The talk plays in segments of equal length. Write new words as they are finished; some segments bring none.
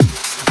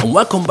and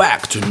welcome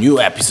back to a new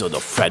episode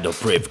of Fred Up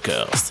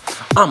Ravecast.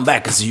 I'm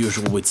back as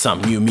usual with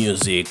some new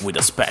music with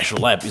a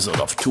special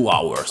episode of 2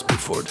 hours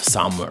before the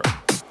summer.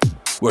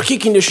 We're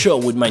kicking the show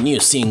with my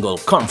new single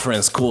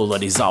Conference Call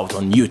that is out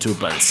on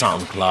YouTube and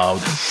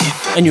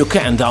SoundCloud, and you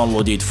can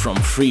download it from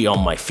free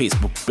on my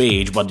Facebook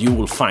page, but you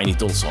will find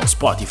it also on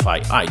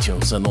Spotify,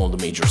 iTunes and all the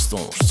major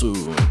stores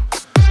soon.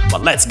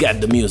 But let's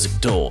get the music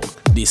talk.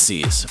 This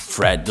is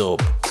Fred Up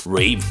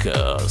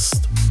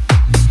Ravecast.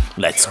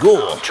 Let's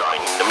go!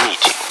 Joining the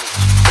meeting.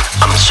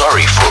 I'm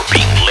sorry for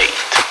being late.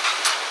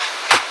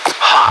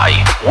 Hi,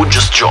 we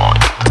just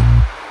joined.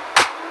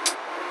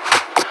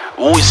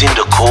 Who is in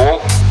the call?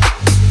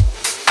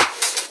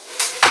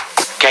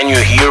 Can you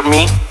hear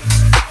me?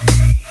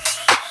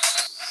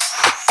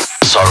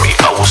 Sorry,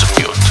 I was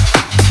mute.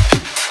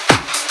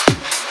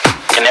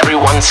 Can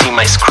everyone see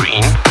my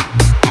screen?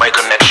 My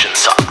connection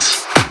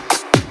sucks.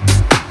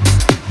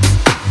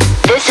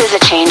 This is a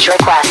change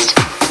request.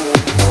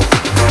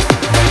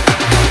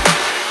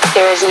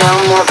 There is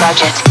no more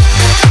budget.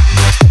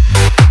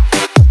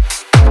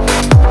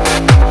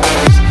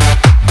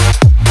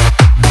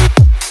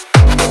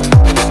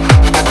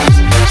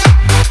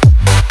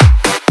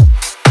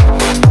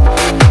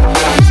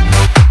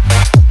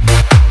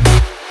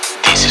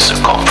 This is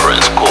a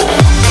conference call.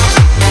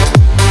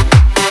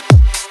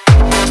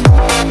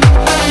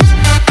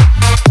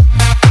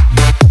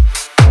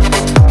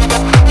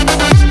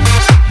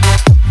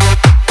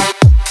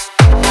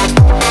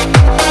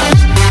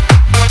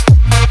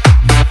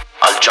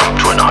 I'll jump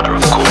to another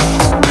call.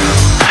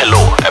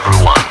 Hello,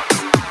 everyone.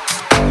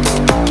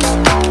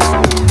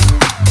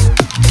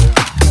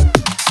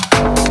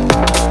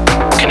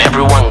 Can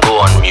everyone go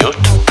on mute?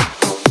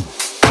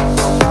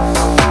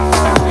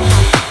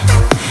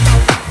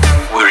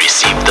 We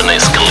received an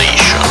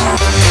escalation.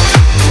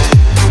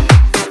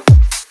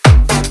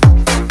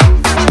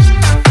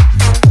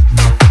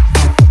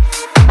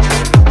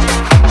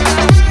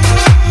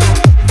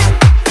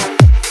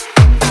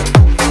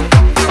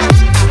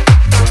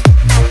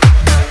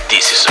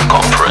 This is a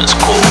conference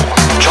call.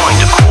 Join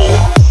the call.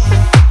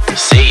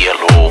 Say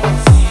hello.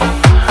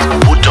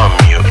 Put on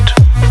mute.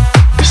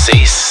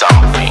 Say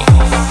something.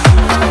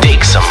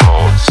 Take some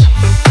notes.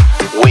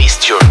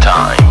 Waste your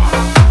time.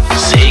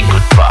 Say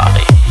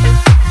goodbye.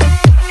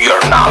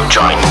 You're now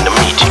joining the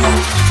meeting.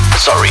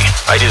 Sorry,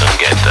 I didn't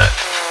get that.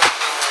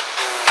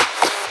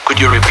 Could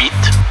you repeat?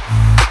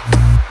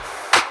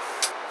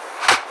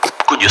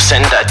 Could you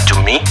send that to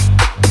me?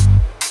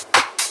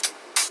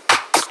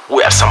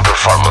 We have some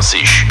performance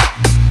issue.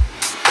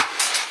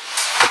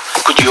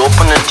 Could you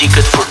open a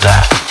ticket for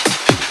that?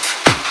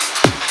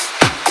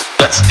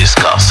 Let's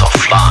discuss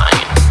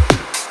offline.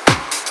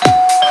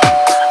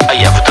 I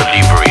have a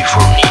delivery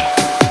for me.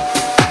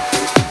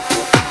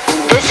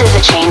 This is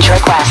a change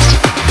request.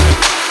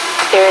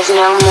 There is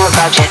no more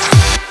budget.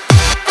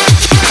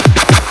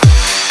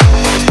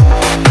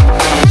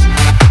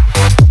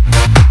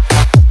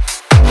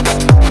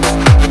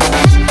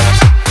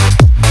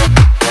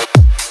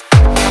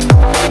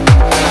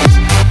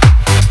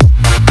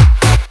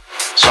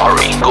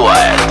 Sorry, go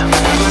ahead.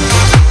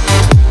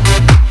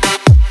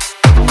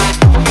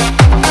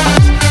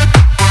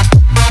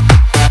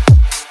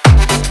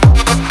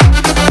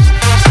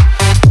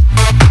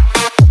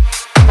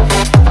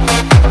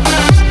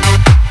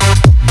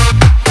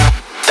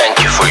 Thank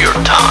you for your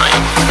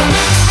time.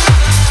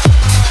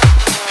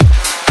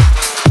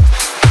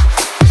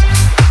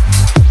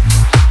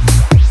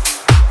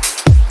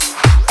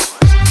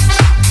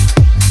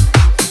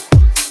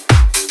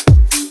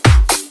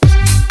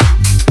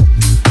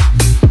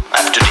 I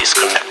have to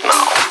disconnect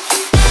now.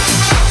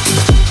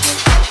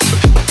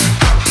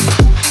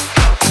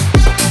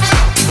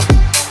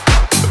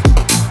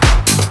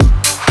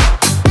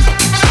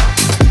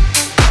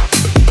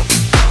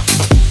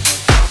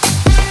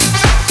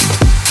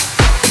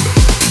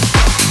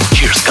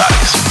 Cheers,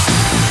 guys.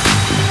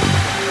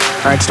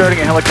 Alright, starting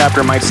a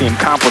helicopter might seem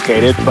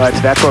complicated, but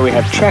that's why we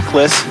have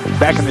checklists.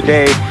 Back in the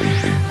day,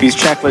 these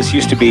checklists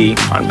used to be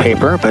on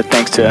paper, but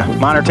thanks to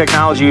modern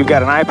technology, you've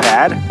got an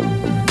iPad.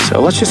 So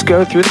let's just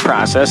go through the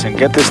process and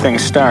get this thing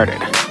started.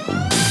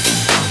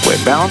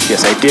 Weight balance,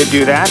 yes, I did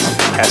do that.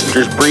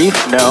 Passengers brief,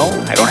 no,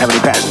 I don't have any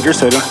passengers,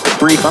 so I don't have to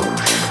brief them.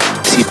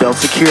 Seatbelt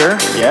secure,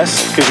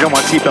 yes, because you don't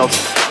want seatbelts,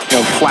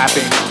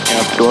 flapping,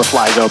 if the door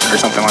flies open or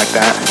something like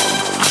that.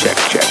 Check,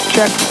 check,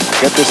 check.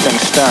 Get this thing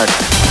started.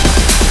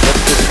 Get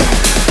this thing.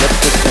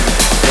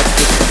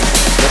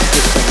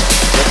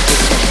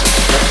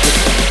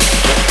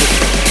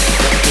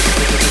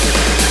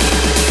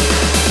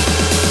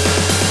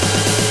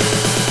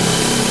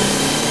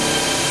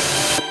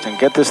 And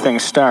get this thing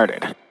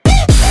started.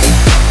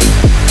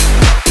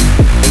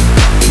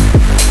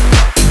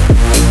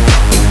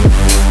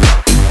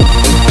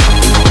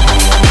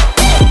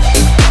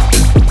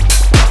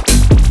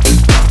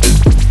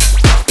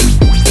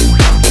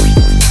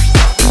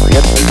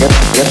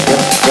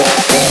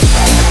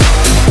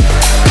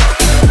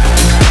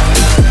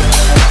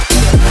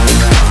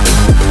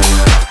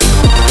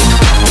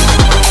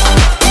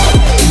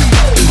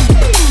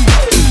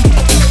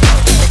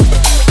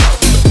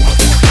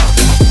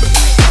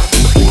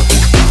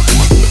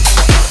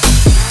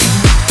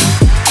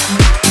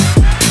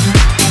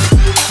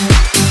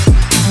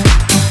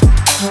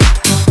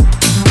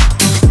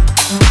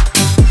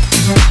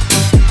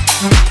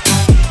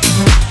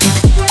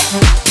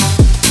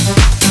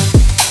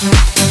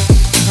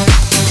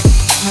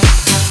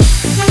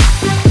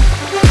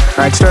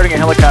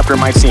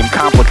 might seem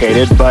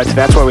complicated, but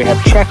that's why we have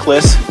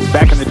checklists.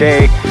 Back in the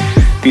day,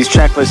 these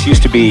checklists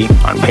used to be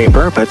on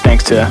paper, but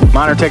thanks to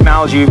modern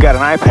technology, you've got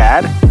an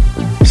iPad.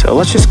 So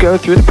let's just go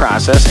through the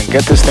process and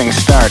get this thing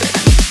started.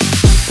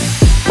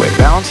 Weight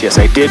balance, yes,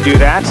 I did do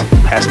that.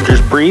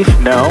 Passengers brief,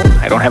 no,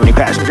 I don't have any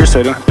passengers,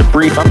 so I don't have to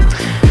brief them.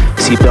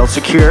 Seatbelt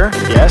secure,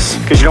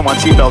 yes, because you don't want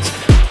seatbelts,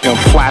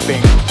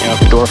 flapping, if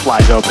the door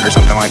flies open or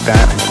something like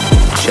that.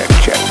 Check,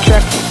 check,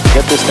 check.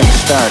 Get this thing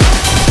started.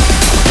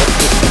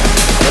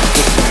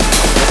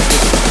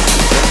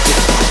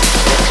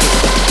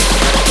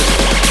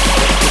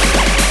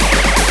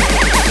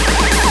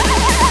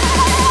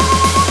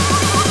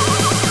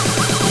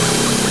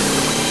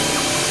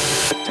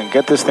 And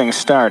get this thing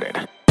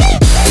started.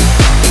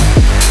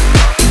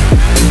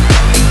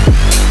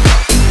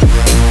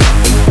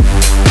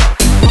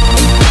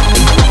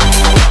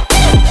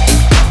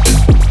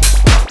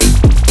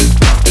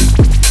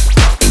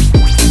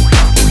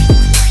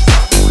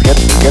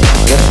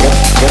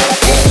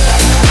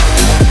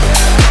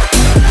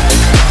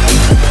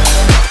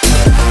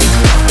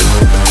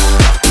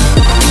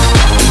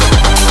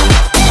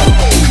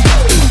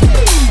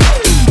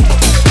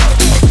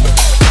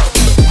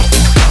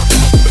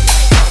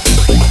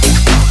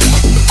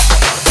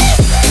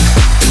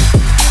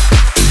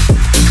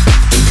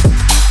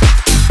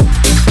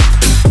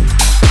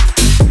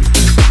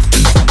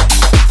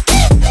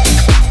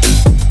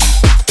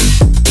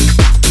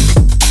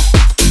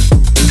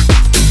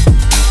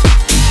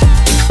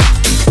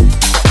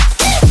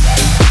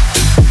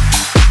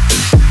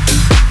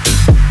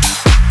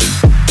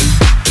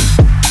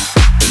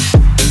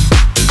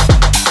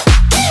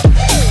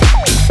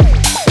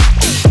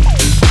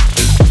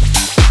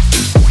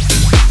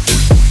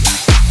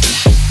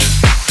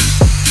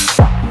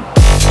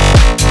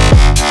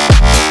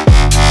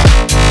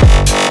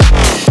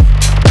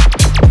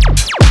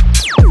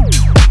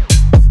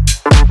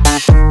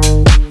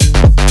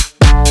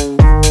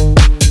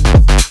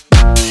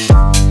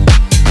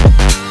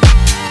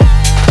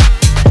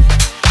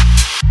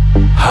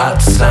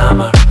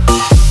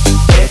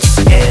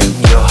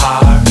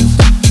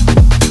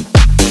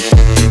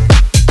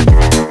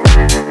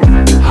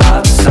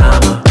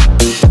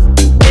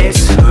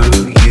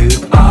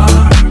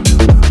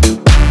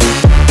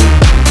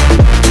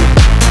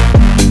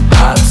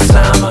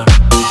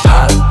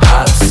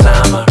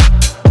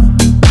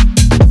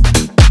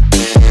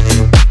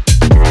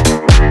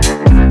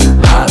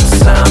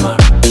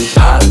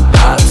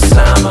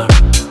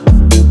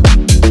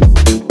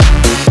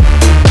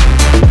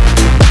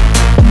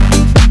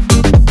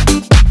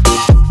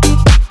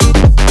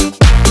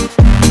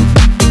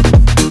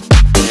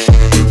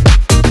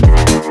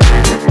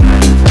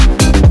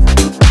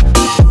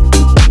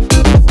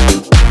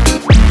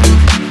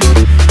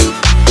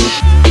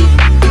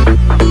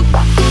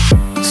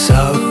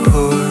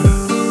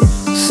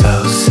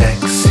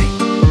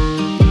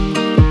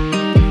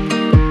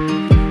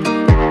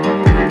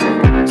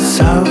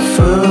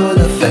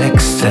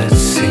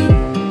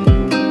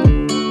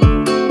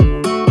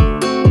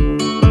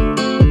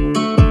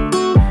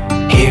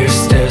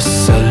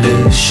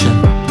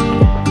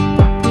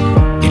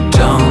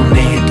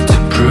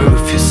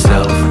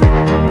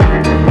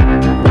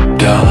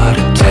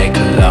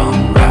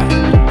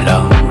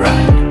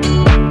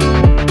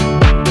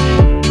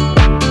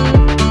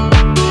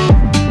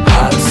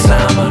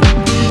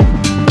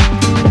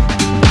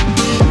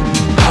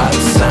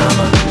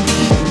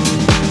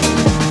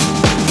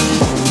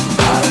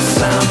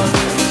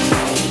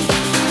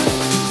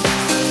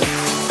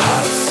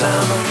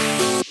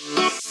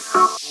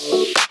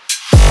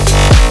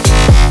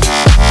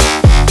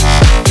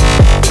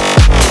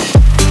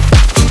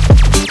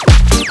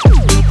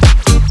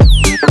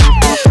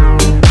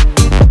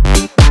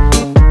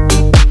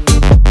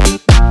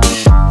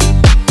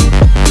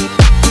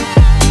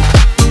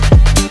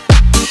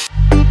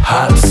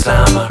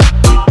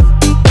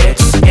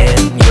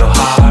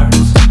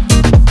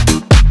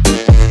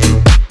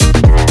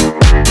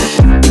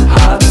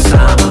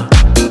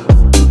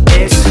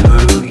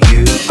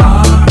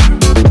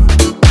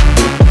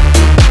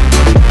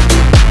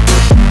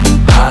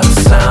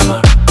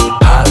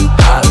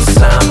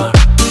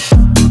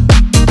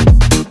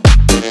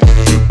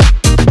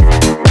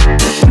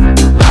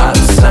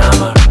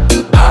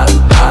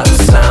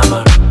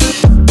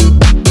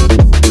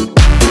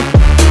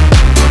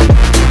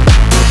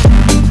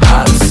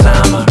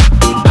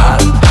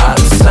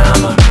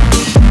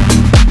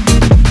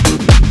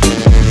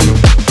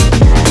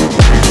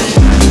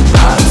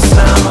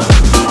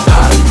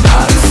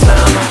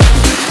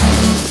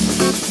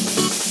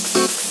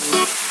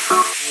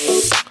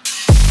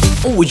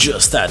 We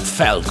just had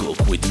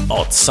Falcook with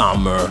Hot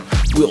Summer,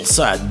 we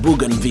also had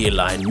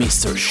Bougainvillea and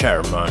Mr.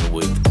 Sherman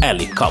with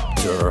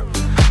Helicopter,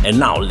 and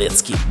now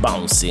let's keep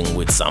bouncing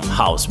with some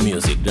house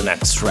music. The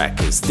next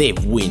track is Dave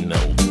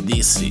Winnell,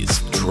 this is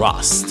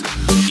Trust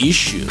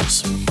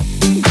Issues.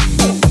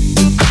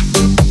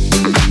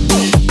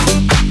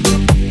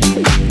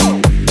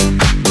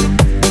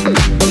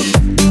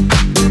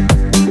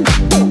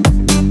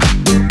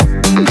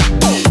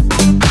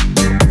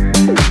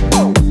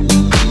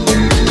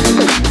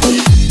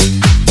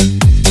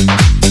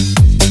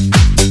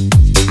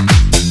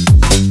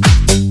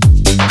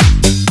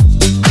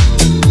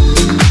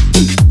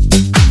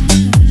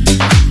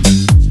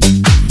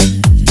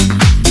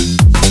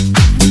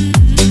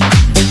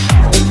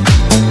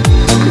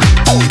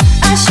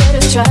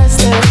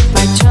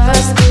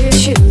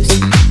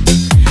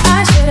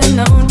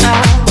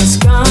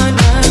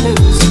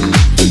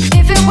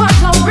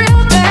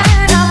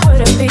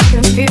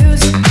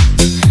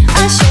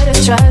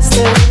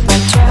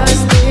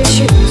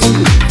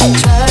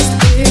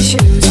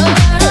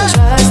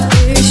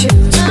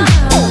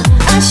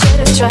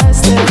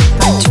 trusted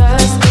my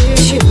trust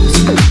issues.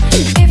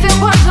 If it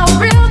was all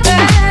real,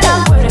 then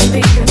I wouldn't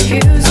be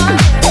confused.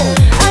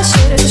 I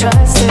should have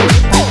trusted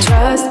my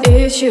trust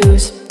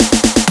issues.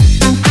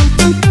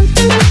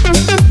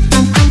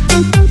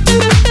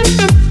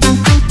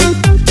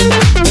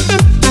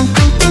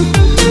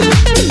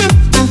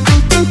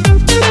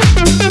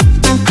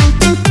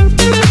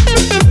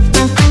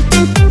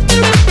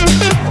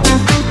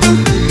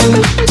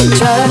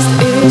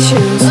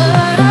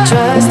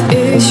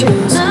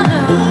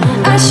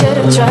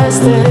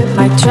 Trusted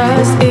my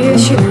trust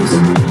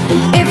issues.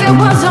 If it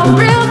was all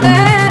real,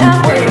 then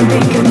I wouldn't be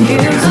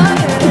confused.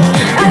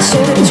 I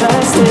should have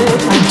trusted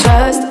my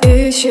trust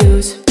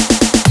issues.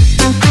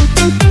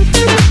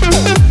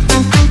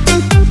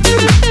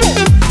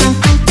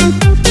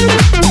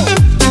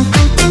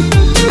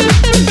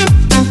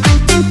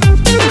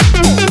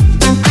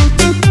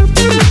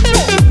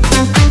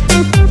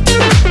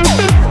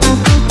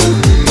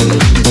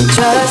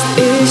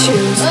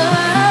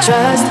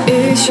 Trust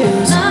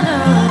issues.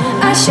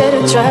 I should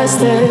have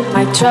trusted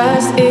my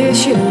trust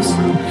issues.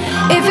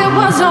 If it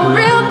was all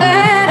real,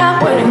 then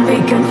I wouldn't be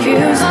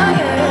confused.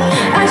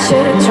 I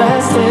should have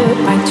trusted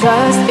my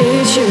trust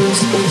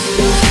issues.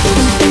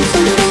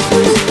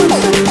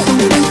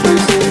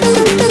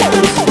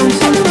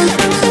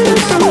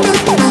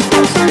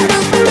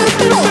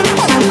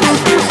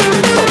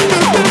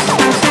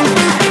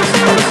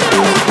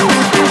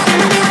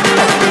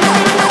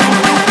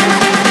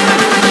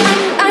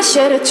 I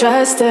should have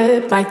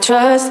trusted my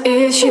trust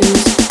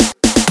issues.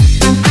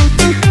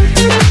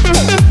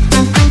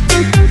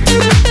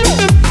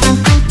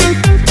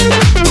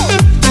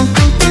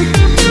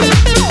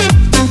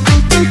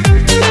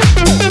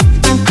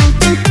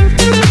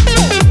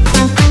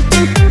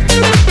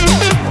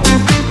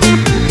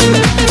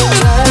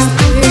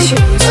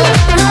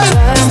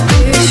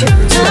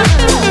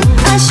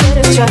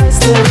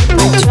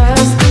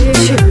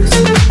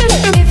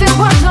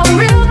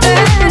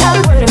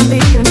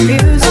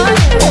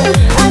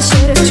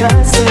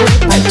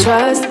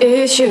 Trust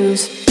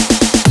issues.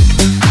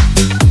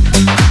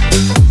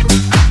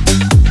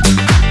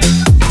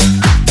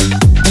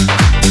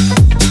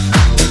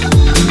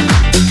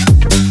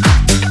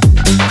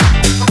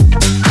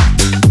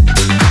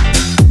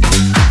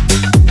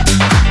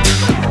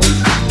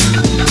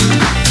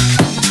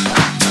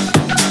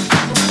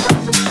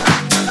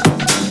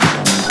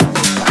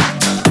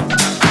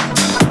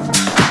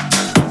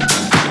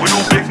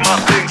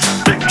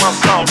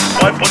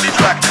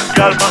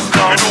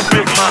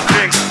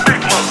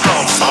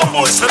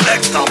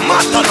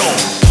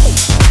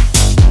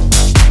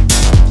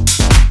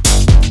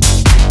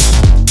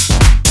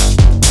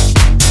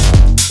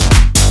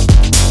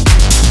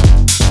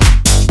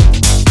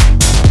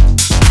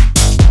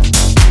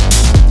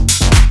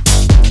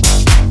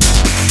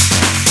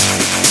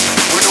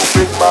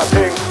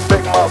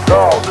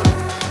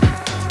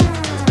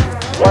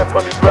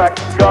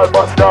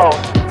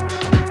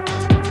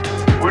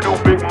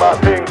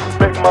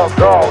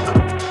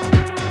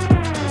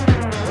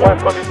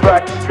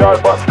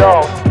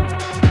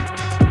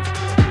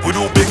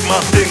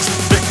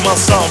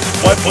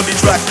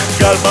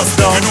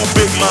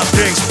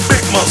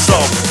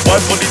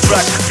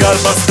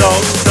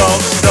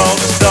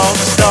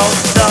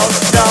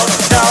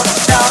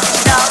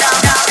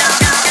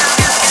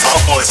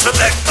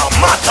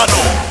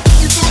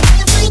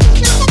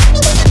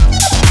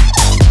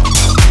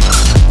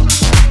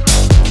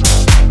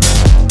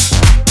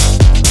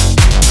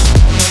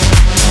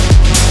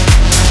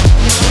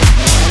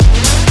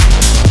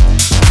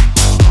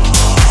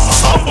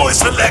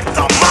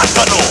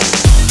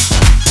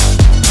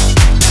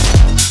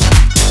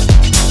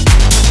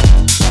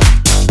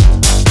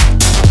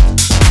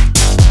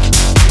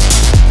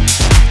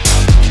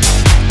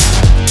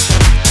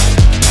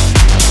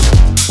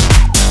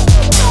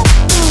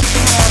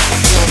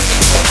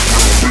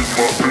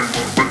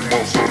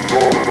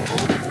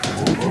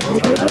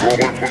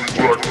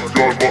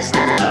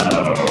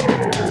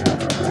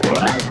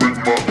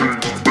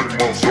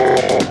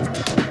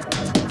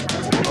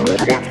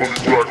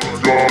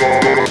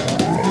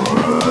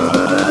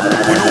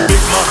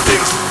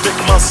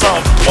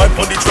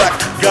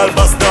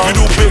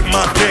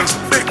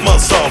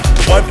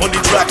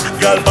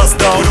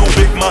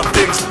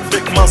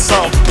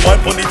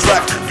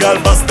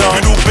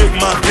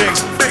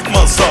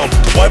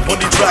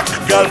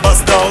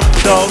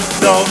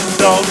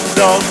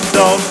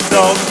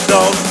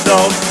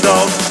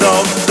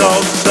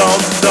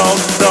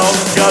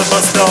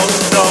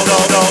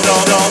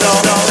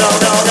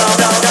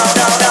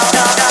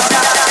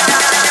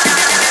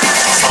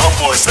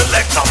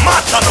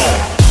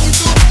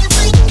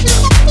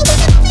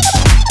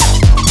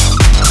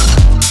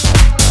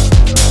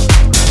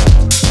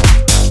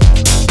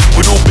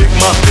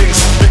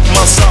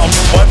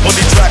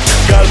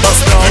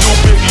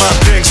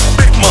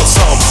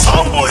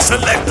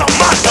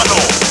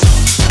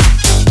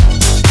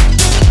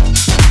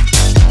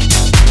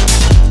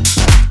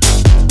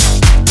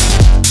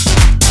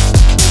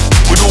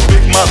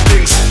 my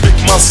things, pick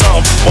my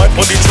sound, wipe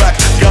on the track,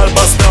 girl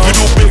bust down. We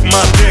do big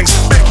my things.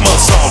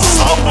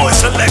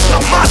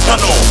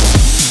 mátalo.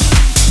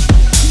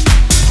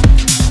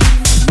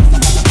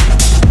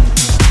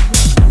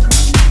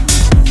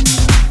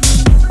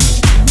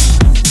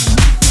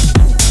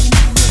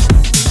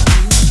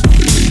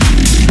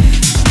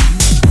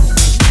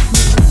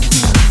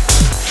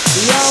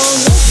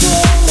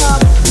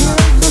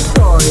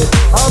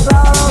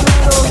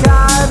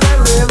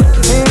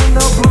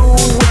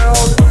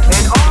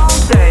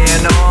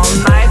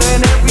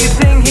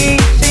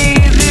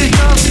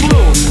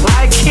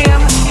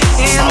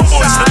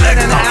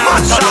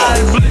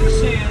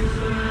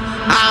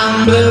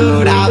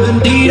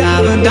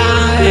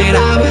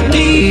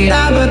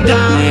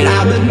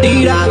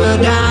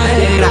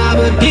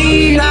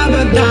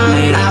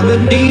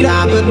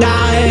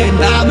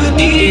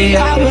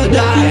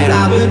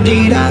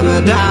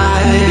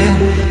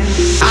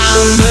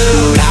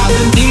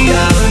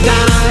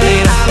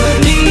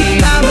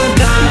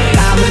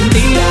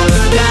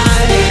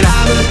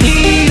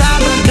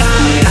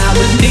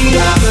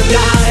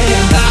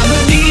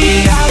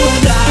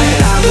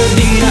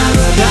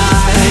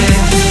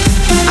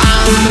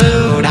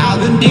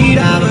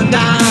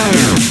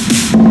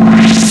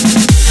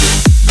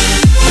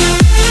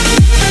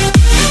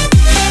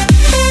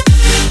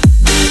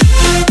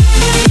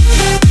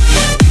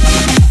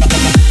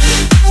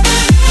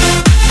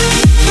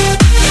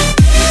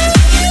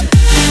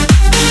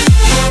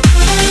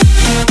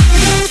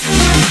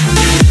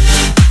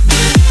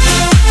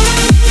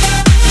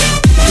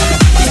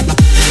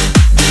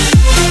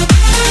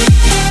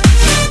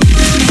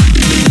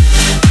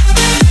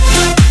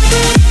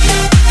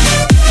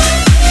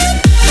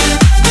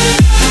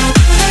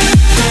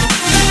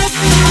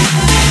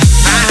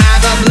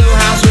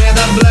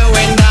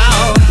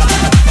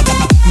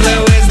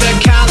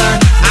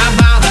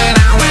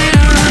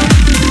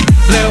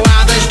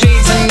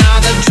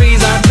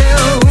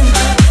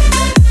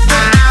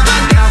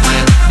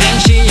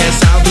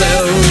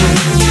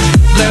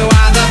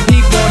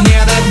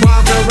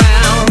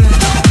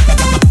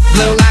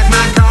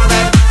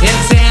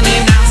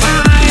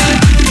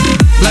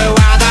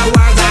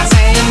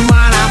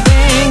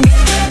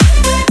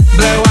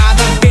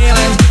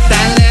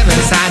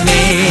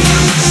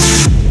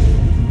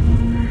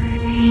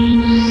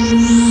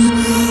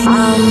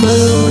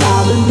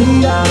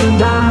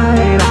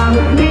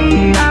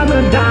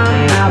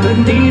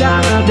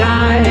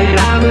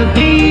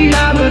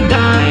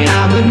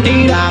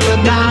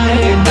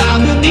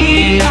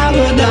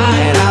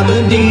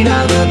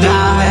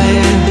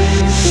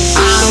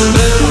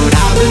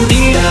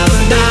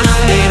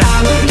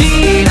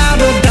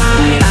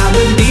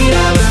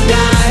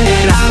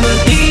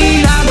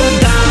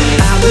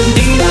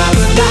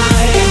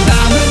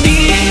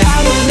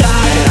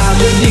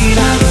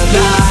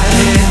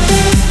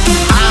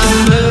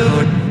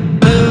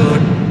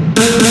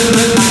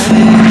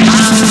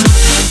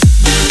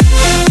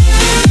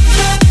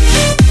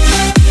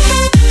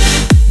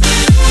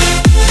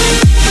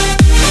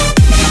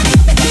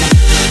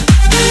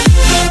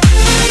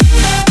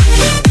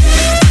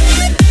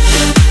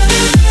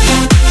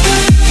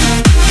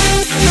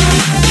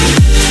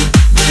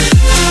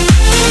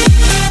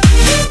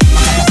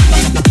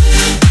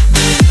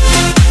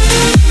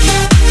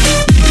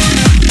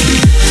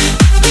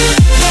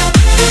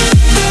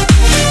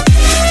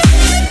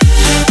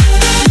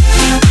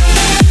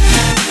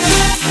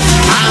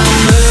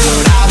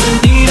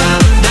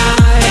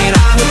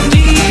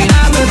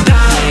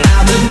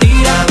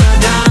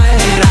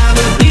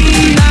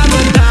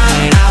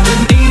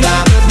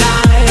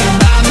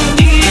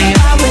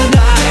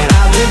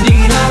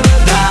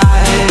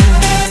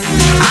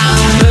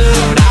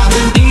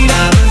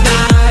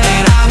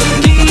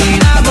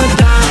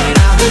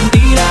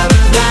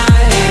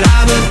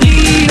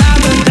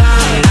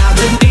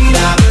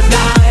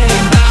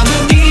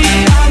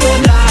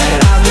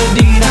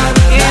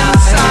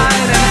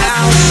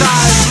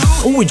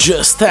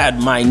 Just had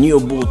my new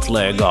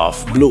bootleg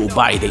of Blue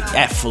by the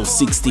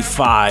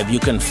FL65. You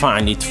can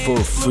find it for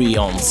free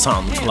on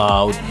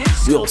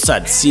SoundCloud. We also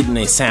had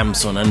Sidney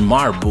Samson and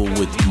Marbu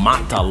with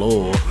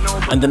Matalo,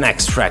 and the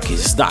next track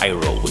is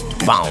Dyro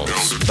with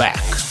Bounce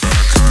Back.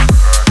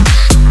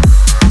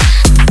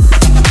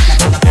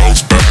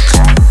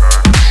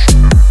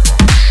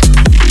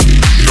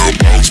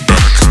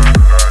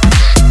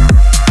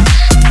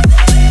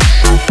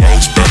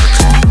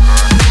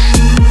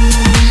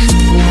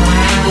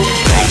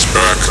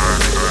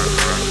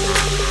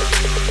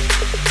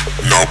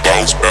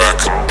 Bounce back.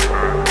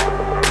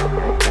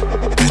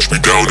 Push me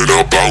down and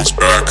I'll bounce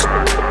back.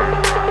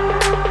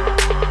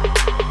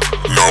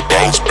 Now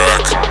bounce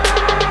back.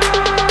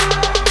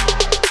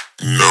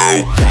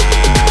 No.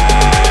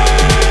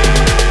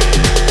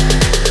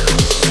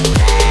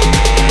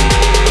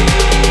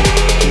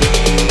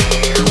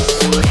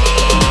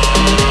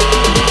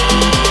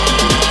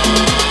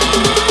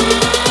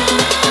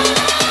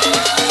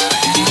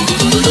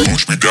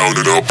 Push me down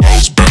and I'll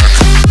bounce back.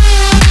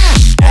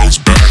 Bounce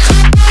back.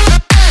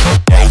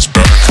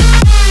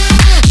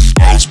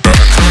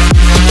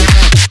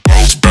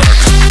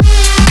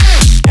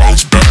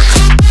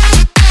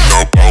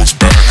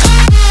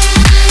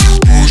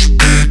 Push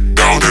me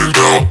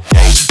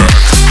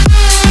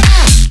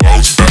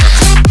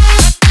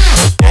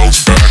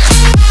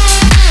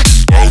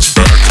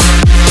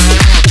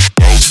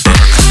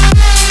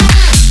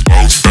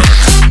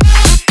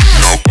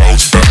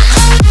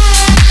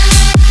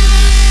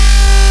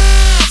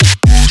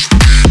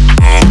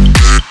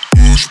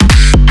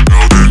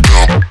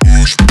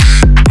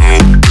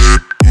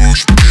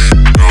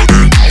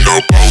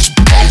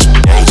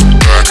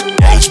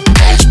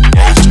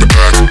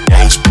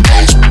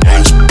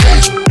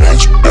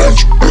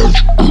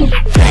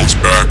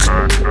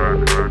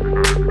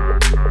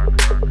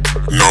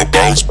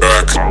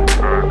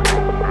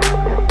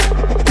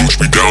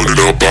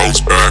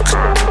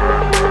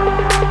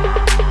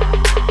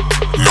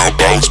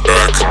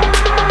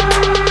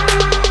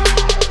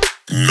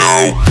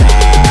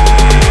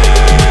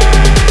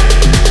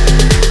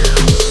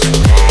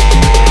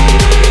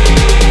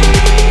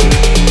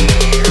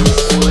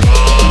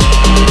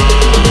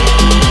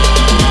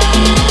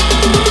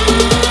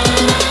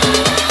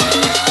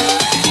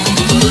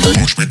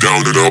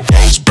down and I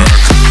bounce back.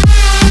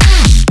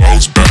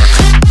 Bounce back.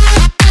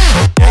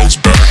 Bounce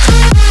back.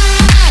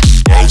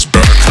 Bounce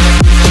back.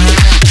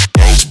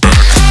 Bounce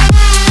back.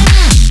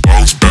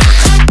 Bounce back.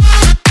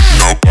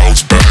 Now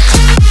bounce back.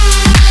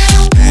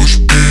 Push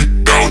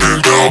me down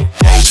and out.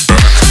 Bounce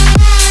back.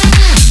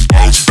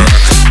 Bounce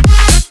back.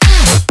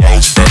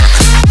 Bounce back.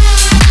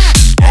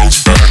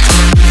 Bounce back.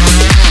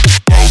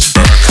 Bounce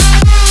back.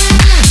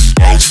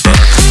 Bounce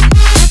back.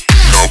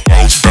 Now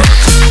bounce back.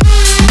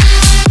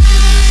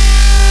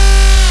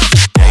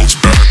 Bounce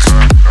back.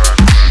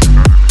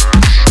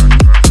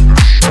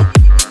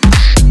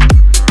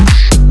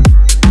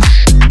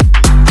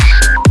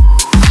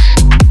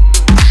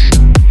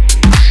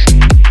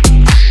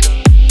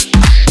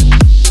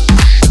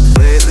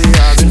 Lately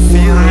I've been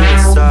feeling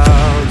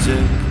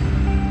nostalgic.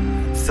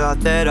 Thought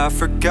that I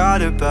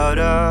forgot about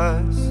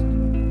us.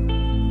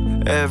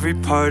 Every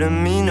part of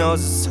me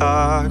knows it's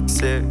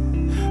toxic,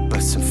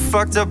 but some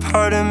fucked up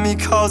part of me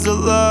calls it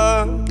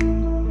love.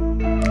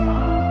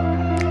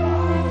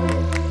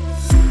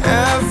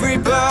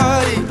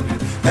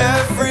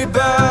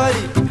 Everybody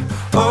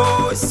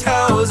always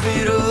tells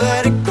me to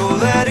let it go,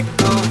 let it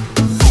go.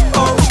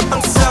 Oh,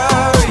 I'm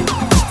sorry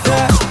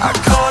that I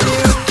called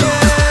you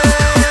again.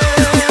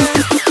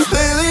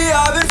 Lately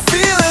I've been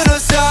feeling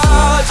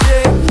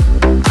nostalgic.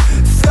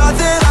 Thought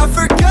that I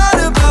forgot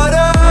about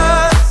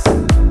us.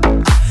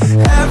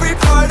 Every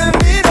part of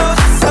me knows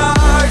it's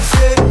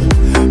toxic,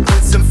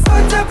 but some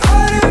fucked up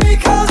part of me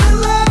calls it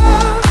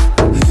love.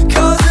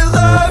 Calls it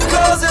love,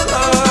 calls it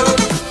love.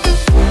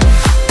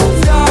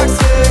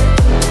 Toxic,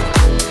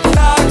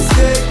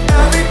 toxic.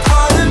 Every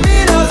part of me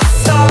knows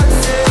it's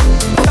toxic.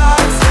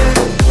 Toxic,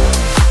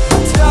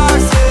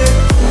 toxic,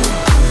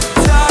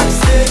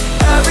 toxic.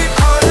 Every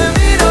part of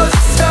me knows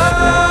it's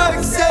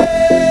toxic.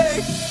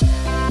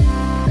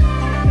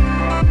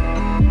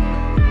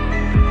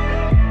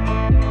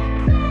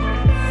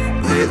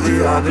 Lately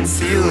I've been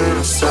feeling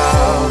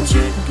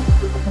nostalgic.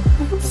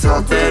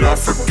 Thought that I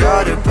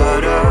forgot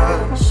about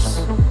us.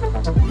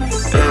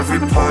 Every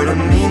part of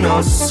me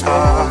knows it's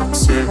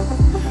toxic,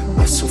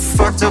 but some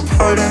fucked up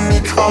part of me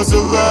calls it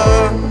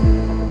love.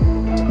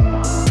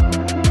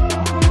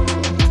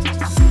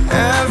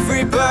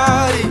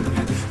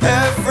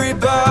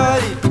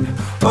 Everybody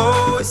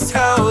always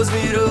tells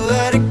me to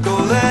let it go,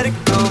 let it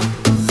go.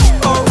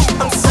 Oh,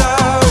 I'm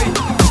sorry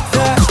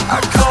that I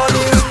called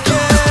you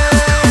again.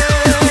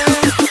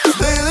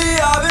 Lately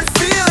I've been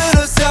feeling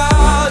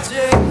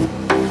nostalgic.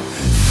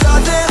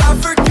 Thought that I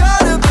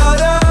forgot about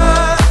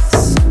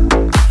us.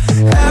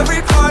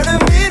 Every part of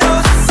me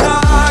knows it's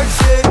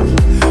toxic,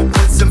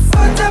 but some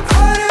fucked up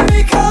part of me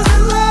calls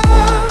it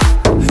love.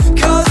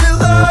 Calls it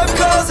love,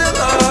 calls it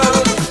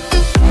love.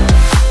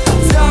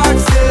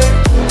 Toxic,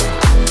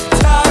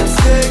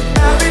 toxic.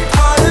 Every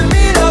part of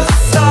me knows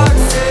it's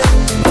toxic.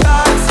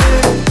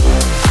 Toxic,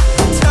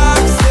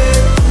 toxic,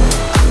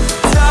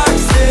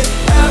 toxic.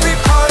 Every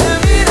part of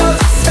me knows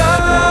it's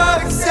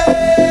toxic.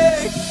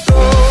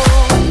 Oh.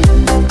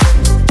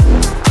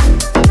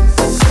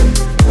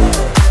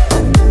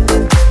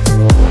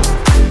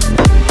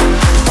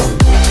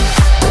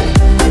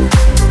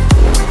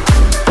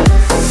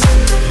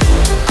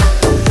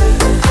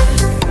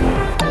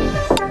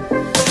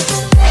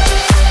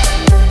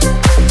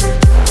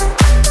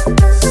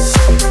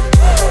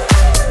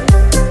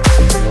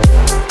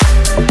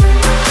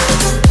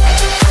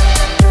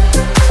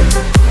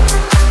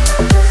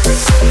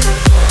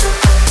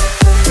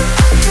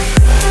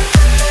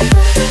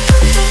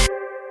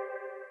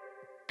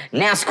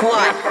 Now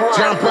squat,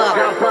 jump up.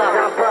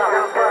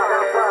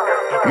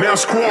 Now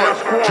squat,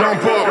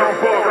 jump up.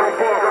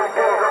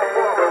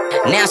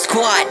 Now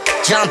squat,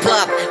 jump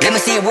up. Let me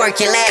see you work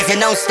your legs and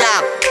don't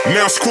stop.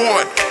 Now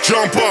squat,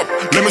 jump up.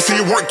 Let me see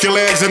you work your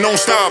legs and don't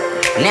stop.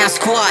 Now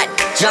squat,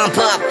 jump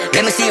up.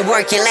 Let me see you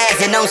work your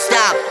legs and don't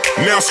stop.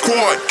 Now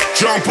squat,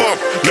 jump up.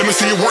 Let me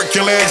see you work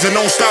your legs and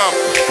don't stop.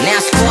 Now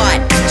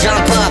squat,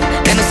 jump up.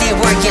 Let me see you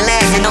work your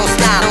legs and don't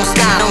stop. Don't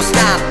stop, don't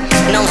stop,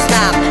 don't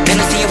stop. Let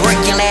me see you work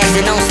your legs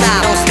and don't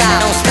stop. Don't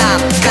stop, don't stop,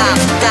 stop,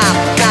 stop,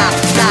 stop,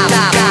 stop,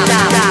 stop,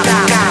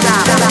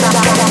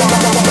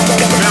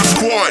 Now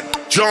squat,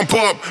 jump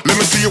up. Let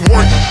me see you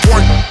work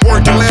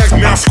your legs.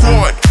 Now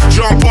squat,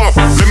 jump up.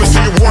 Let me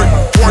see you work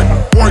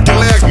your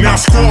legs. Now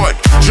squat,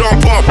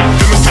 jump up.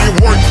 Let me see you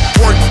work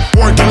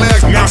your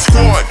legs. Now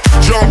squat,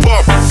 jump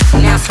up.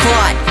 Now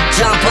squat,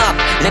 jump up.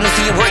 Let me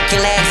see you work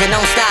your legs and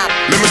don't stop.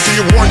 Let me see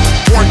you work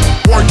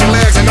your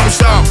legs and don't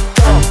stop.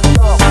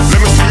 Let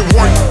me see you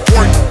work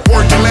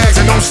your legs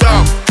and don't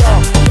stop.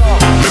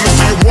 Let me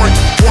see you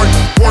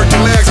work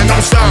your legs and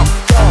don't stop.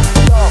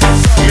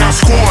 Now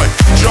squat,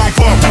 jump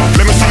up.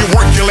 Let me see you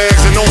work your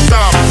legs and don't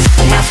stop.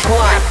 Now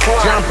squat,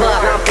 jump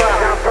up.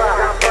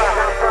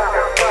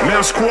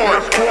 Now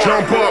squat,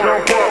 jump up.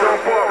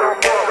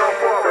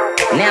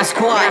 Now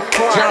squat,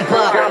 jump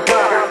up.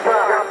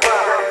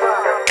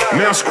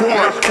 Now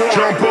squat,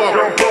 jump up.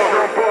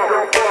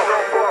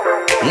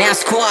 Now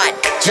squat,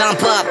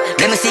 jump up,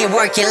 let me see you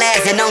work your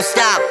legs and don't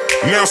stop.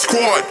 Now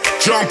squat,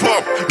 jump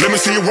up, let me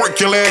see you work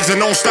your legs and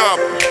don't stop.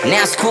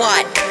 Now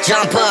squat,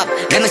 jump up,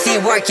 let me see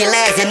you work your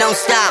legs and don't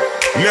stop.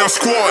 Now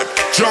squat,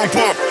 jump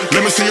up,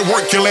 let me see you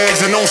work your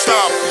legs and don't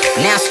stop.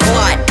 Now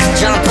squat,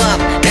 jump up,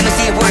 let me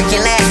see you work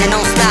your legs and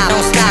don't stop.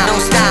 Don't stop,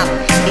 don't stop,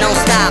 don't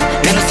stop.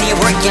 Let me see you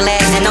work your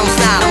legs and don't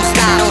stop. Don't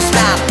stop, don't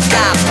stop,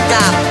 stop,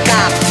 stop,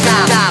 stop,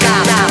 stop,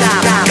 stop, stop,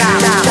 stop,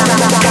 stop.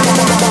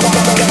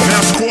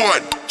 Now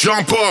squat,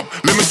 jump up,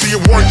 let me see you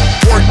work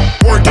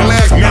your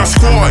legs. Now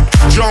squat,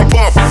 jump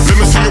up, let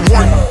me see you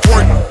work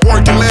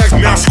your legs.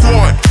 Now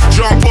squat,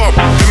 jump up,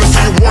 let me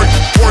see you work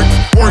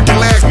your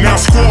legs. Now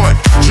squat,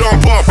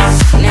 jump up.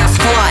 Now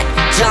squat,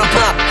 jump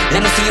up,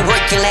 let me see you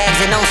work your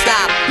legs and don't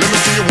stop. Let me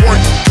see you work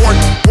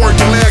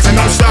your legs and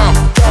don't stop.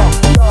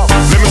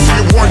 Let me see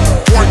you work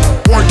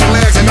your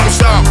legs and don't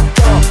stop.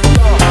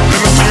 Let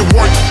me see you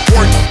work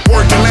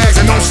your legs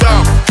and don't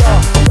stop.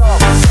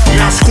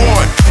 Now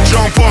squat,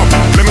 jump up,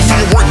 let me see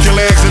you work your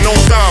legs and don't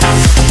stop.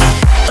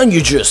 And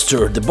you just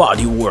heard the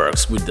Body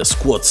Works with the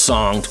Squat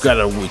song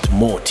together with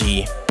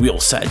Moti. We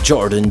also had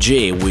Jordan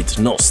J with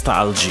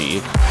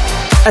Nostalgic.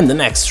 And the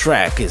next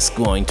track is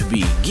going to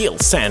be Gil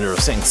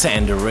Sanders and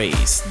Sander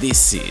Reyes.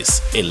 This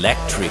is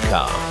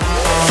Electrica.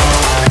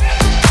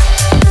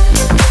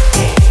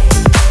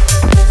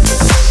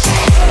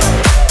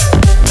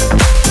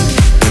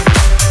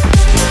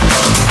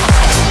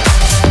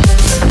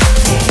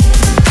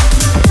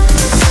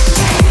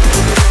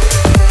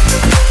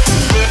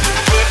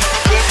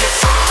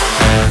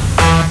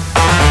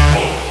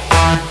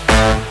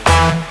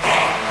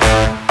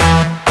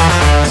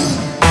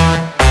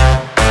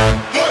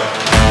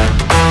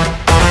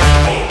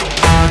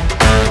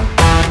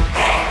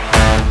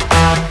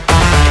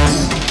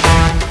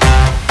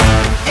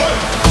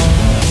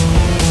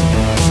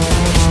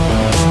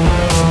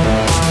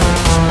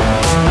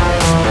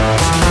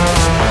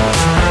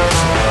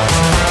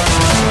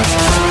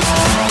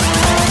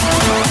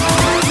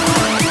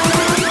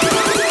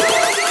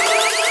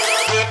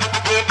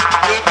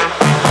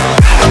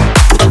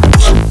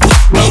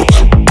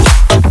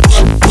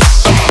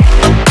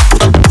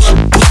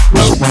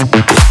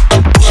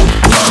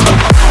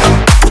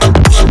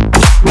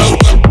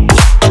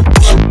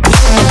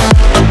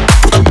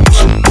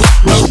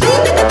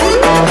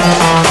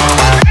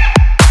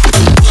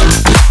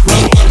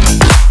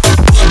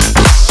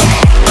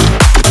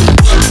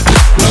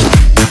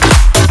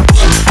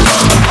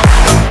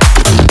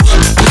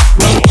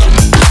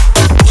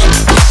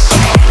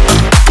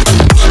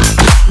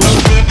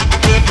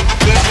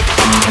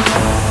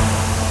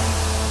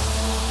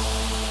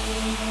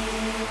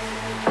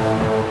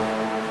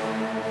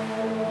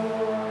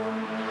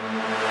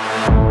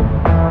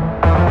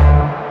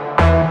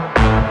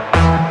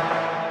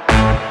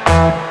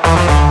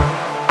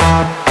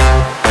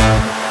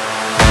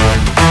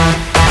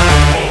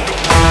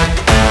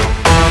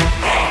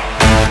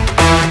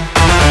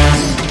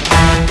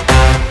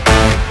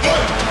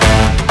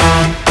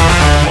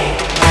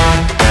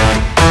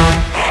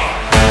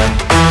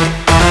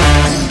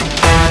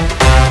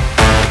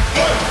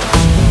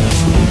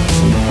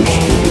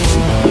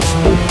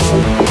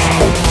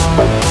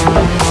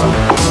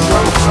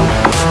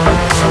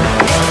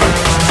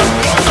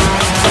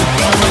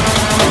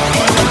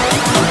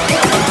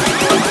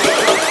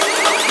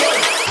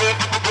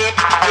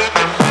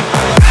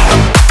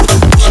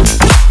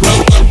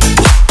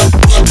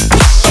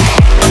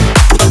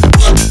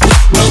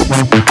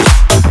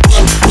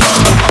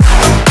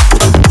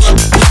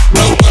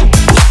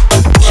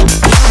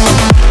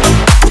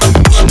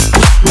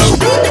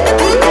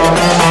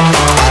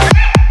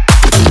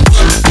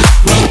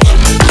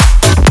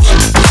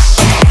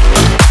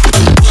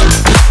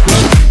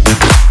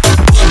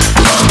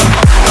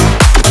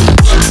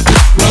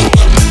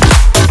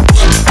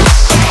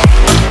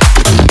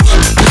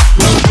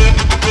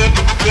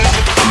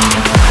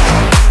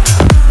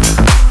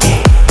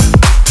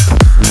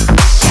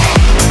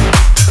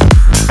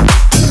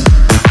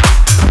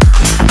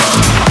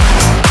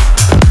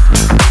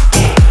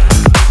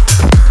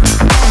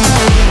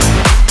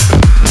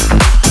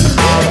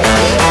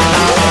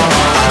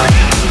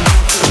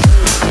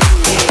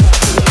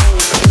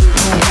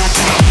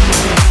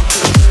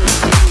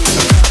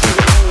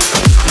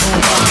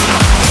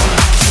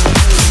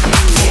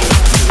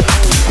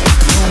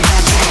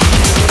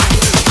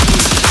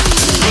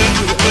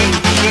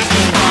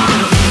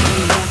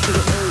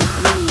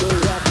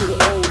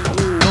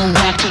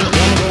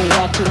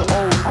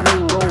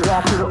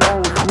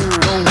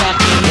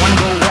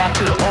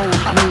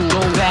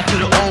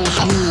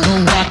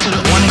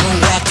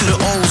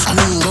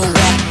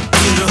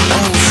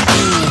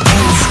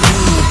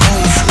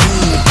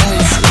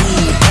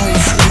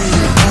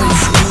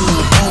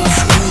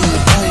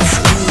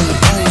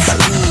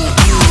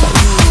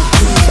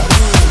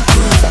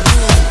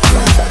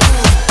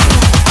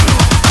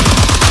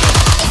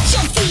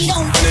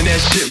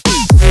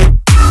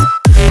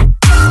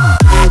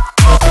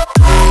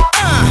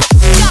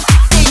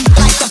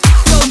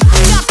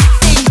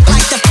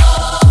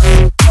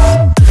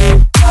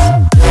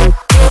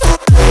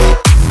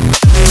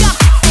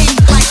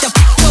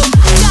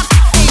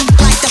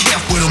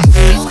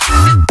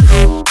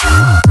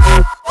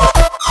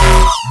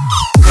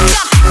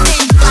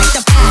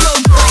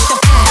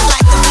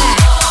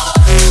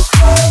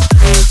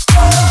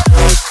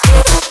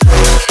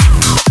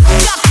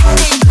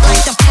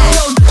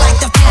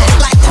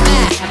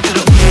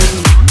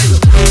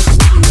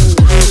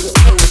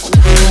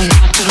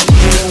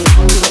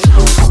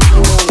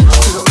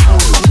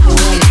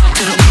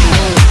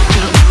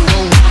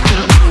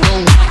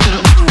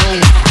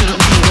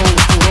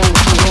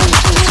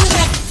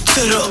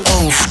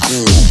 old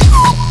school.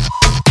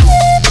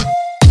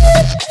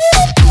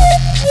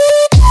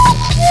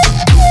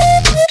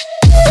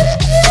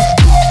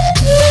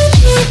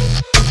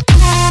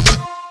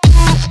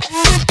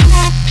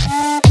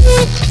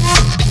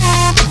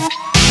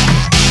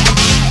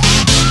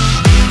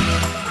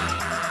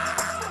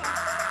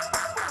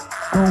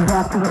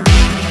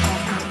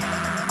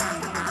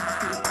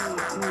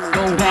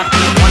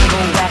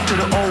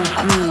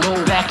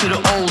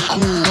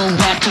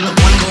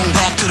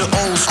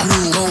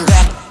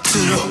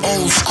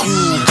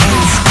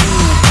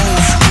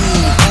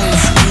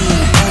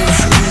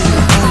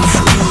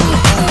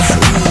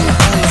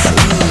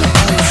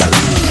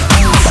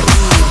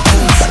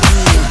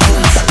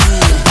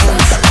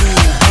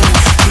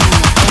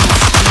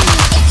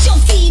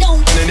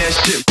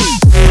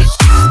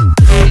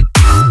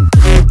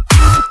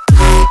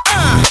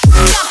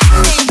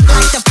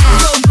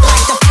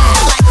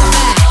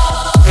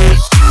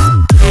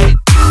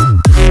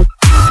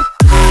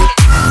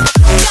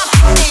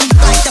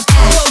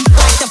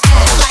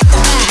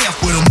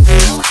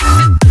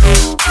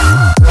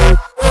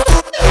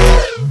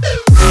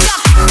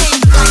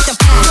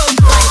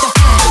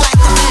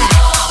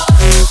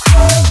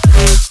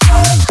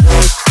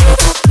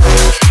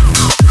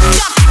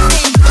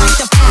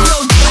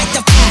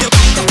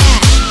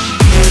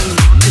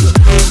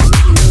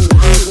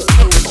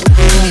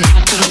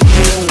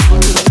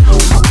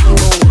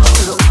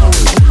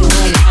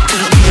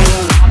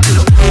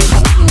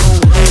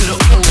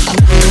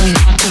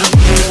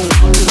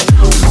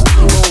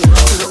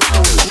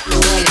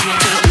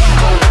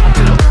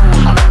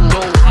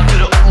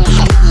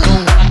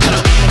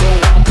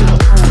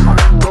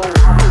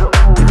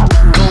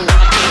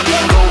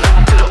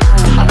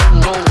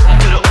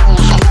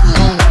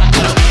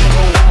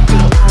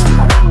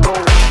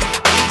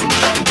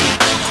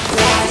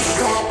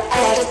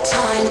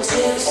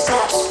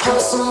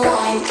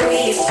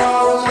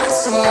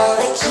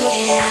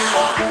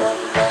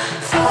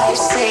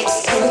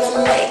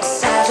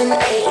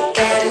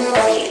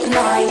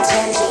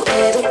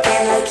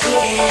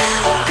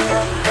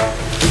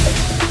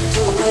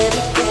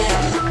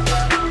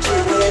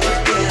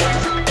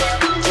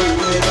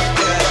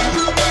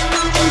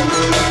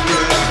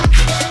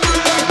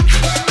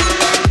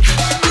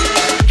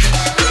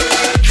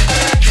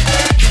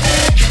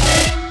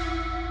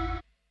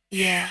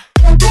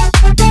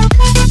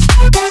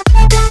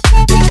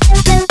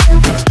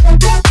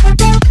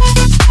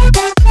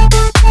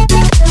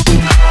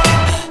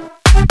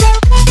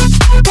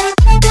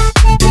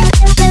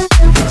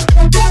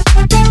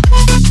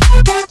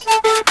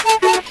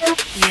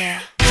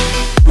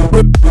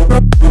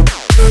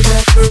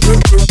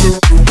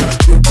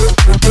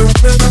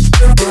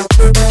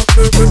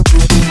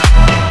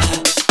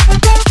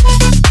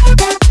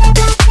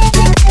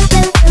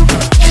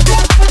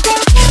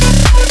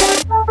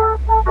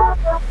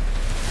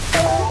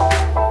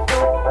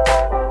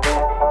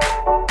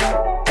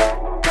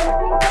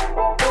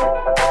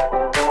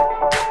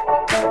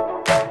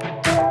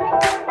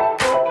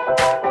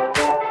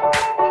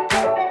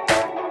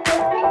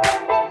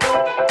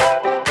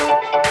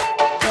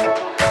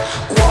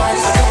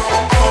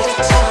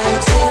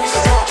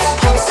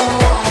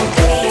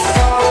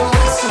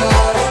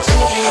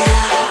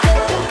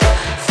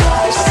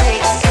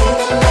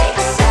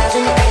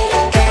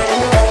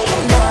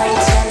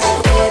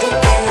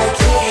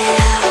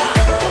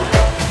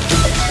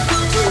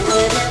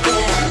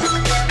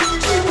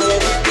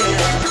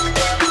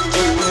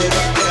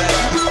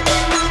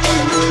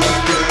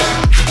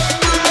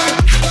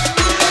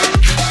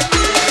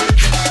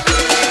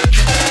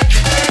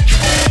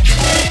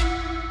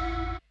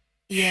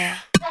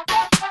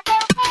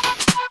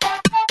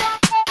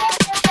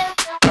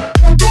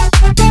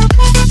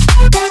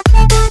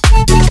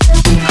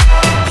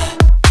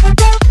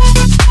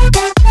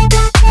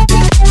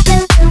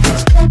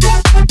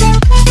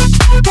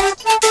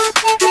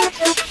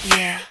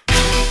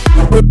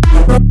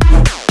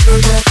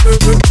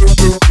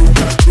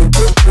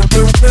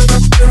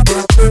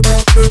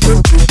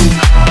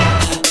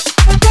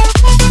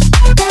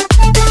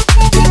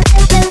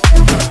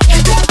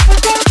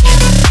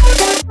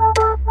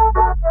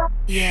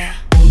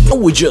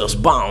 We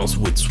just bounced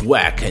with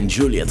Swag and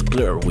Juliet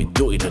Claire with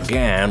Do It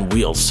Again.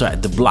 We'll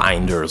set the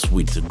blinders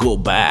with Go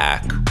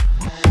Back.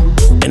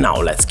 And now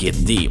let's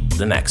get deep.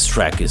 The next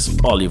track is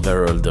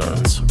Oliver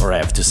Eldern's, or I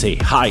have to say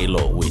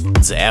Hilo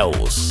with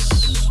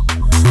Zeus.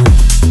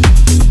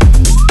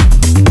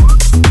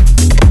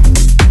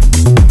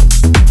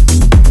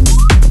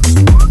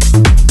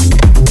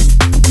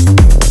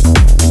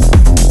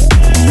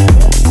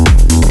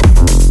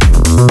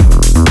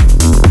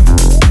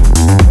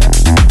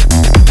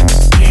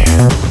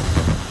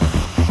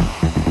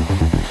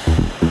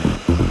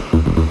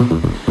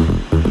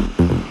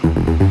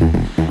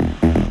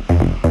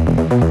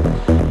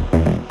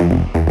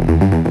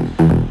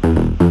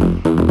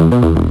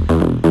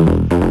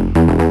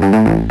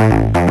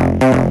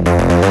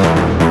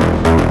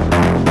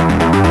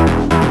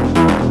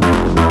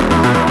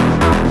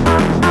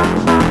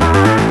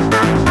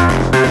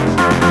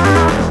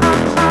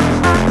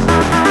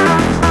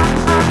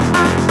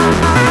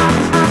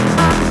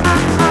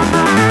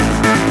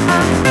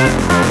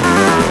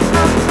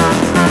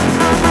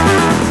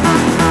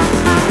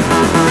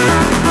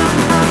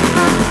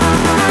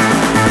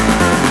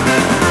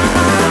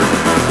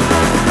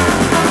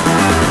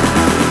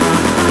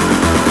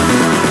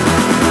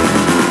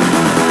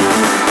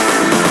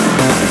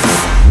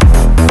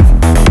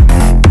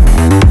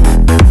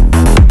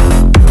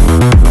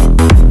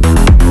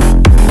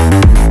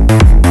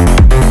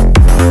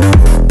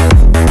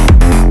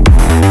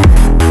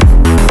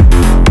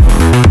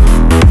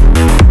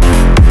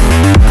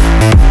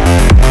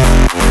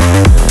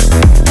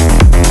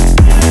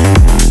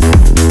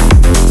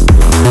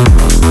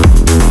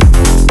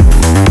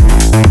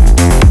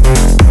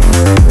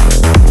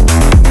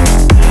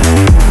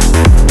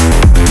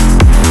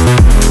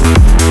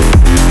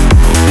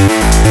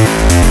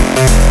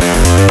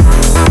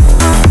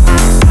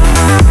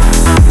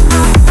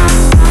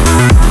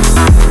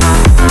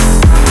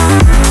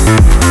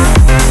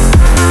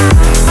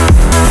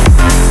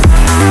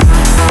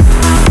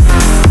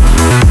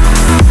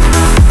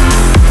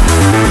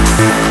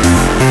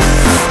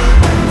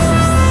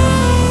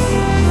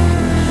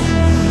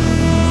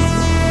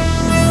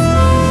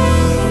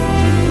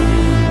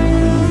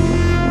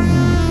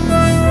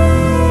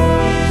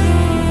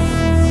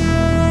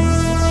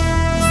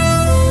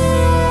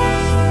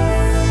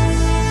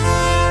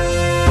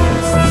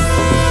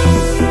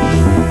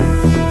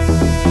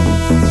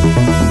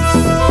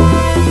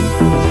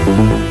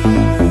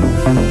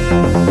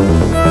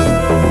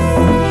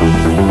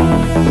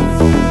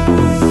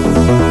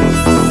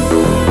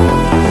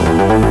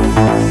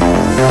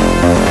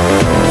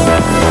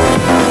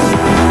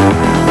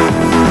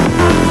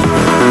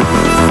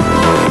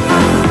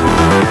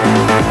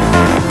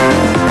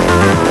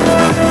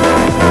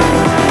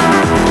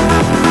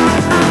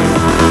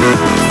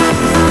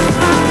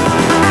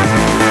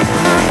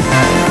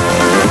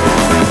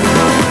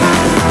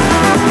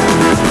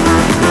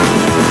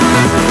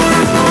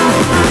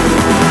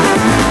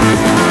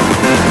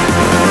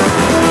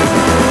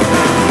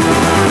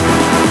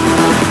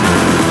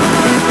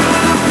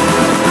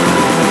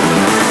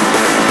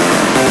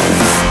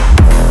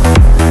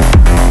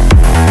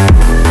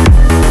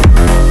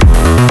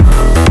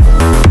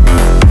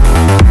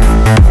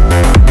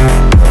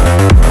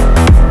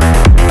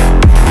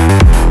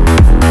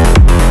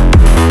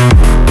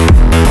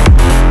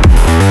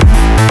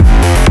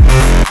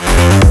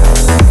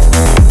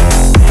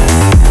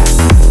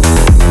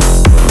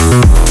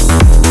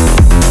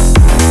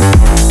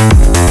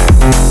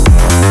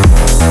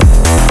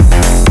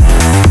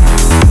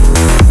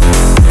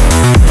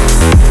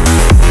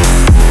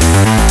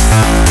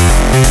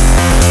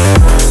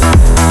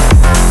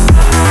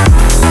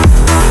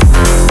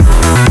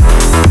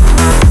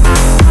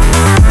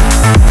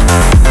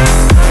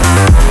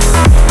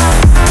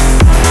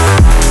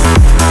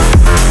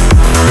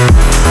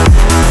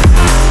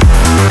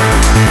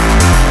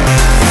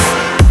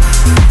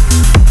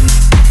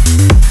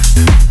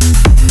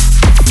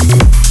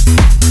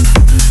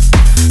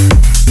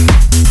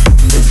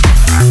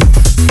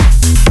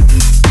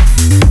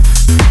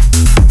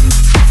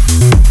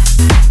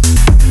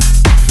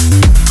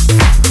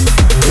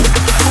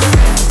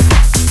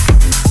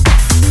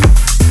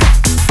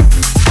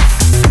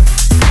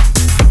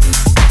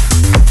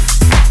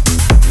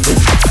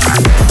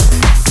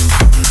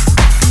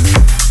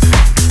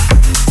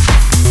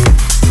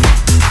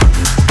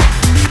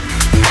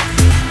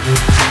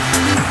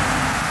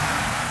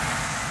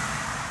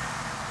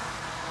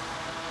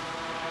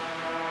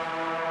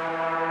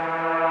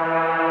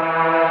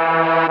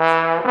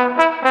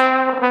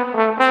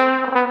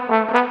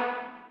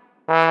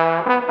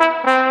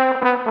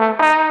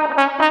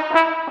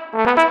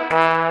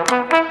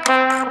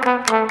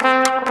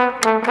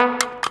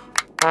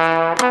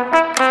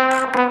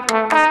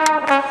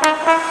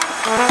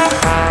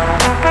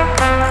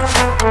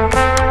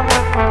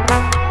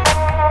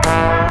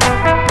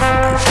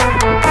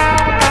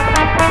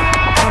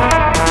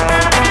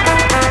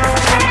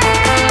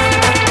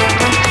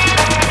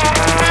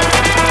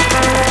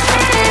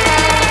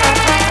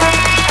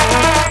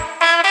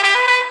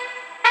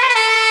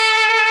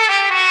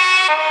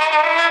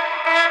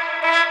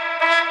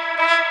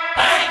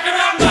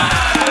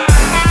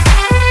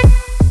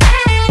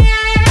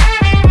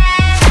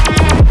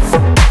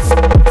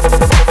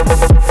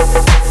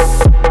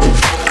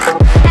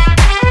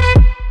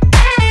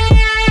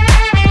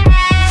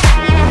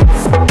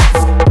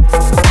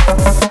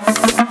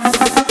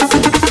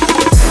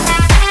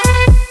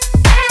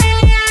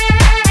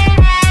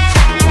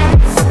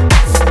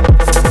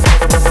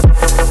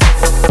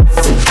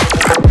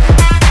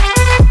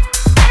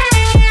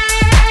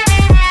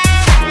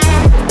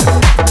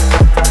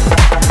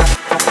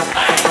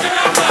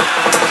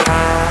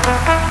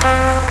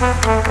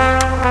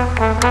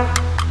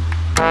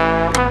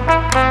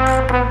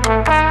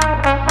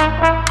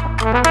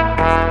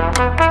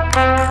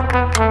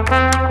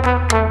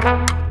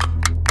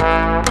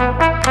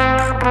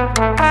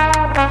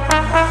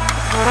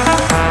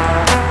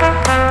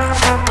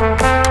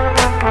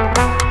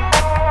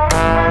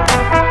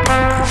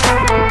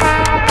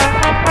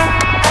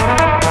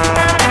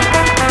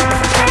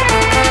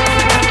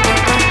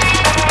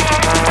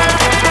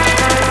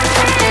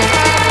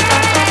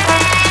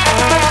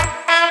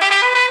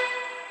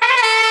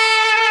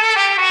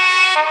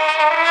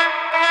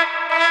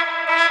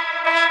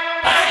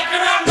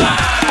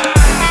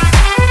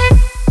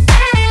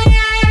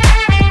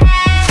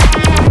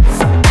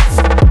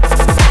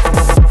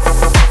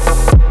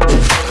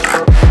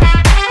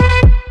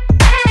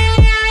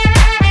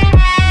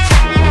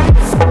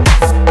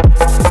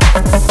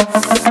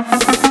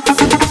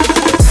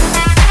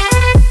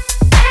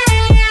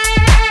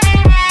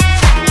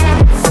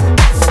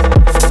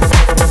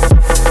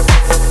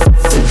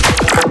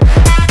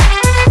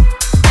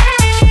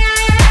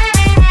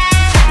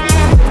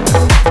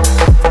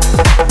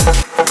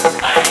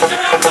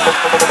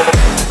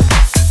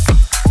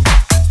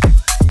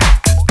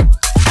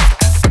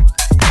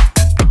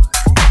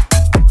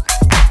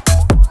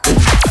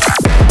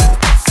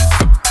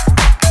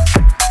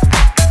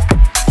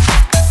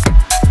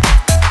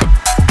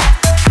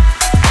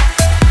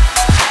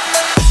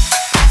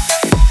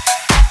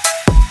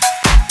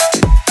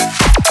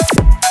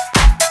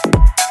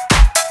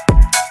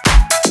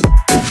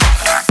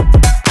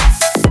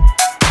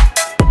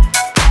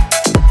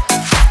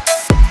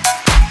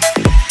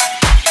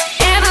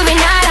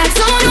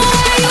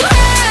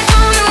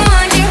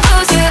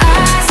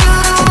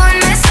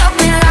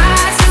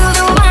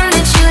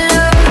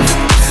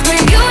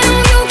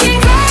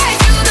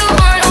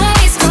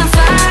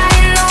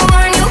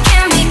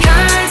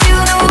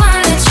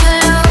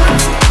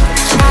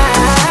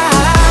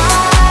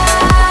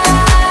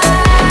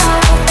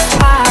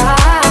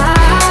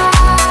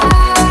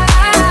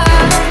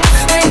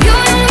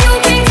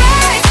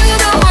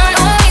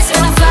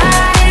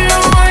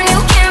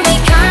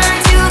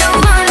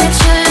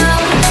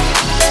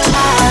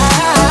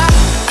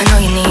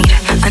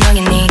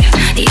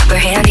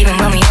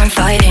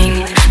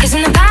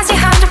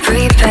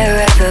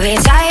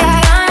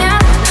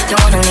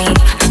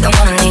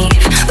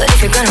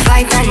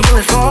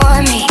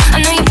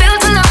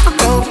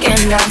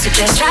 down to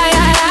just try.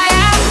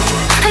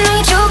 I know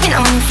you're joking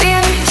on your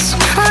fears.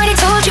 Already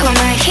told you I'm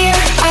right here.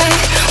 I will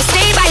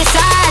stay by your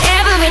side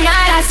every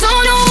night. I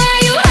don't know where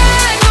you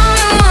hide. From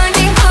the one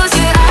can close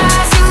your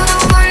eyes to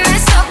the one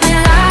that's up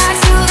and lies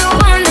to the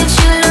one that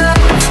you love.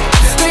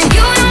 When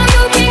you know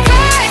you can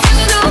cry to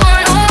the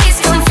one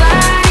always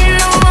confide in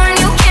the one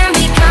you can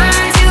be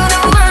kind to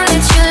the one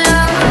that you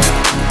love.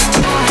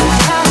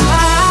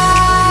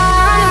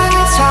 I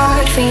know it's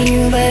hard for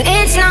you, but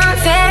it's not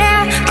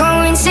fair.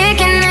 Going sick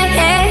in the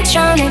head,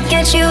 trying to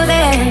get you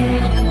there.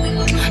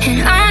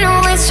 And I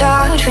know it's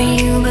hard for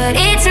you, but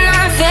it's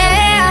not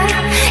fair.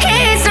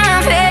 It's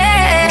not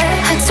fair.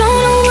 I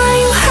don't know why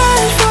you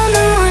hide from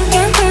the one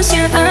can't close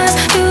your eyes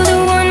to the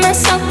one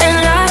mess up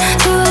and lie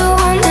to the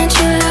one that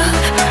you love.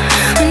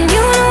 When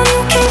you know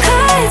you can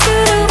cry to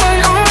the one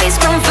always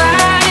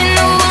confide in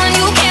the one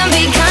you can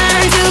be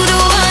kind to the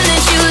one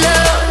that you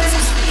love.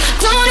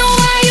 Don't know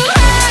why you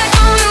hide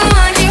from the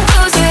one can't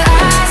close your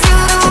eyes to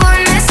the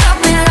one mess up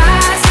and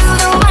lie to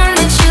the one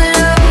that you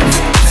love.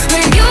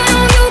 When you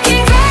know you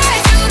can cry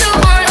to the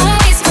one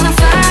always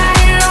confide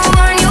in the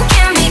one you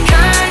can be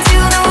kind to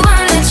the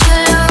one that you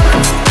love.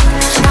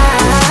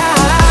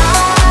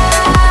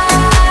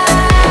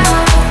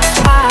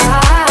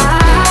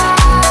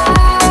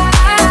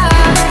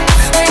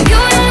 When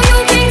you know you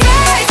can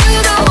cry to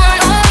the one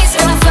always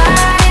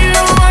confide in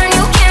the one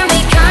you can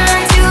be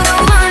kind to the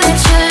one that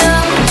you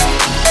love.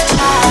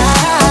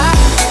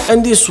 And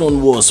this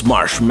one was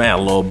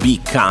Marshmello, Be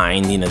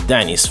Kind in a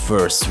Dennis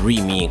First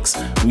remix.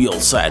 We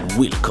also had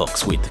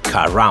Wilcox with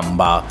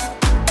Caramba.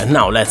 And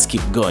now let's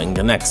keep going.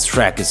 The next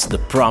track is The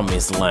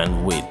Promised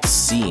Land with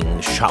Seeing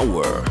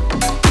Shower.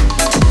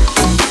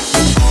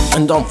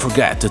 And don't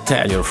forget to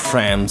tell your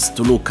friends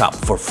to look up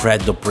for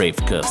Freddo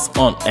Bravecast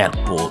on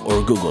Apple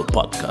or Google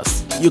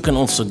Podcasts. You can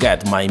also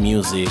get my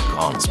music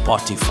on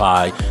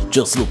Spotify.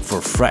 Just look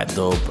for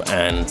Freddo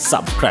and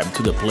subscribe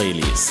to the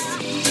playlist.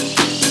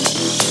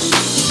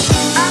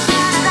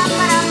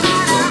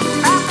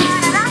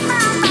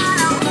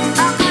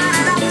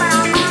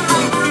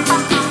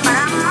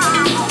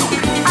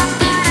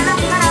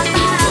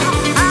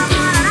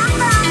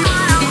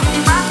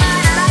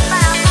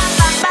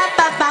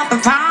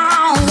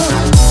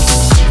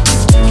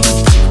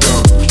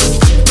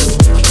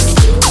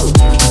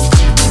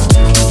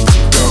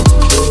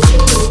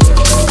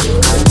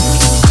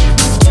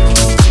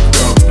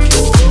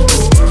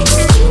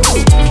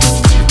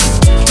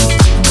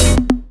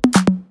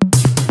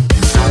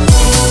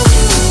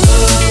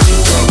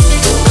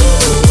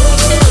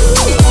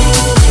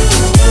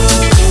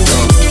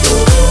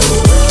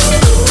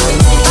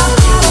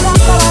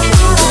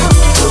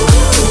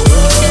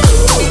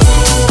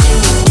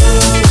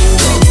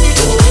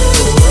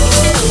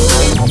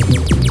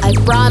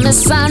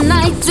 Son,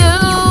 I do.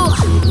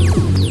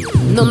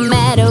 No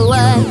matter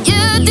what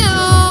you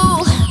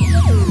do,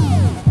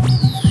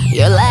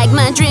 you're like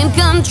my dream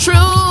come true.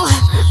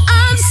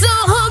 I'm so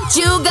hooked,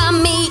 you got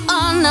me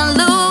on a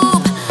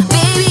loop.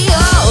 Baby,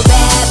 oh,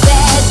 bad,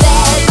 bad,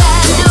 bad,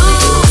 bad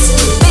news.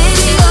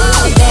 Baby,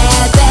 oh,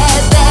 bad, bad,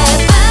 bad,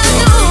 bad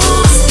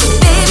news.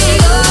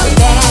 Baby, oh,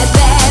 bad,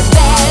 bad,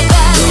 bad,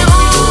 bad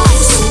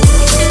news.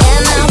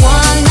 And I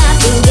want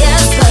nothing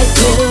else but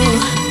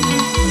you.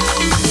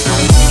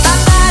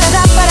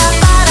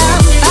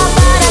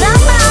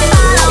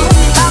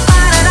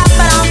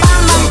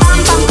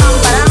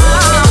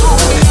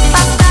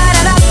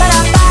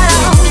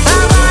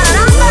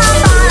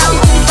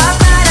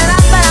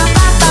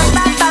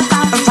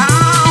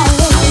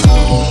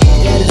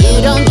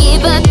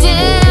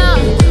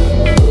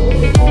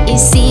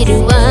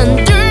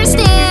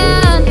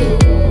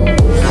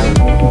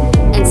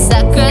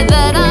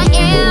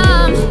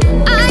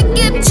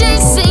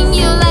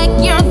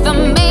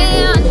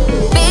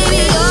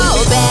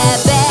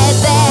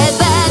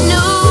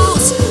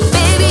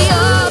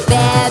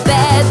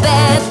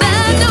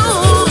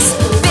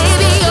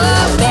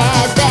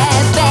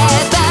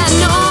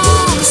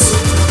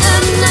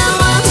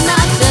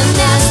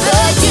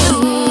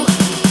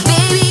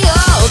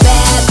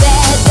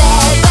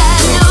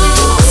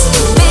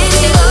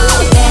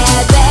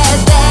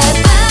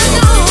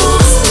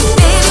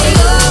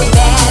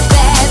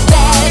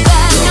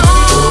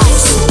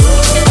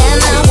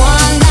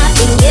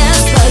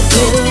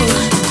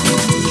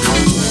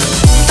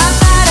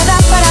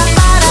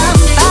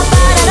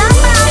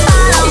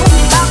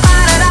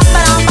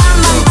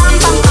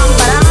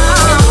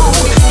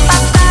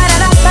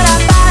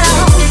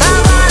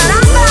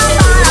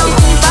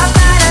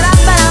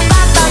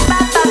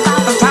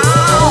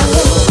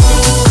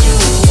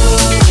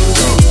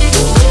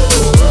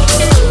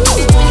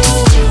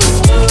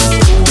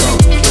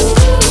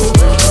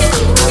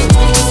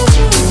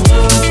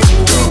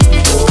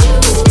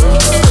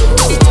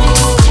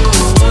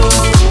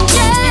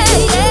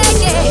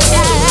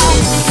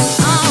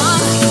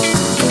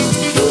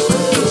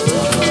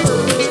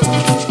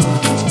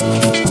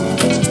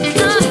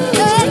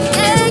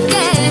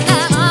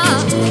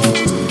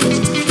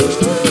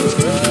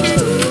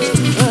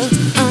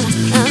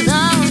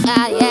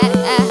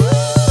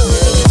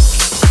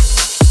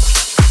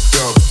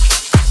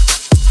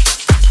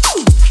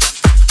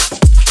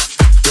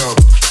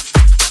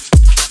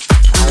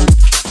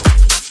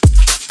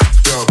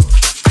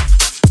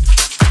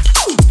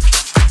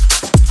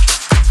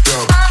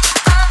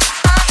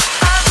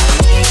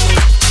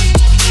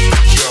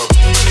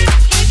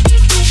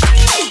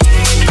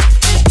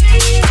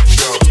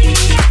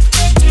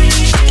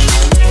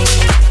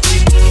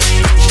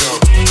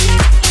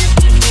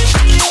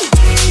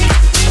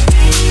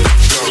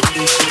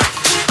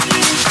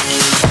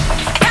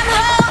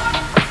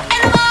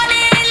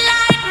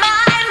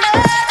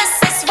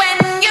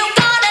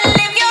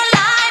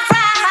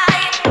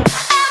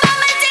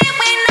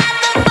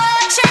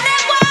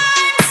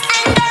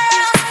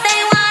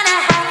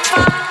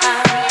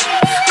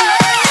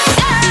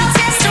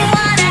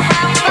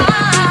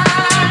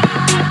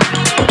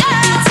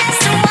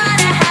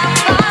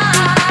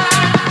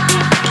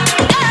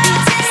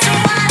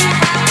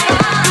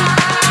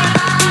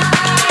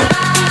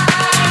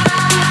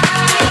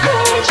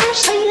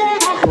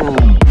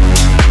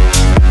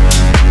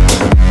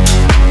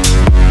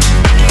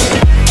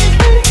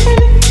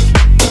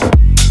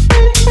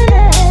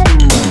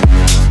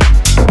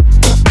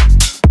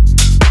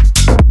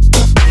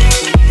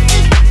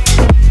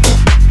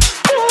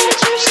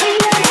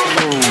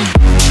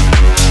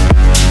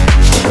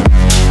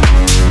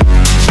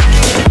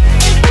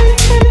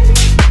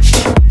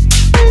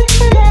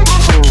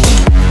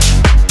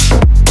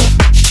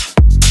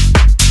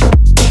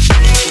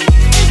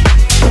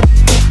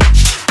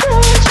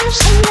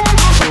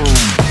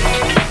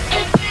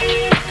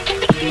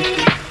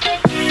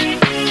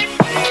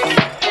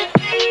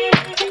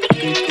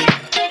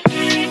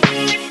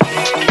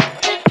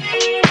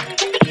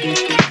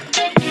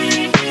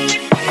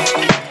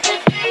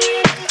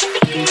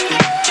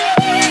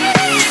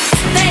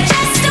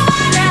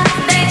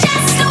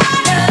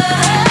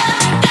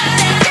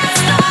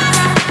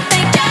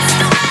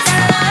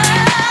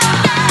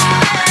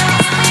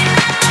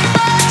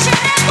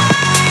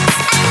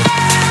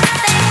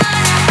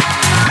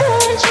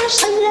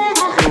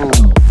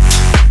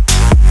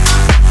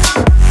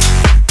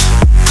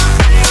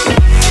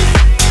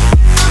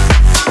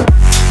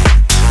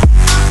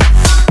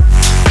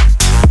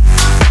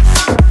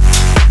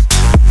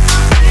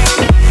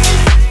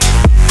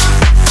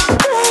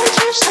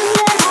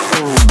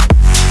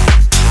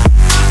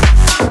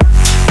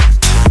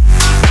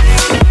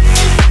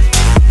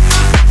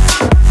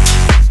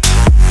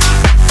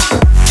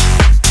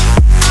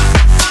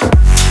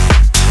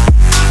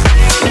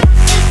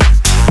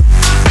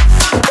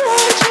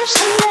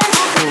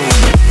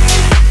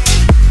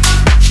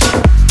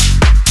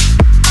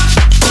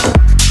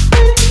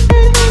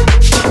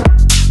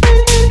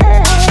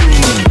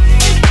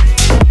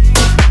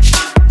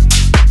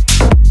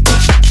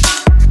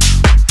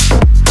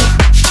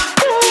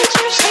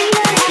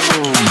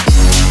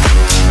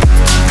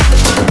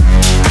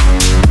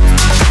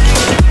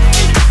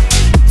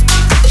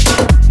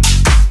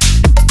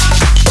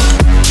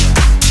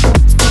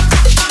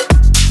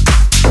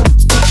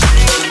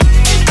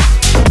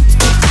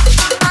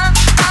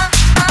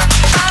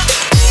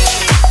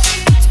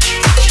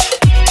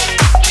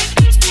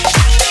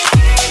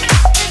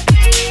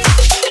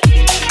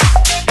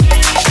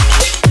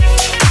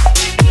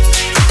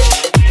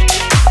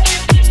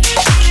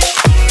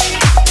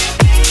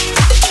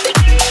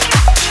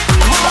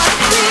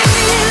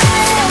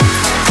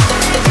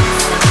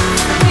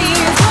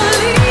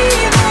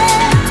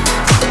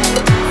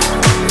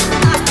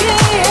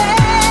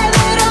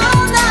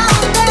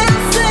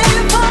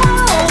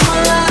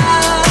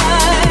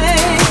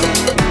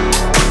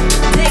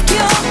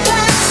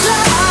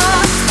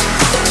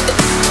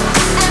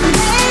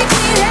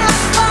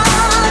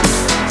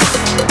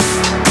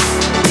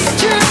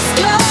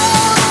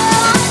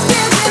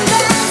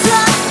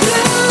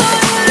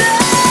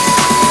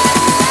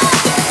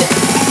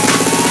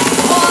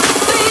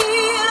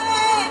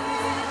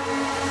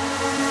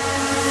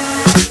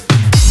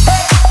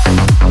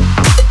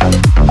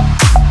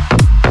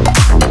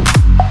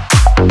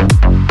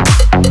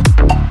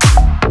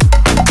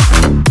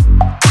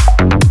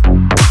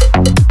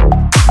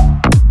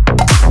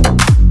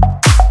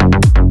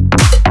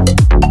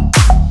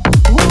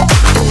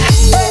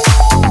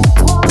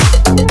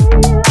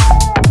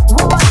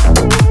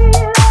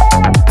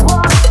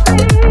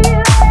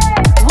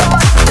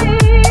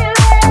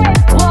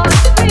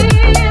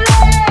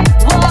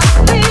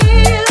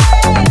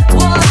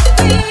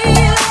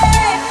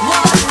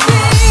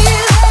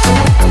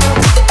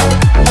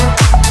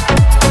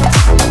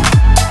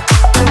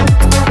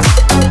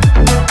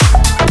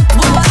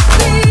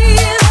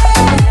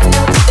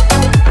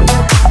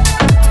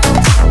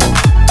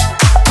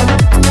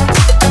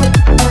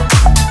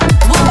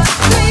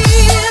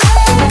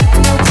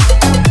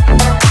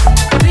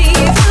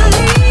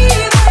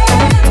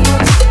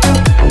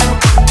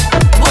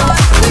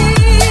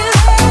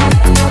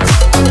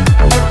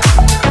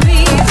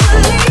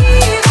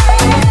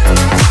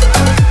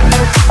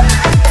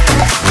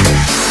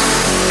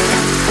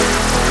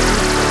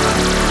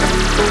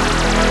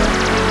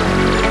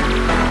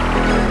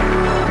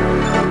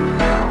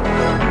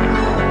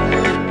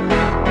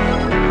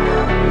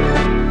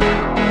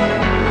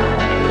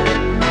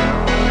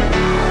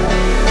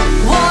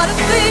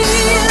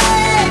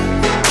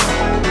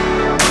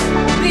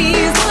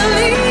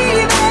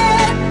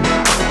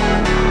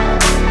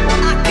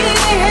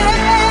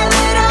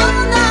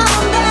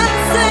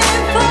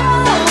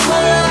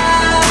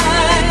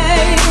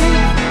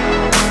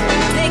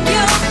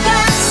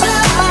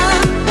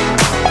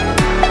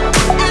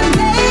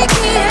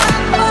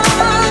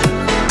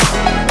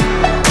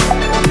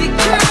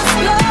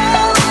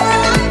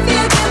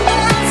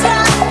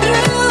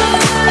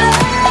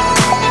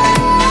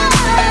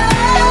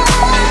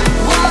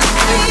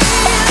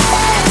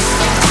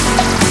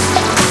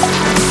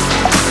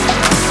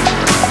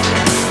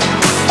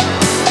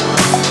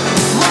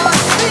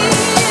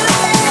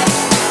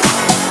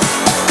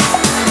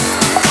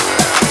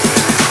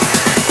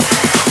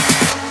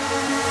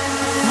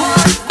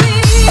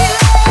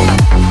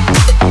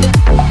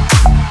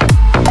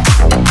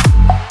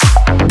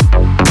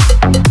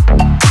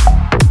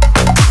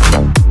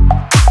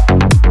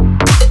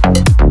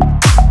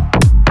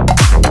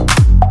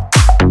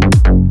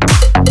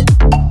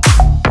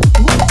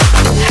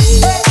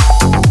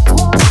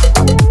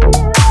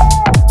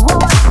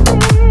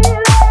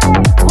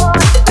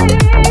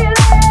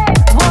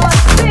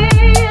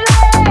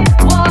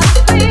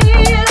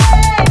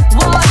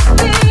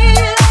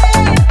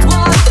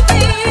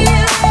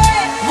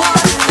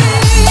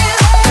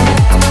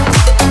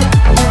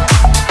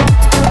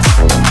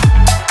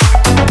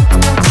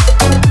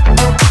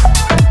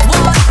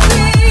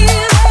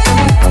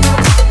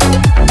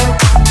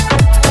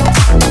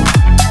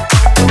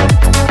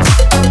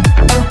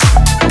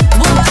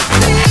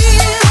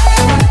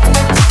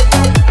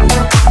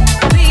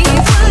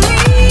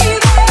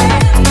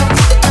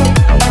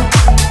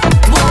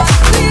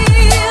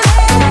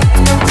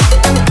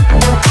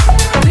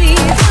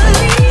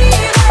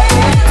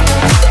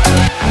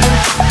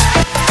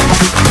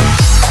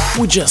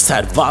 just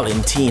had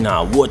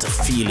Valentina, What a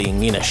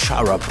Feeling in a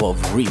Sharapov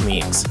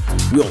remix.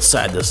 We also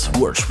had the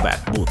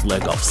Switchback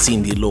bootleg of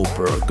Cyndi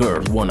Lauper,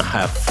 Girl Wanna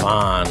Have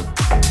Fun.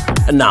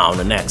 And now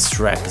the next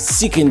track is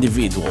Sick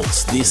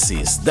Individuals, this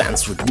is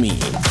Dance With Me.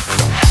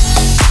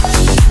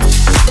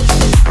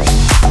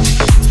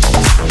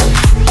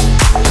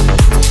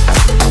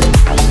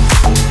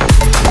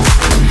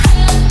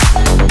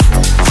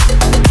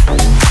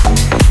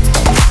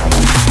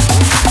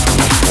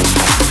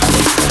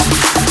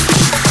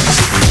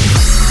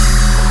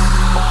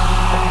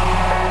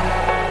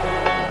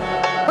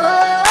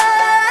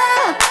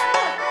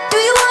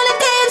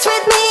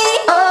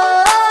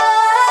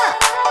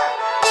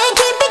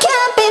 Keep me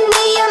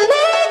company and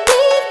make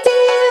me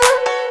feel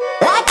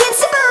like it's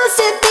supposed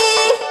to be.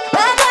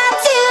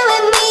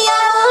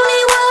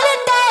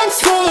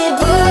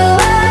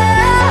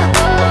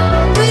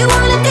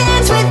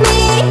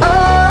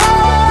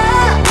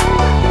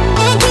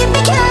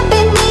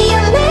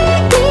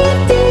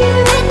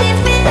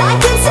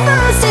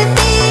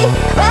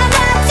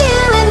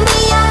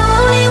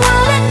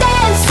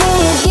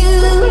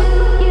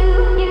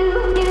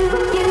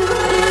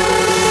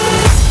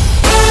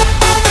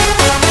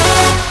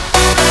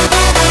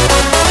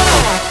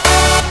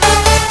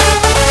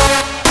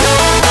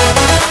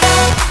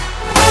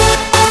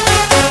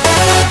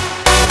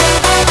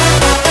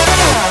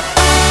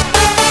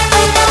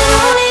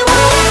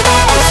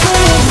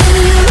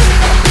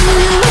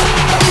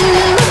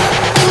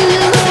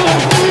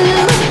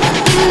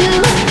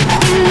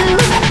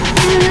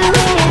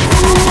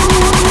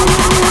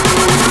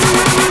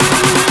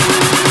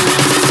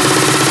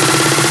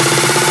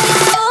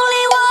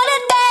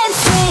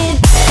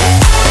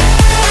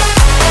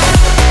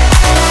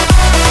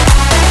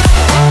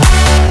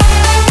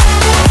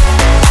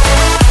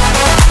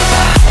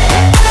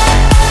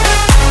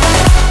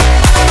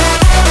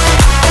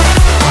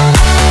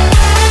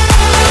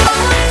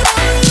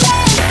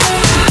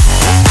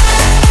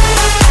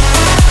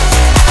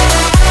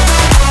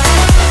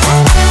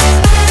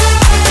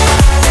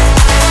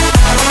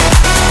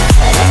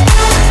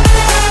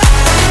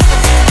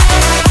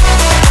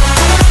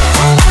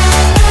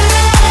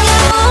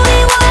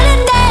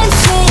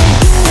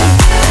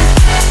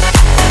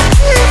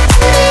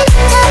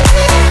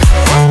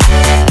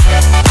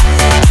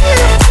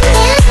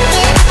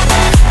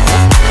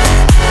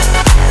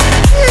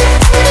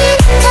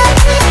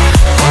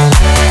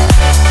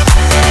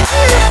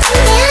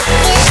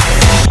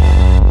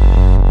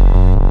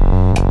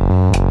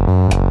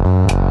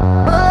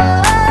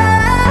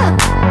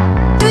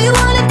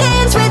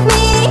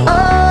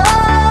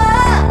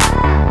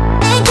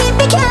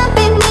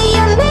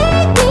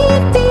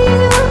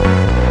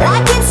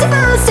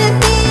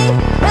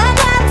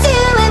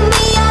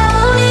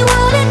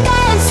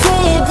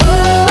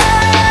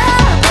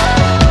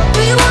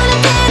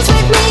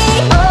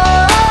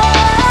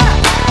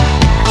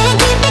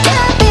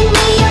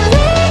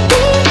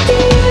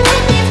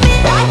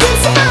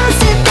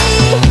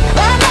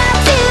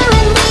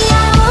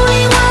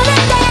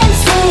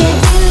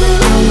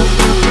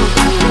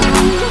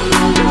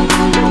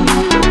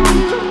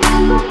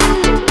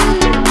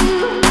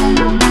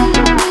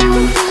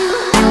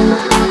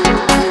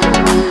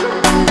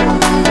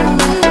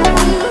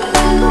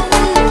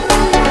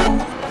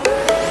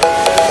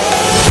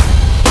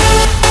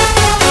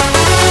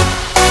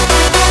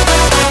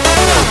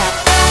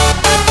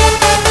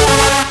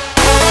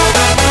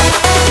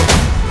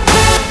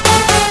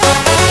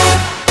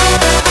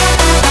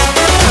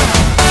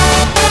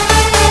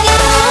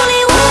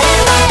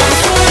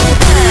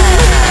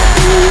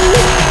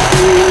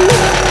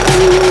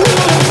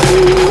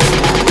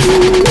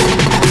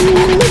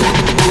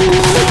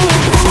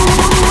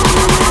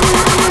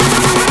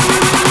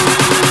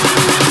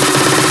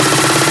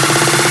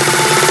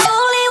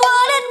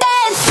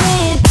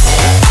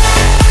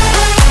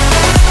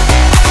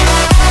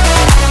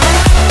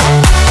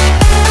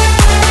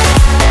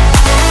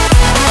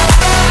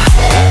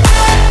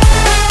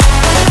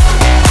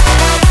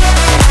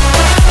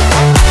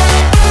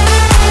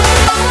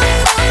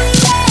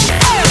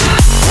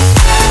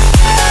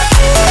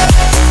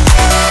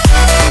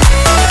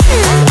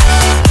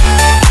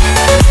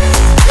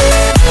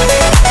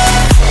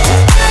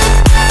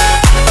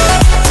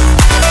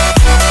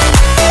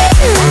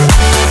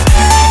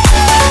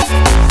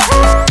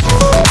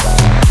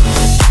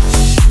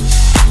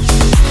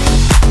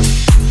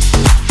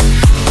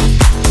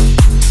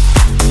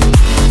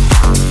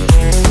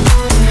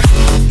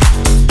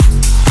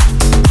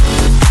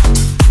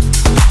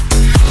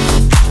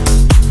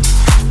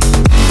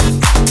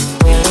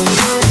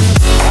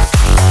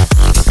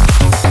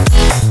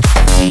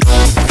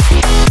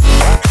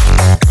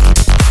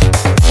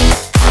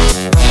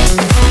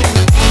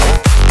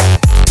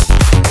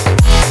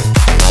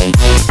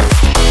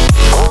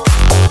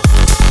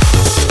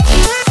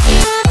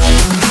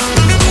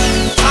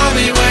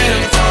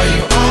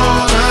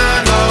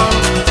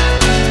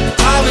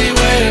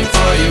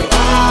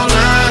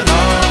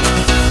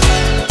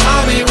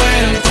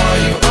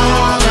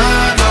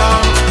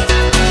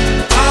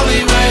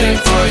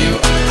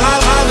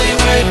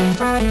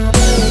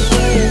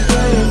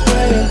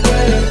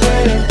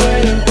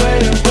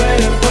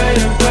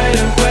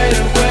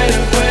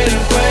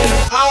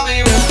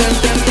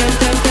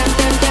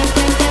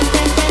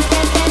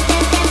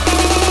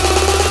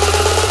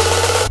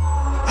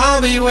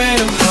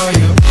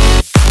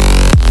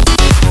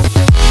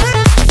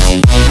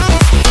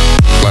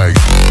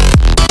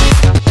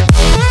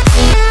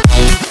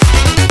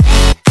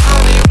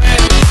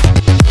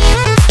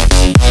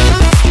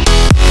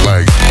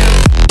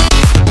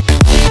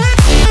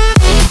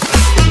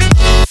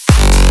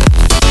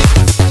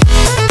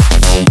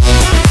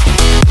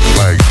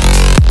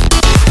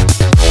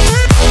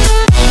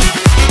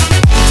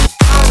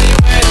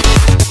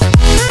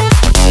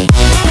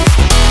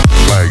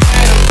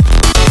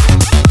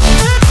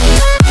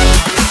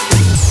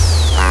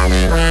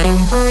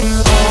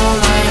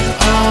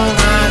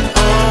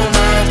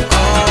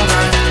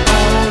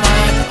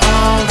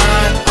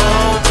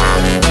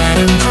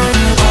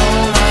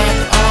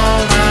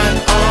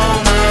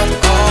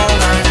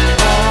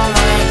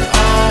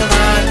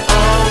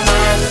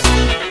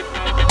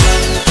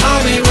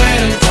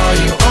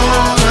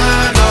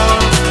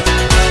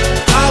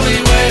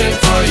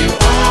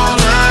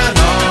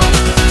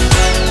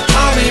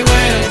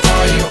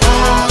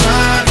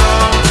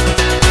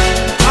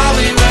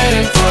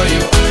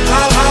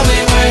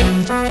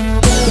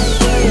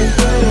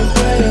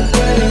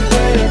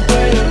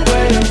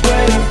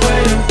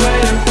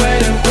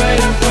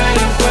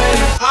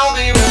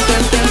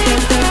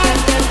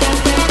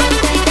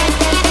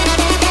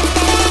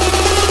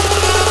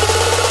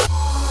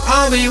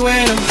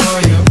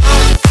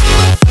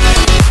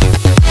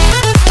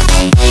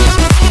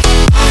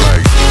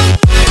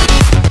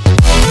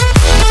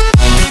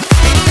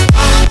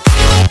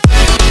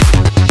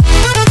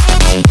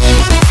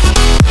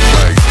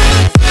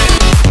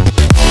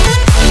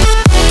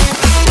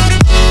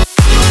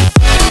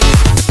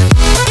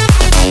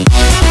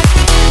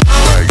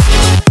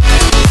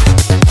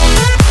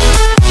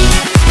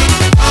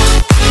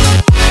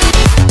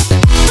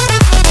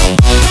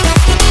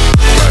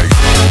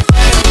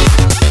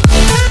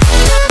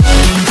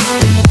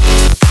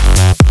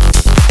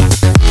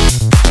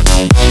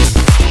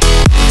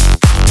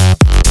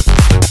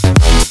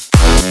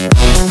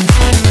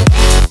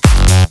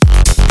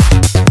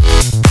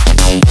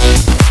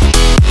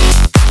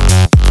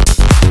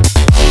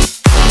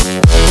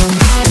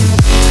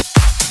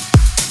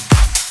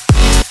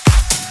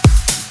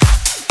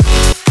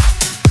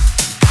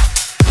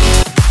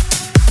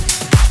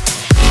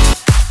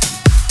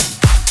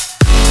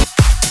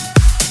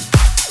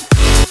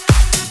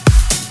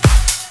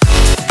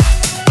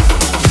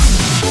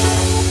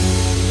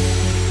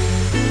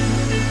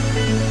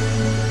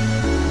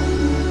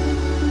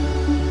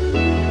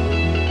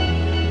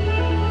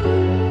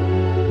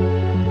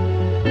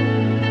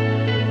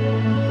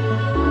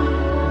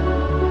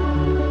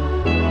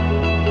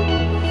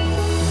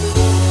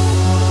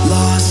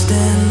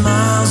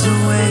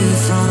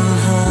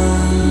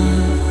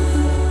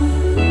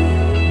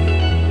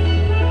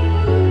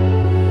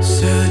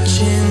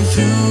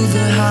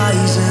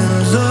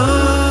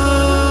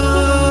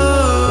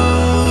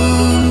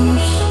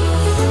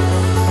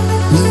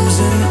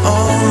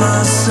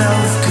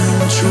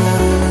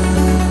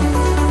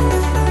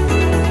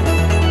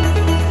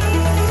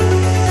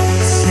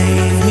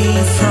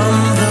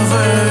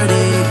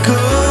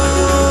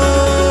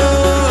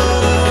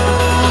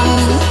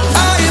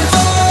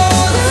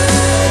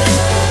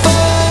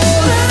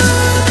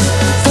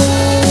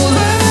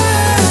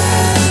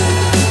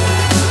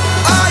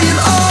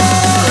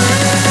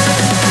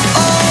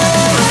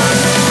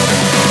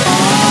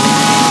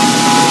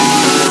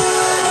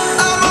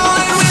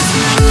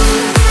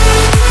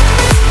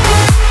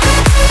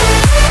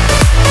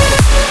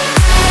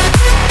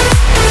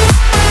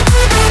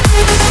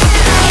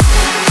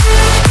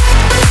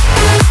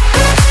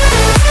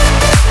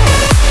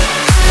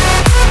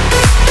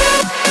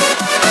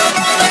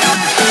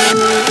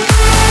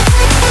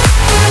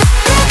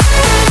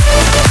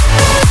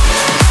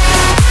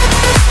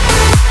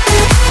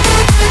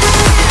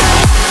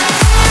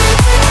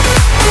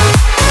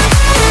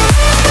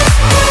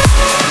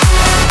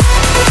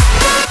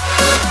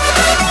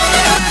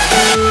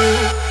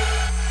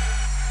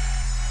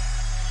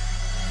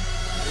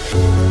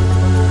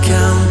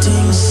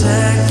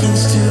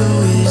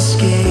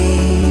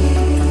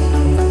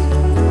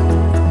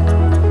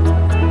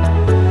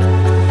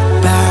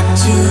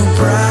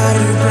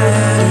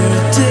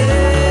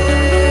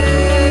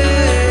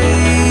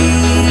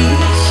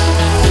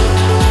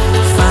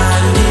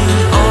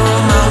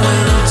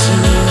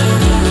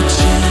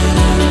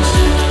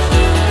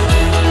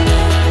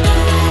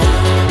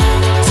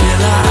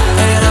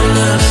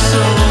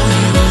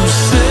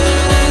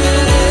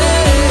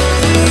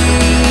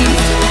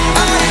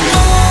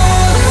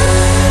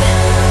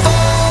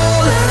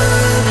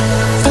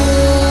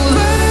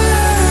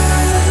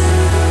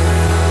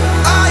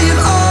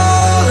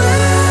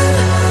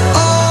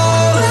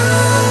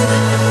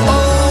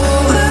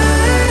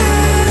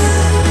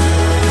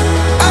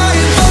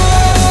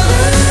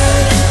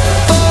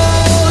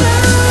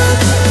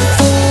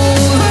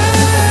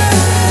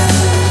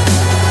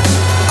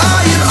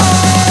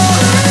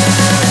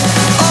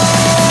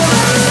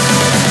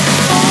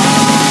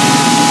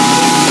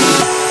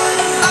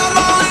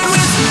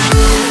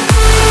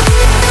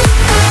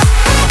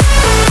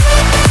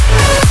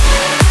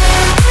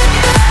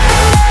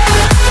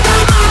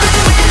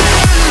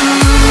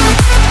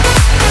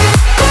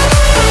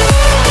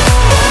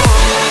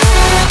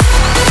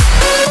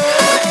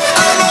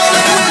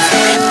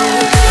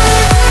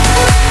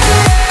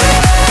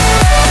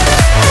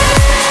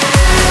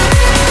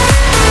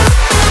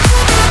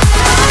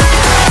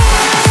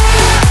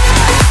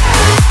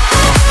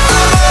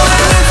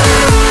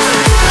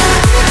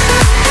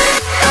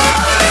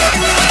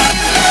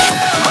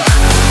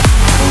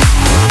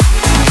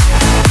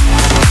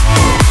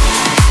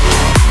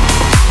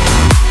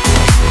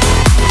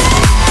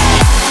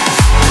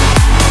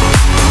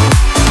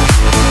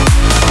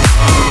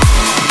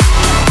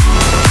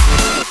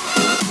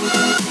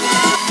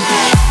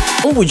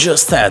 we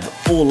just had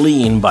All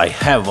In by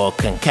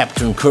Havoc and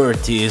Captain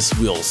Curtis,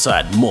 we also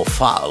had Mo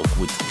Falk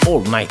with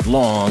All Night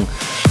Long,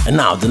 and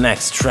now the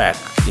next track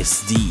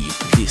is deep.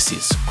 This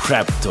is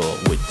Crypto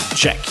with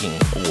Jacking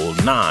All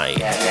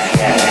Night.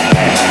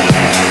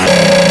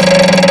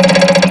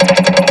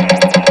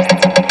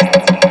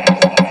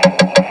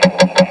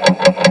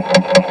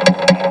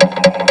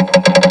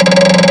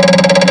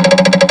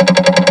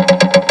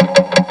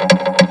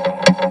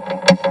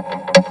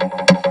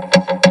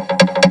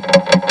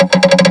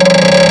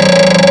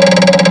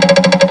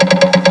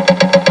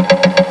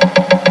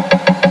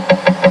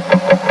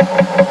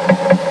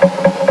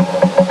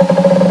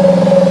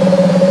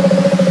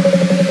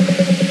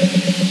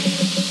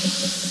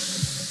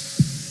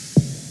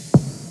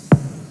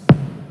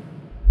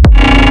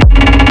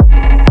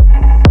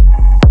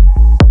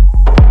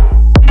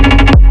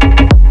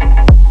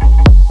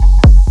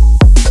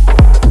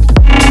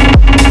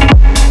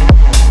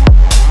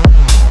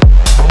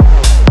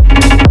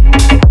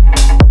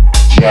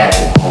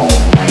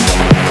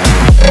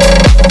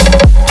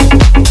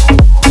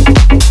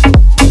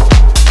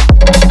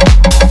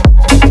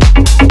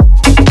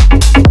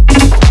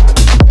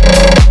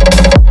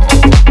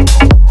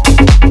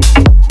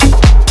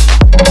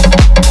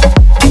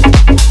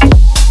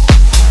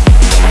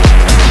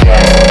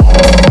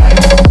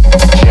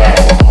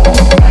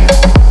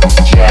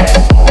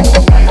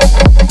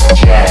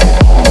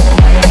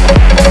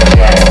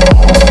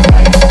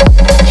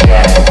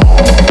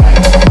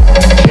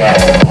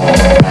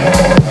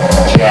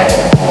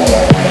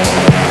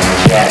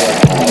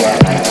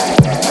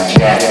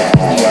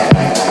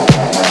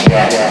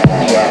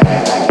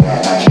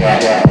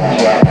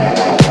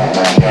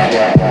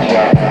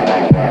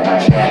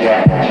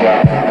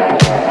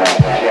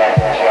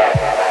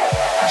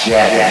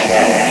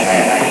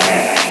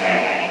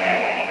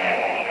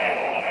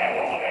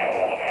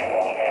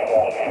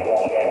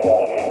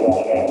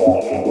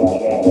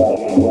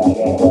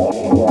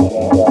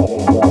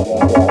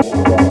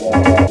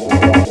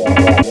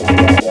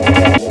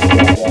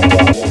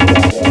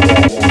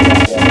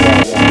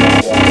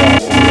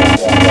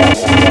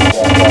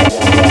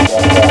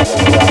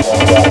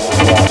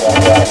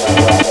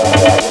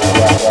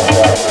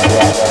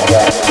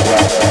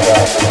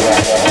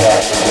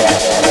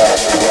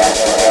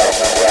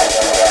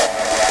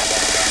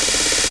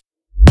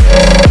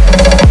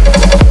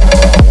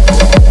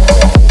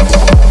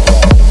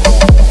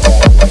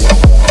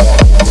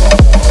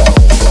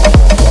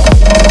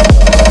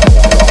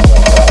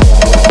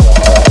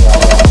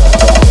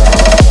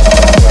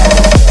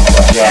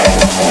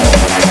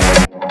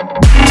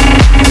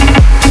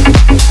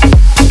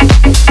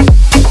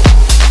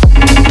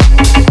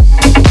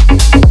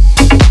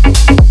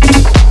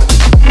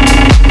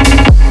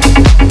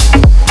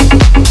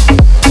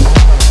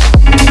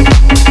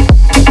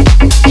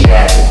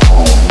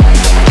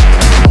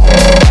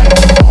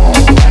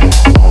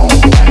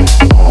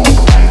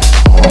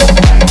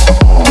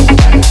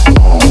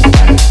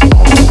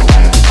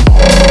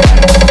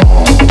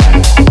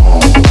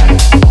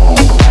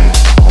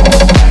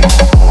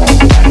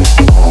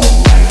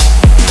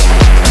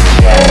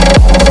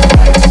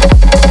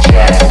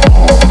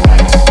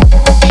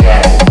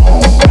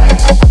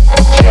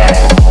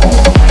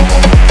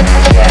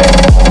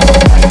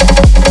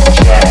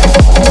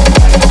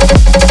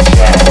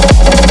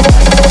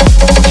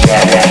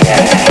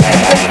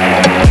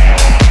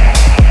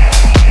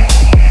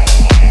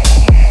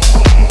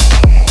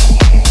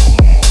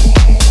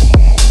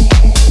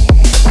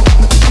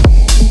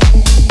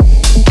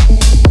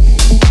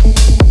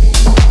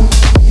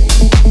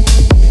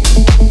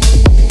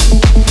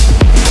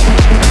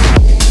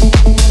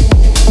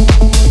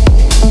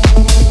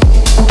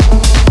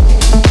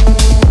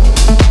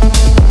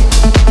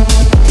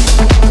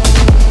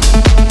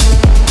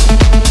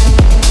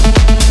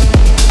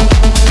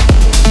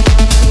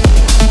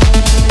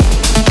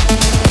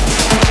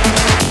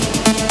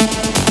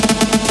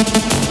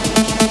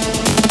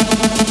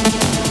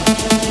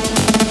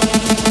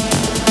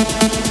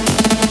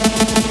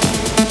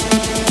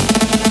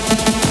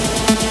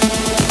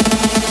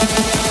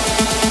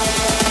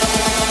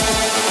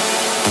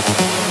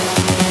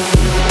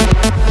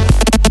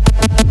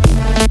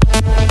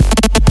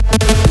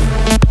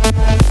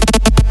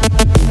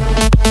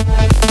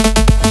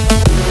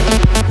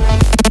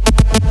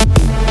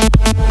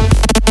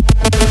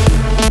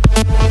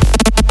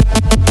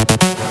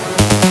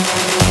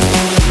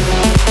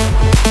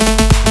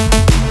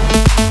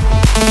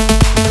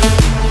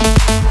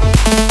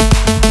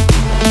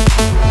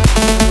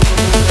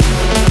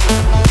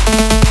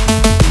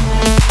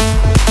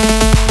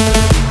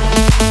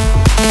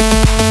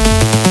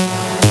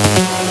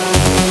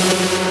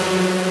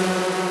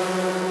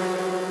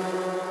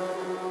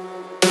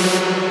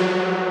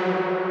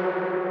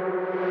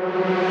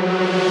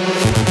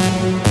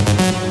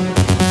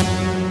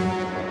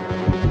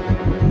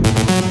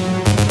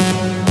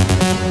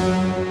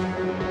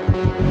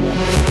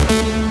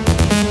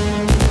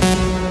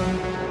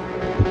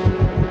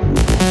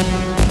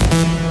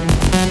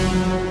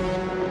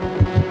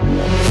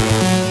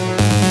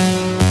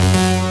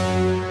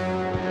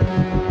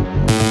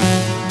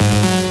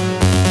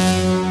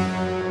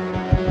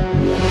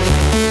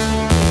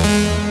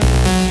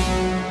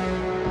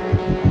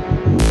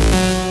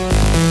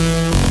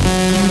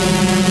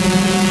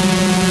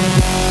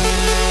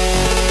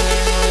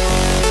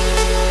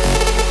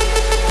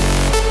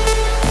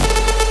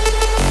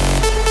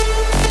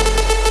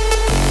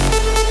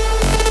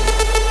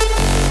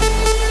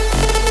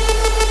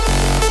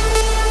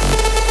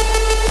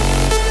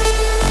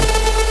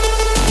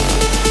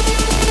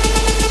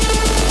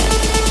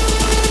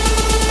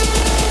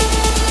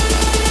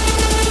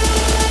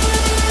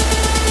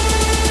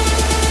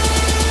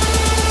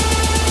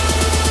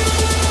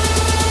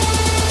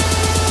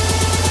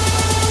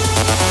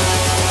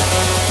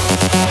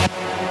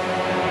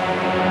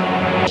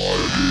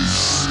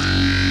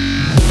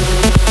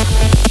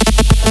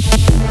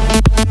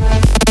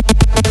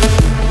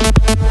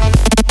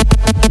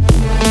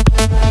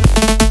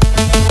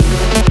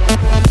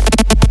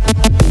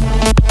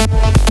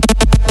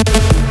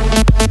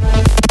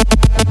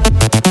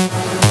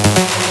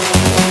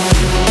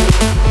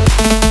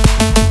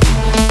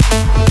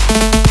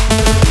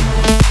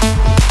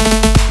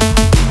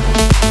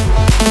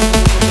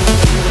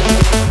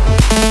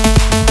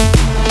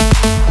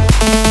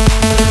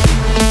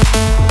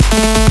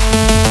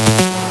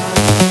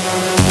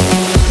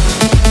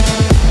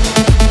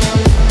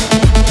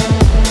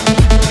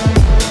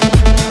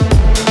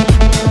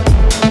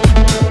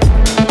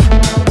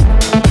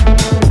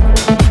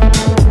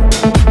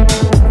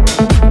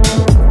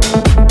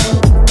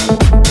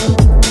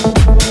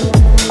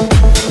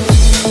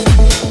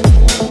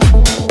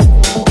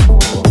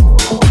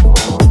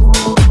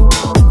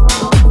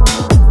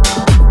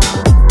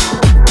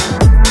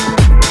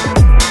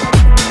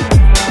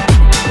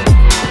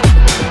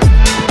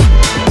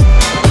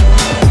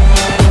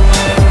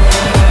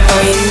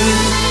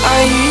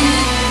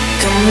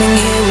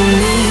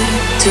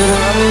 to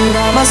run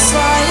by my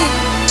side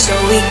so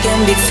we can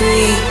be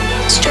free.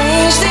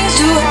 Strange things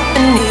do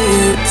happen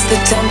here, it's the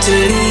time to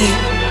leave.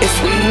 If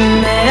we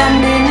met at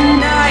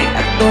midnight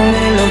at the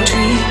willow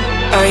tree,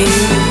 are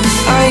you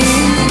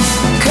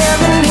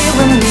coming here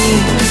with me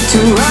to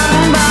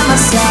run by my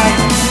side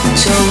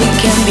so we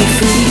can be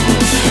free?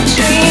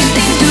 Strange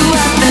things do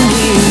happen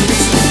here,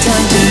 it's the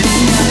time to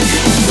leave.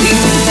 If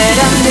we met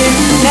at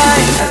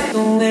midnight at the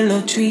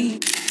willow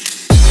tree.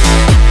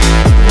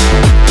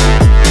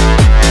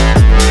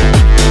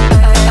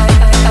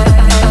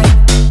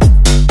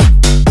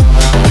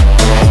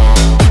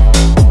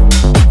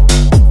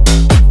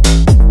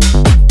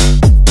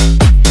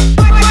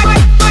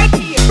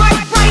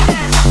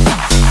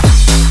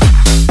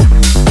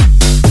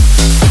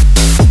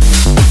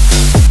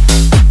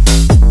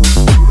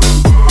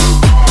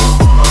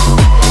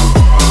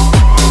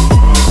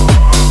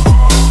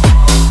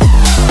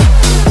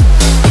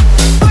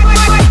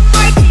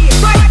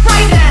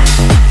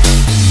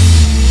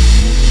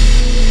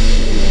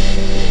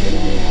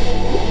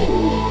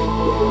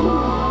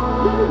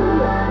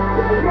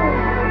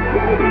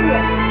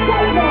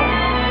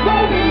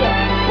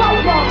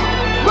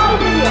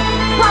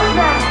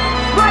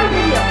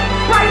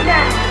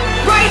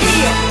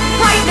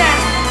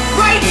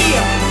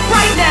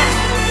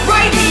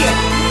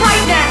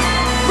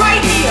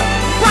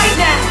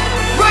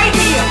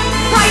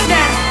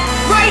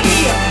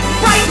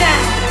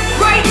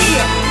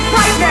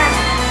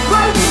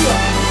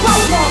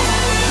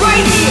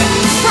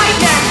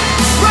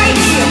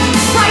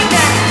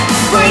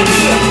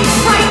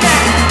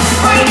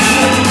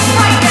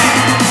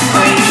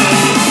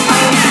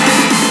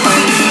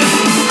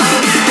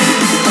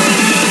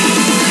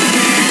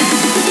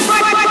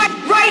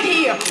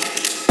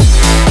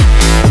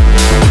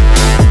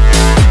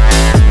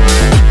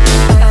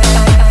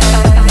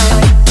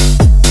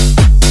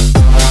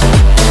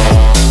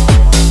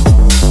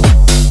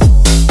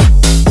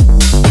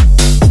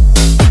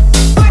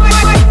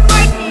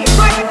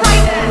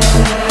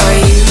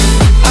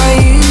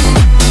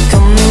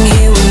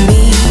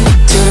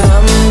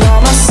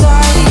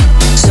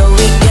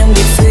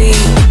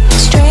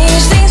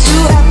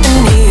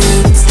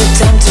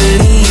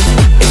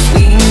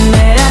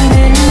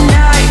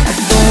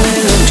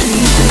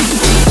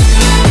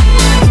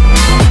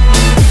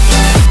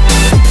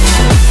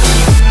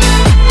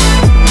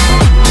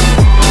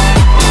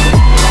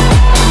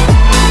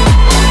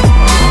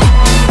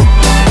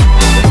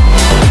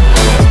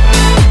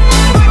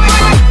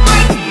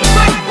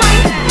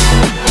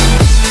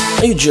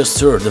 You just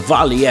heard the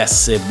Valley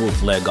Esse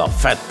bootleg of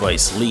Fatboy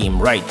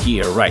Slim right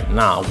here, right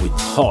now with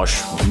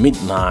Hush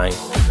Midnight.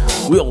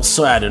 We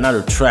also had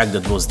another track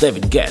that was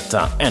David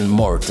Guetta and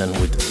Morten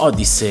with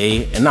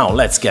Odyssey, and now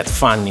let's get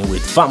funny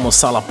with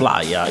Vamos a la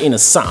Playa in a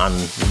Sun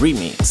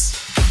remix.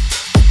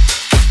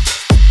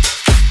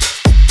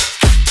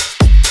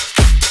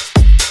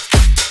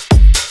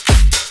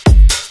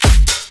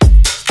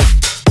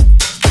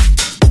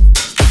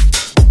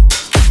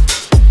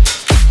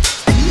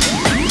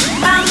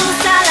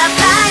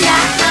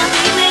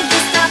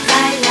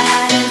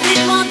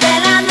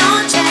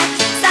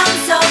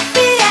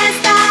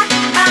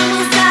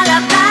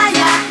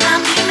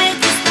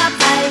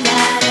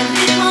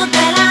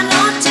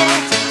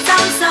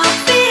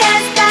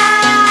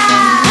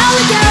 Now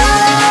we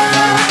go.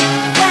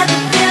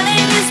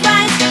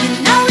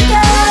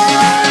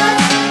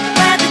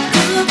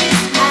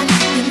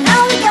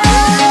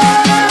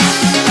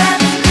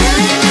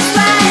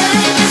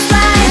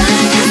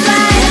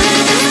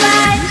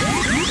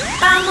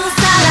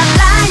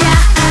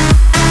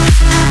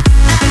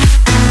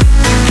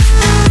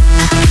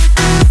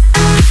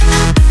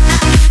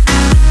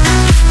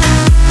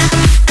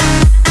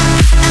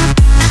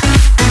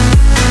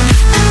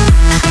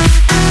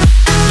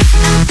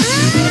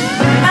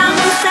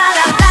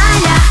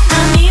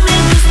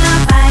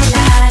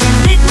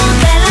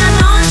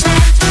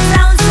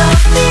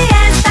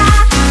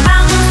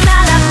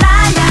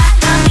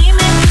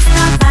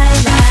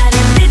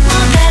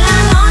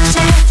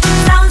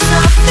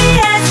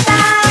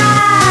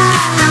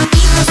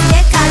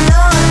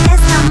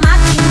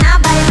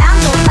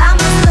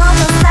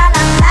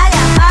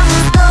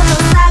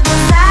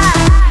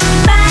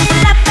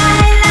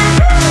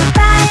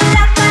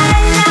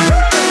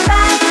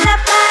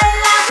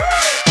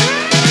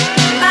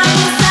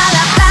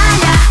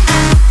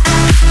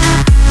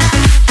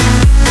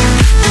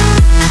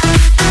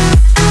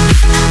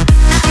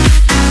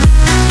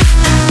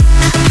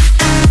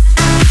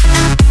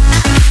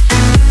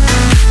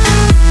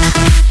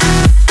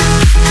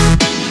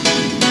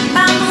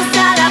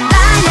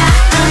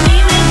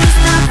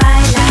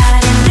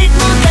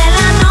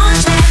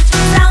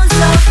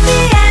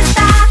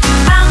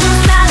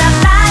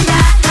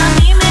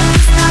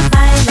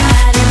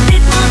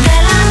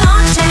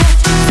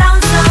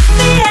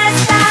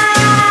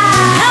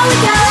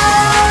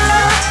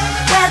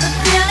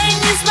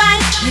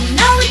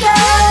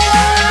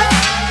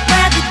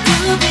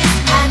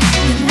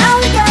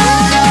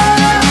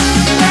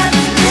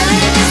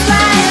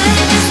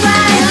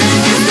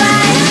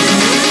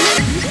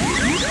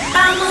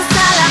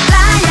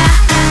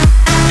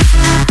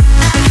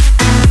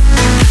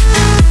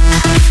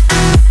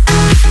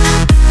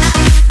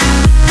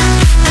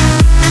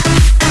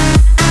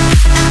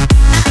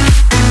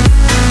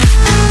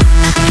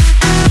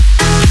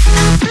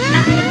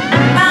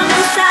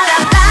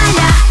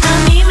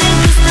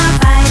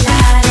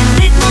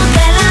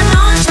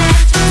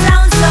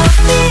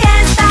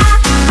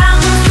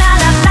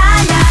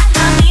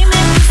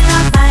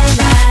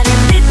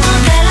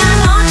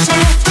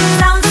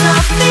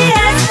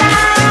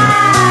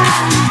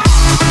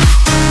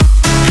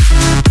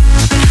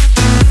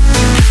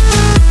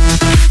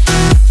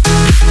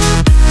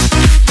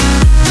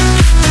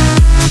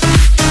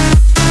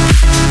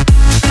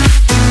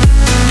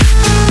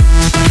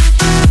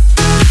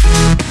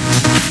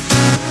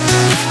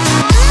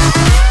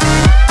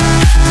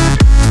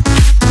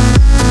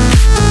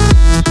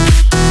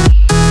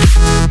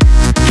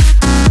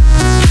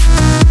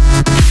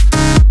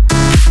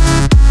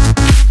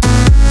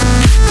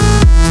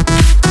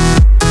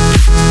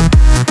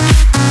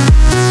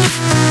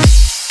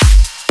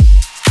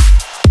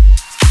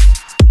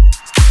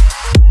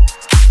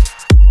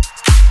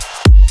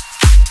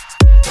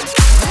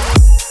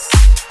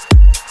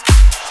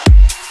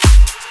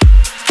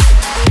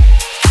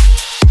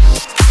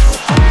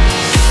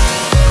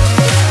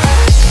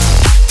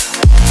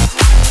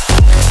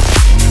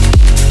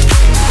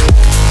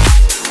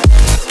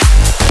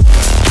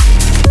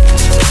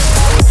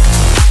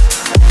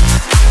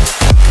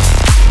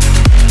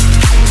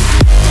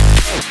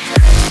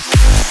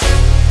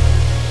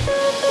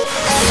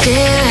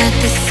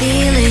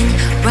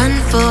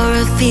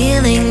 a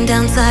feeling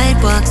down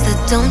sidewalks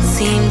that don't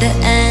seem to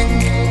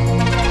end.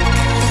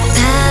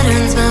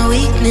 Patterns my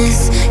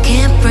weakness,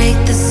 can't break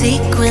the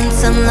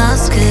sequence. I'm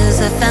lost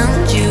cause I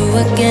found you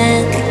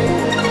again.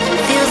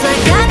 Feels like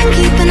I've been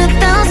keeping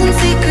 1,000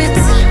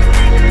 secrets,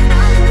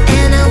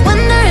 and I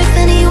wonder if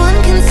anyone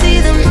can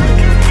see them.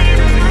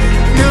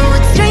 No,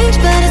 it's strange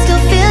but I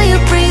still feel you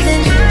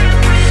breathing.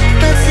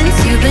 But since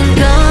you've been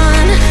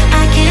gone,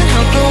 I can't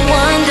help but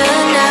wonder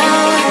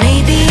now.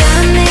 Maybe I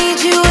made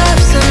you up.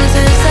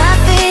 Sometimes I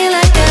feel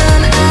like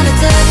I'm out of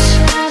touch.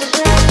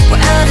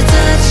 We're out of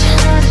touch.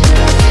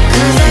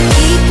 Cause I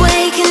keep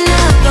waking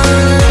up all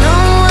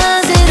alone.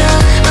 Was it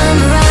all a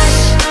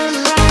mirage?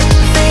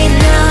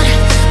 Fading out,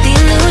 the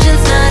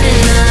illusion's not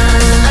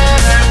enough.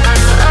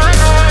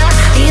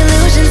 The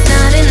illusion's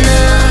not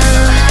enough.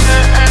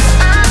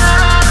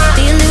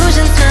 The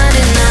illusion's not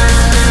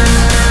enough.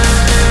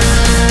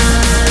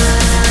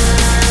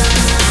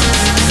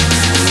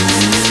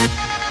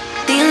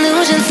 The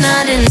illusion's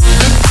not enough.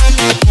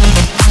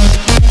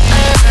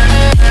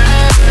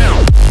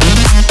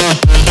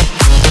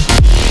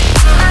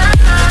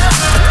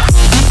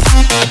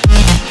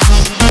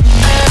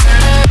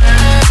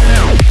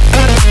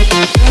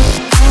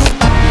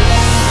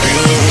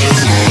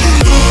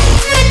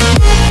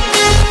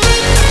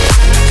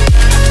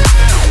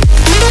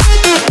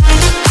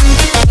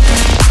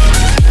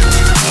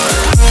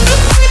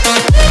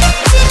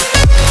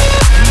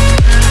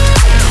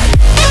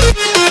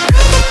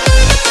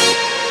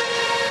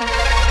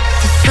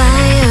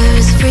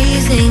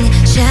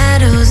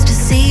 Shadows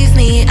deceive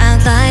me, I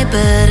lie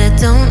but I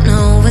don't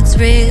know what's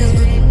real.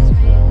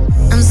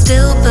 I'm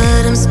still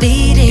but I'm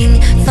speeding,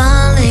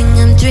 falling,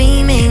 I'm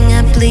dreaming.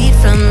 I bleed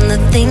from the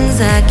things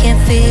I can't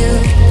feel.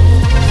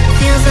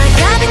 Feels like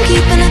I've been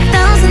keeping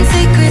 1,000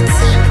 secrets,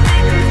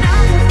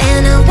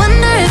 and I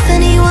wonder if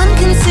anyone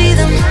can see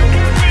them.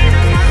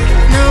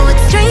 No,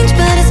 it's strange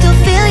but I still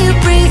feel you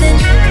breathing.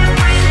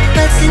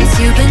 But since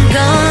you've been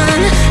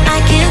gone,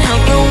 I can't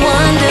help but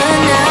wonder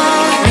now.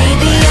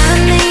 Maybe I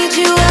made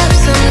you up.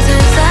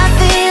 Sometimes I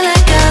feel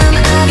like I'm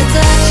out of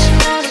touch.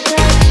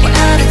 We're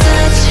out of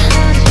touch.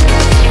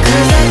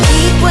 Cause I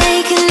keep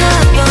waking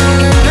up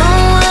all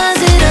alone. Was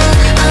it all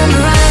a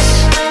mirage?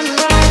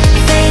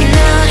 Fading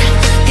out,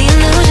 the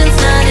illusion's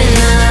not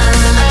enough.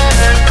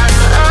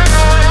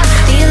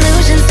 The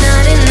illusion's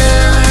not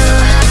enough.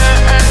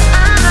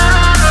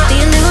 The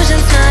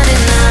illusion's not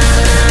enough.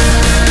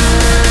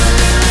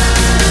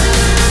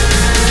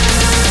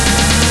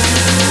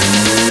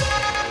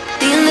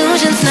 The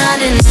illusion's not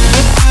enough.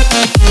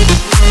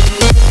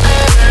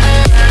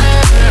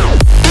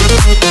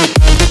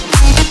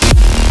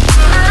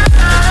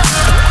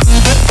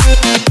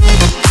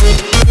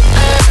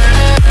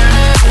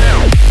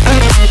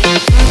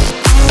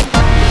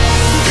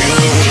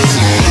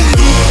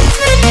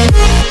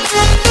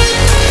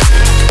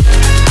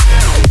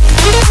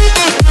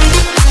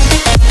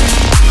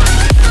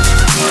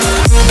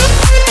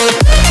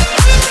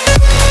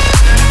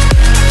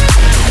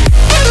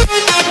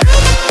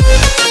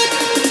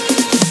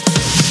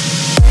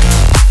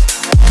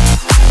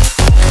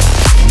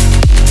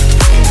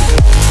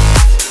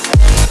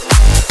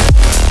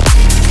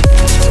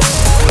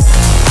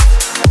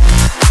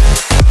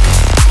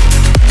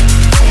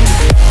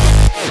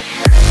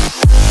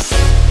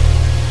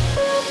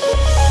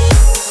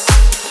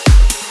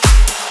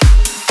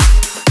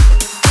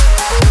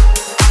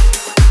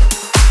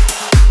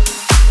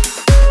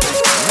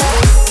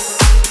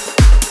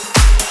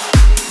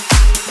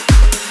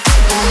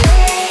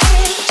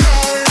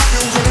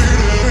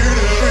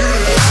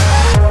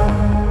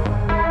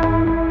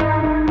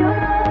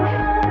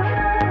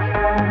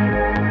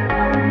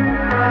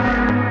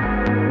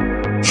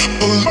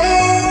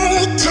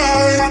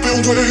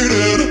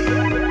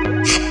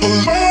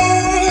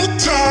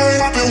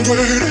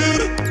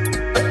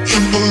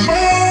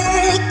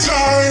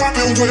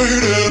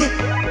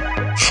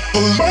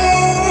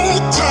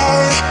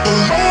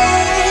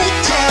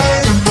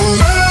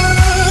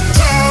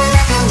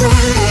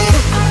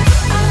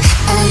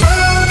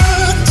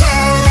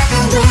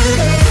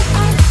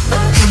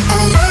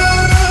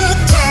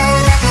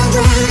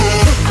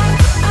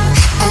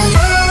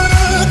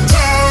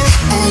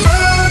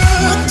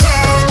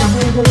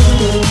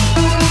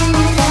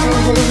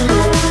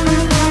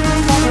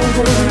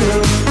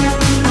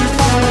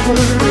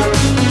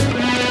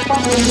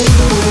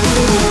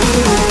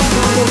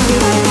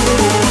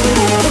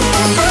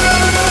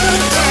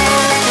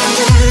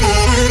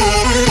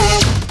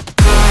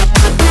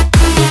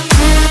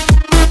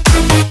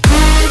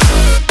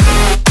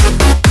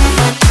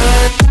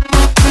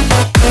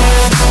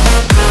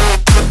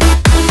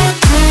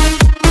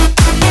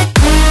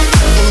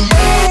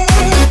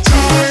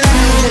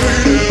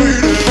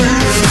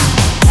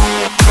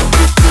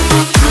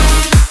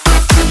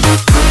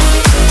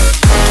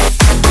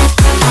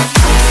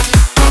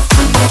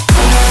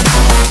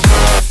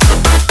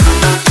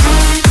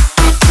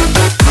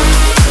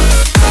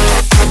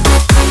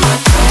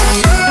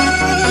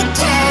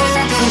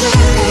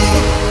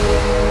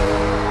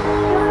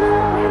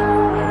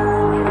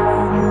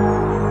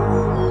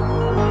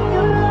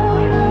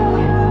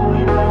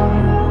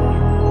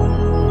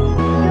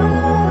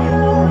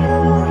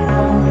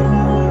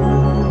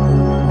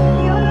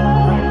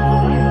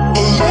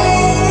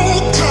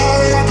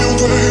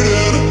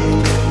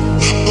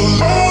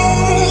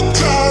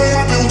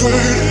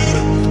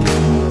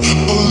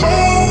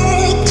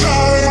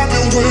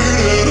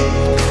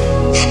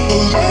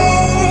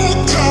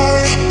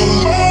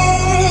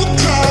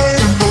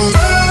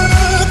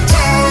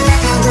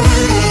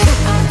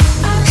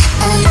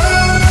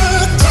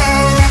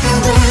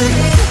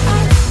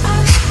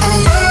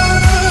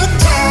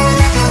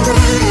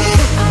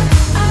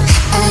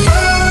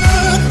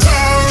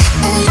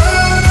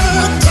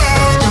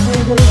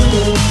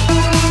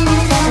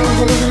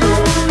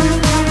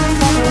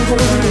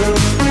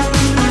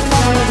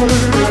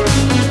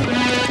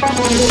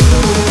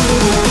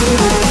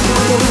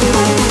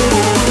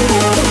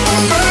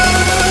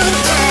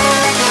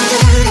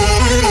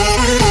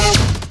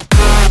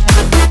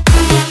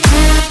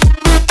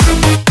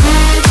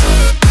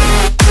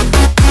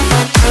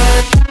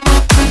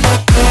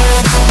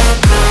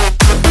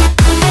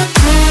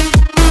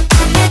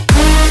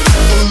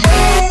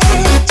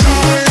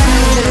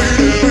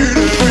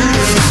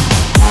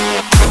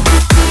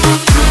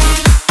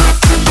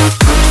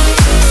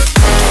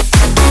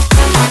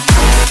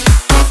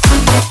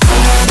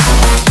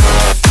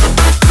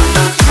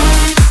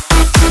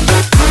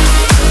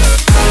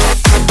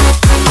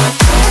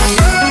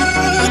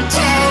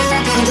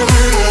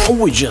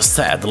 we just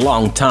had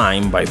Long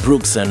Time by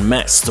Brooks and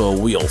Mesto.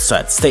 We also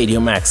had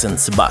Stadium X and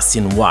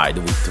Sebastian White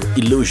with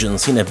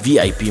Illusions in a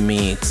VIP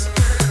mix.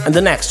 And the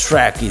next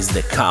track is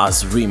the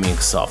Cars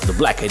remix of the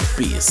Black Eyed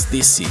Peas.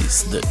 This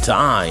is The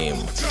Time.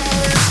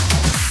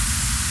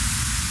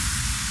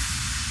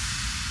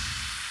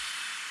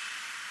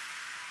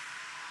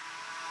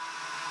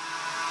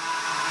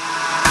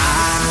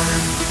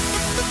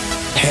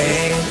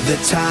 The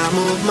time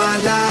of my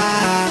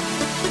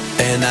life,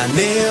 and I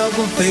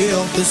never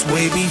felt this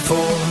way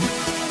before.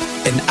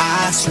 And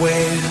I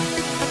swear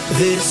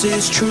this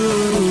is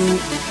true,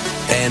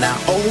 and I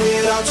owe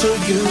it all to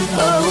you.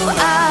 Oh,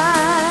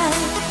 I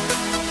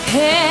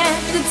had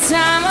the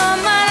time of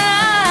my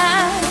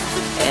life,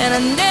 and I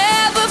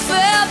never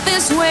felt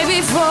this way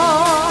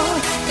before.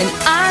 And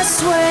I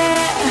swear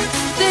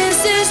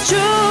this is true,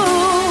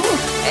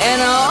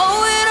 and I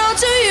owe it all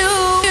to you.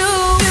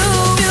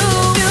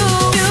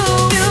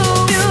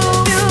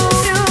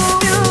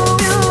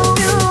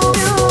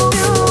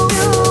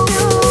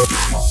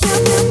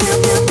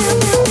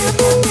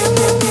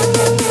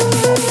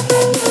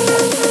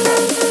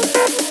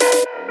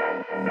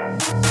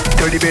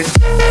 30 bits.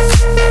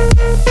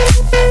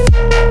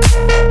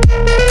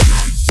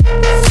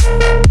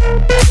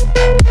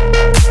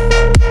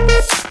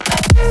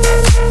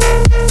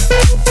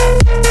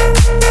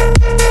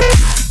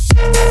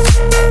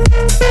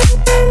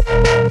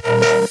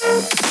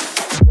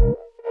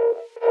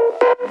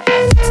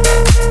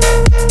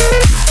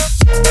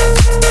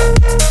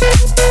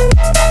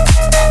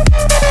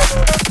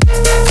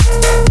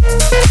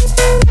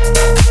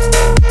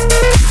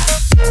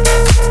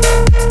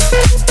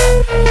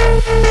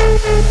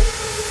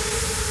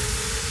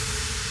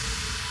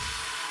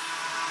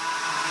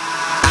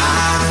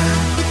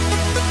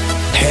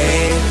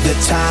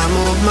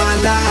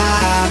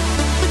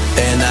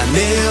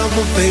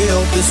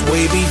 This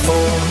way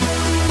before,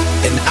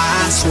 and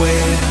I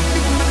swear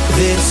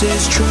this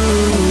is true,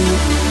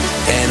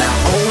 and I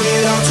owe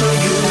it all to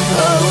you.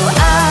 Oh,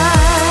 I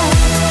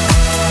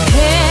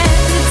had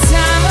the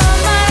time of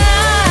my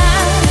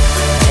life,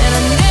 and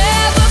I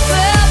never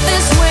felt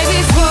this way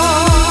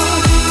before.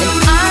 And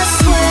I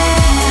swear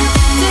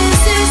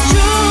this is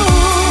true,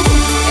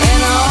 and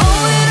I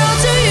owe it all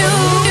to you.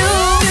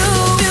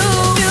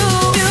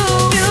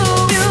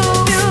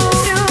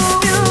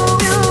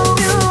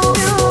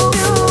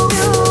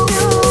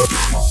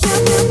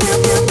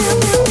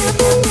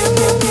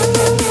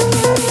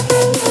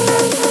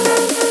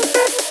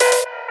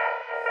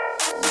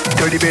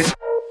 Bit.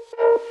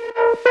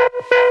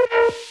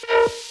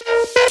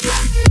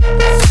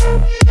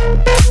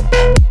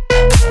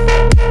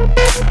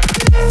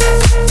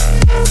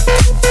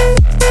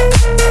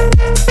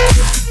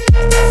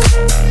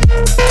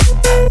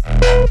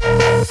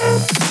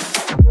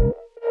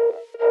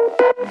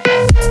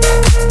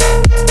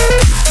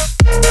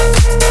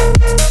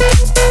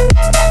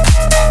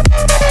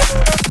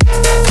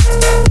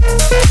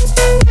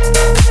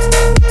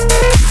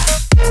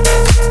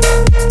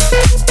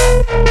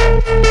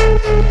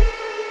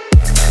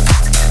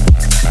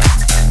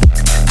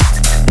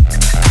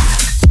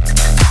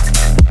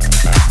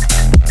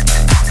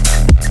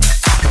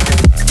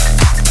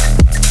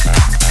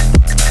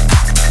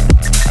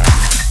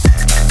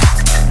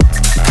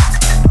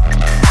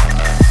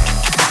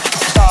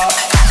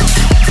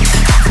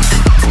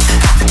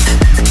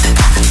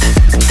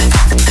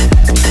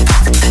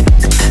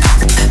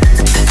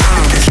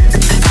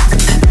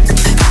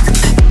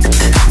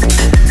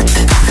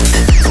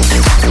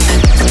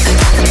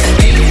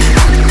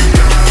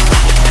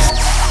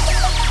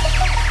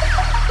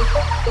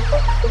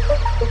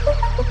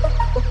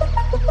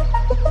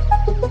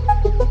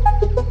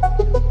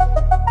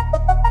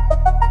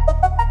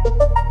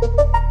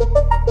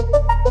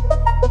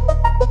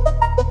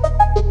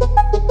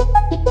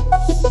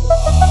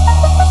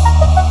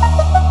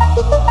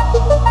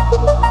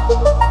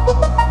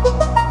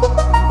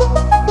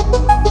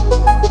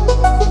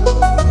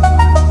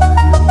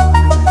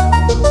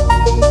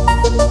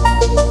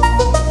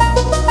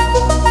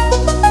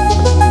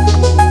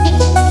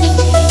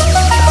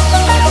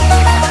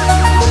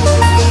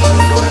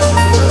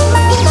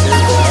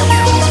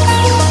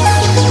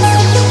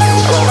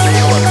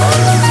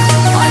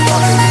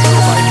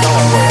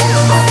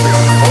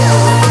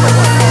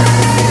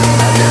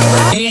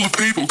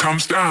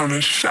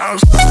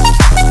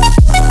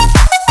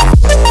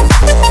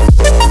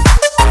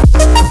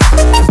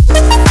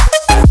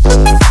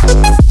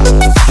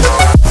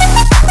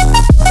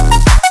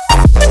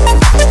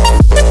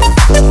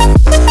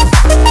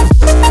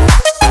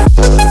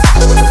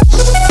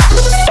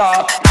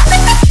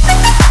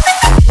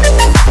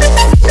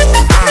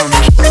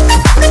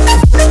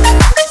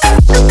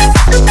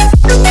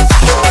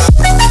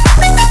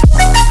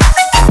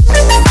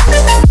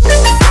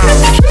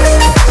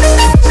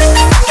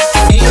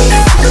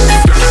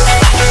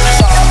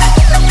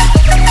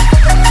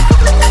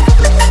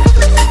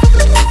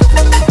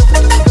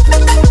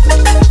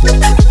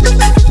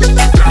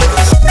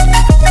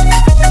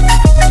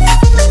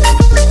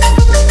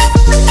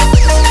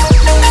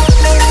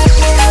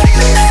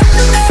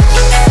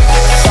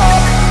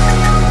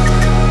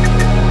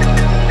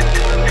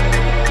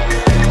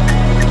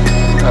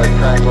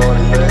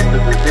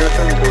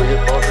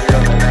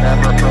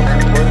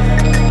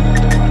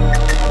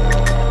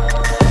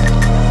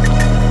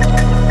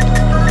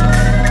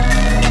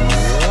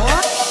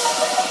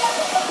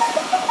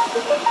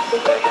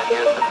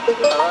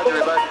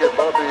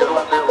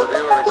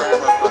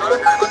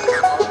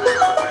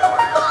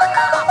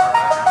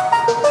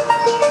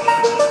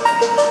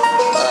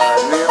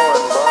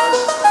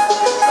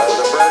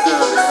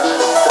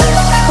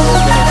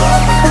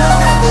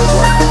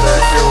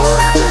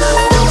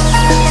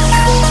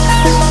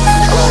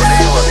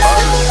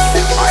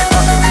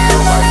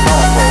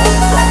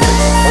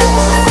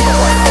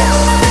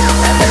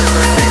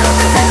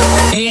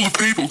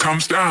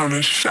 comes down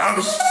in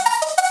shadows.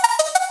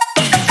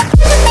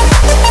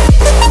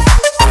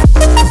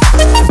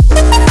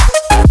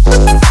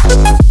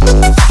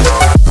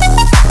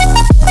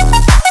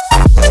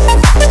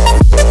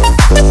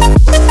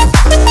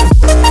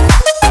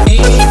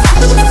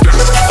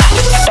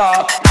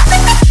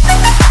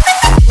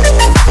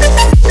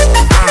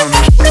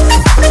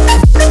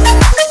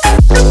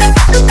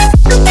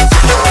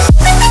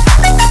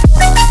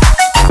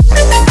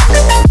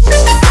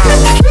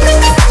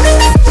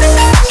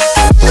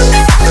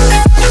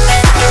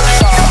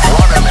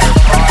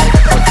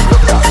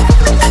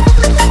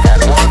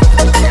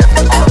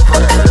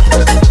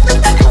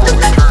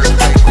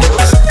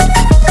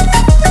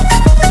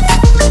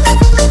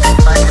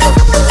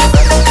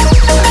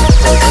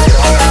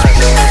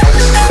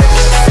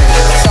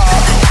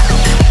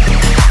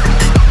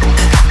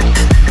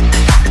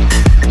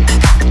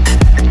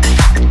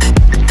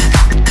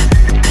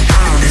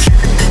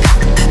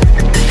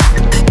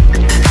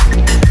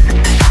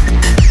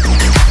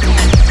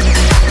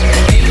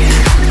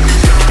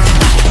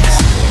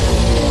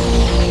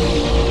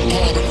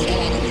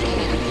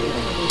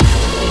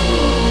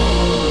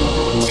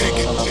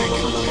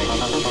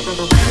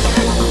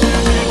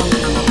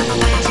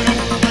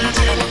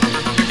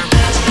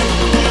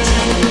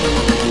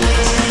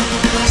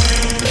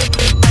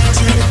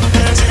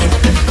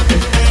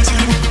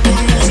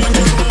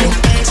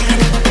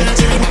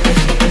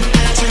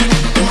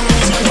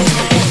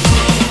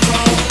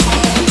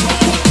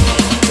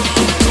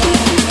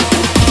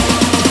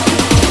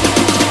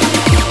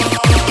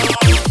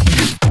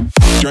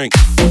 Drink.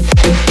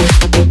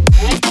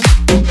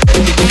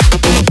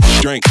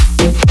 Drink.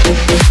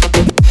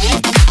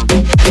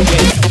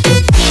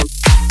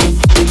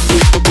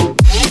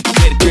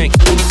 Get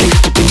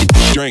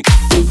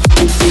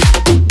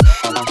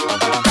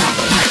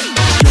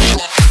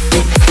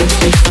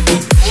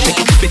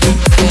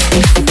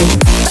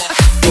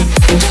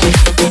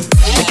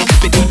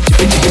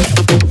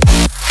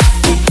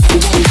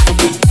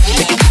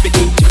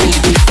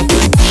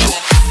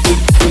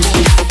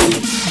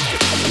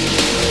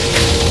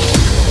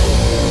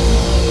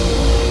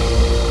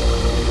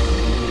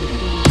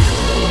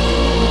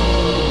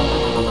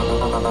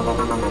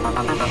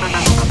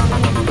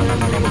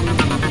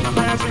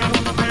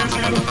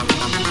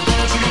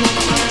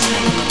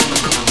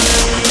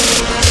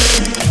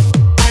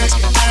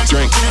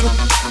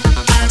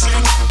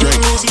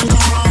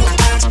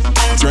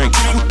a drink.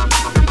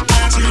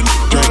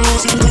 Drink.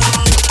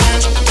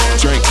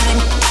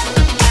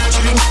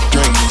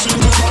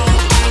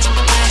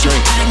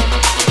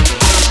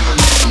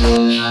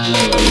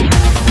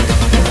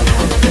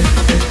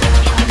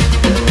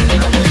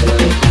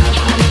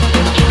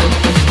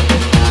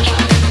 Drink.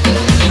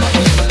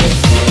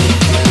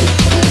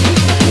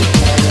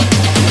 Drink.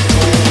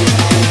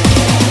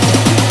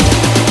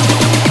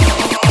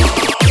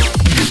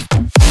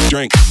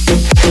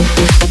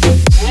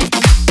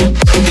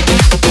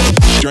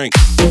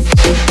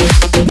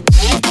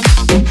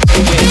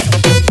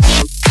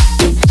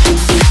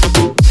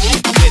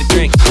 Get a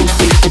drink.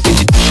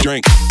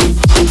 Drink.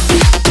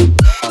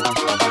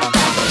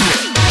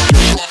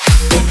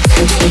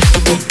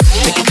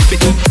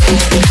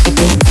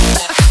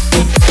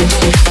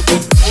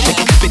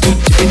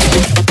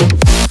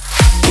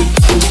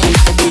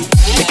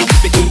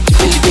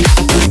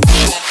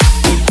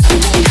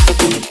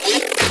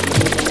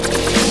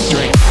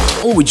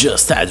 We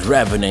just had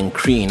Revenant,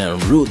 Crean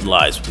and Rude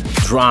Lies with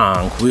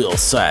Drunk, Will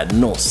Said,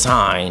 No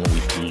Sign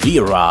with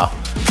Lyra.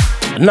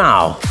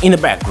 Now, in the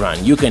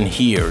background you can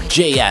hear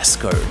Jay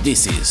Asker,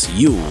 This Is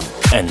You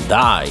and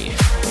I.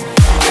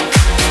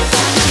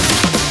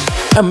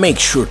 And make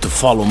sure to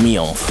follow me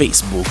on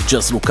Facebook,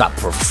 just look up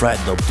for Fred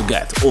Dub to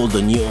get all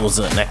the news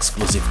and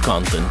exclusive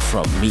content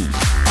from me.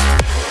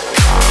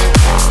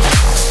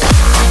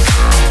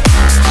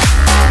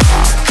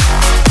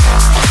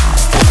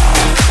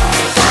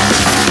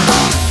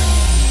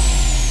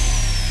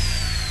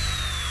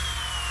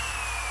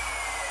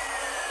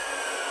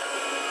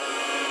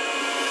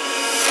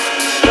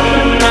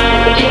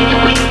 Take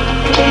a week.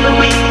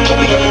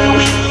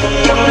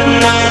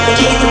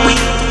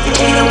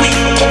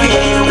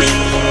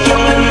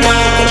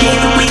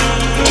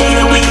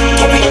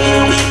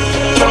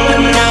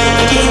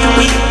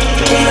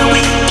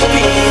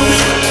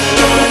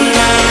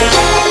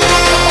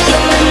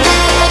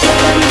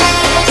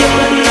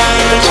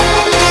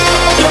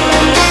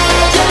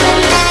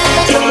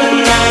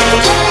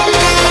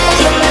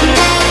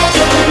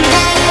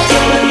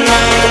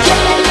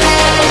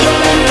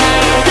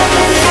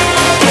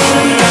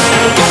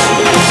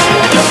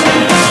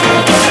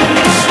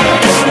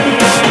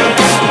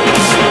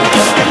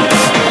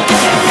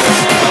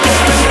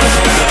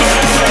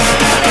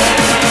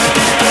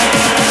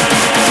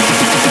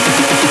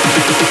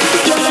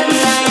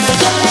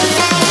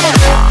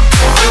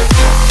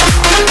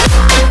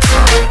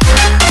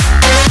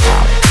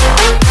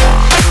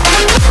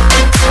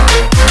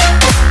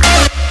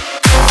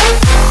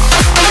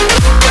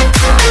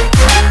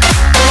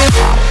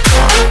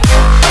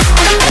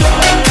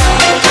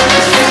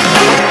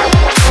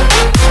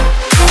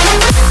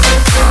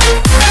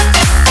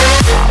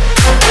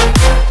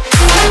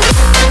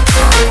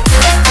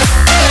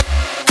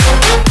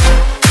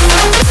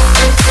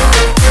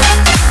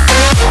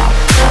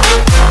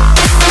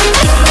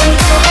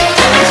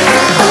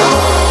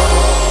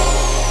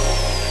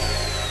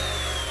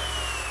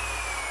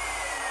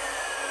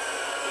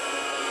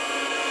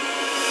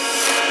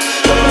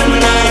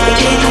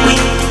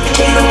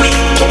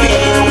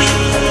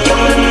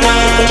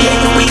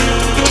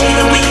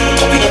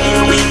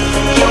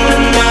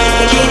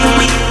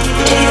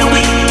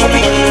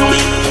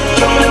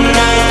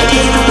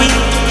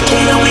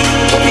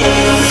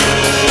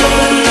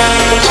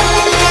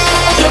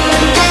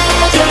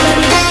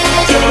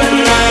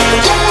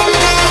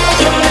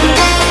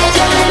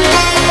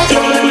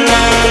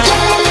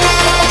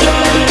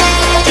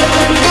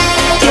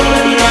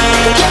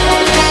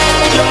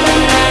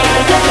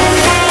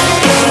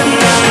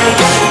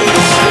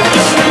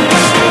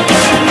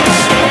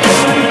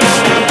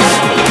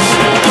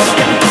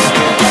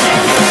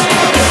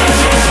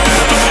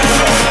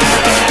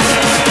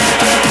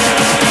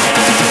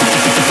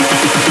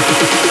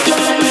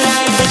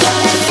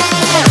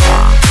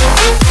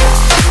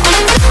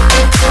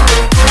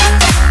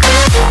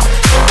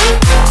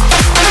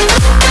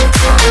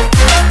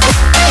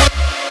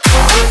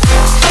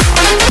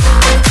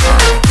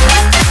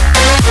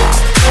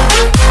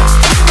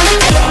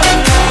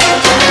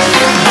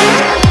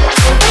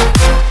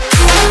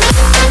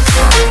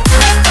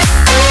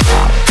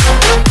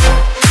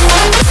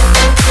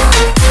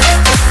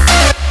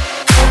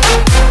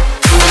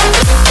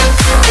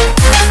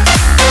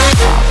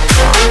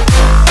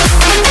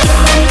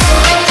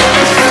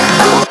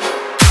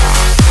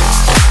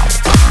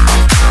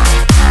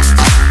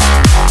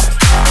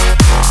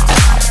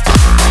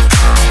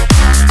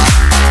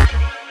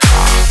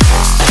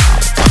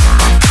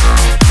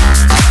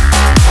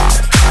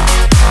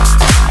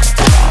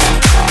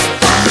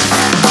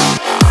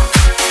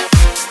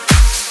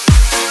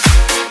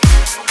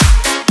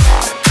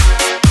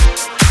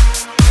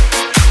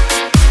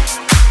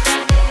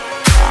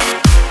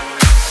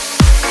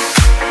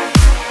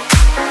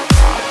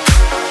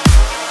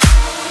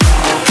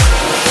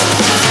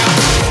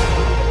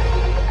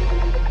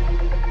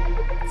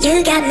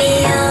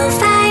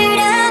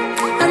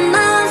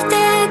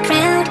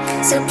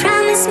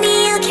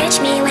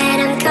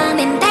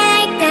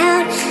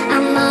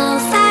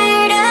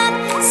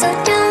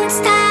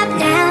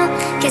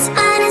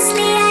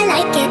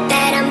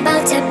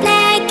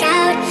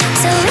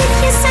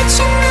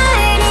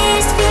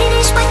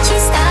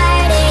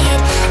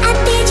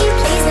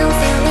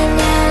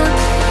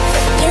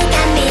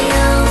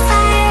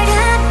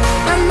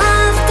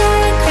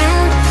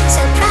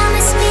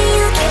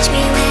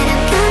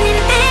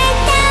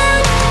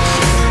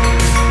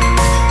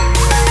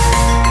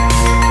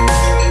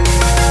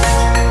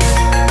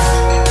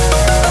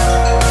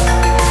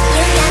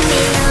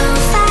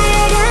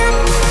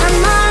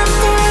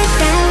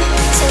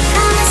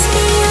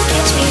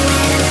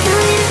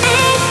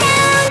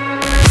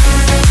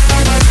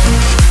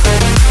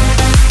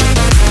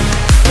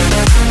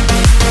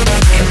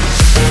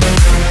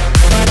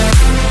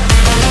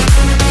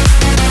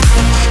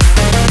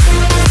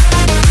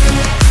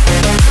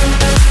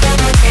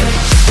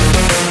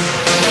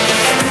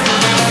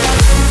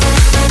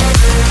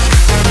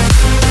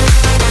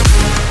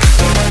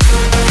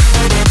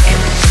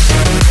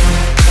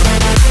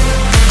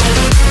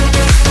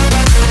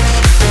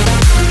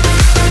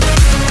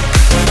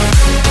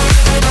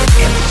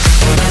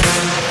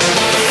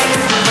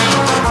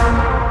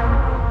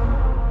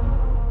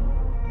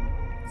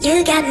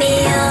 You got me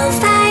all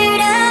fired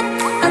up,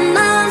 I'm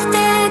off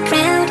the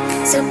ground.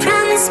 So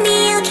promise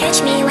me you'll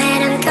catch me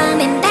when I'm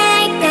coming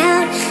back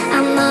down.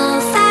 I'm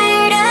all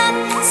fired up,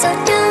 so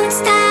don't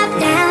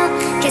stop now.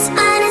 Cause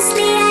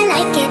honestly I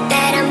like it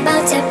that I'm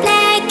about to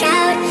black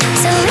out.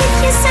 So if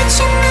you're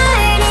such an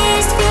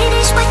artist,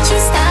 finish what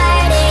you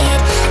started.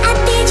 I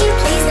bid you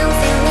please don't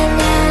fail me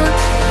now.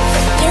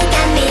 You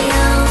got me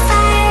all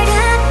fired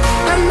up,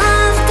 I'm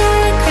off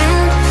the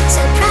ground.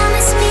 So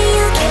promise me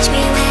you'll catch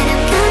me when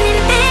I'm coming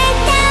back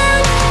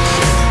down.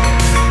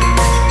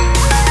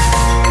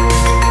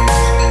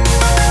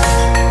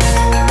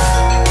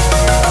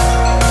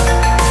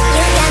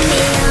 You got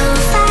me all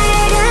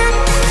fired up,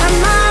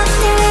 I'm off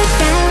the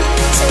ground.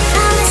 So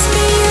promise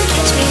me you'll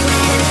catch me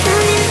when I'm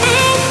coming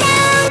back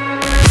down.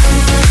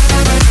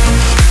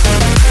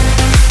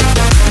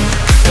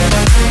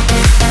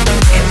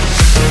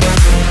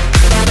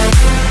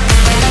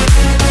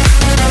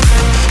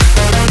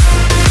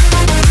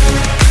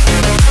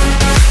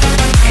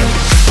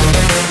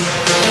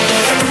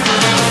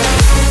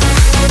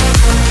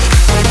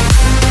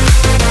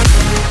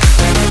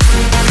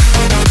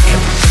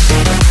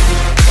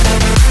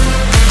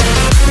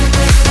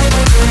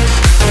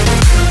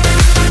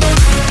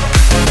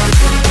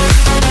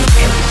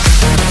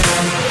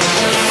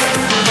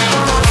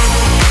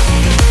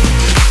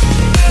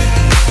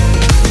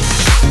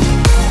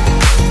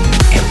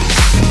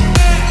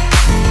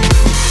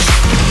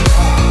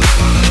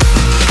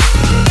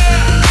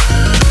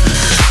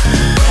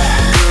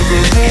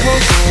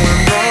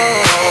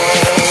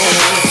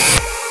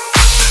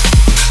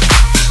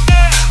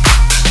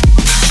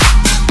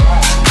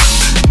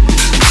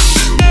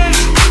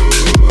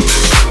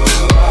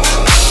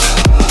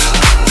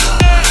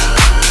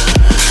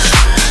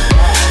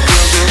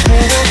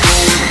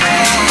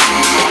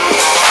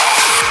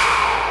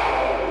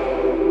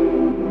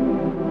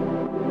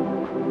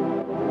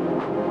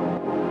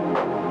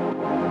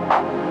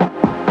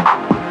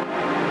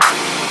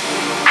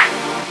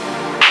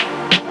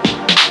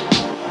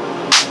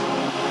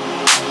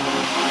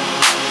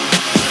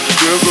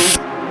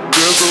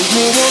 There's a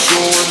rumor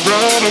going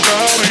round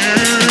about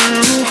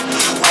you.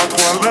 I'd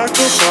quite like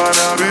to find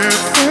out if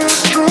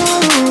it's true.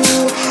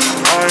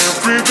 I am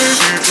free,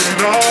 baby,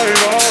 tonight,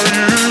 are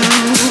you?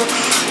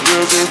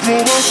 There's a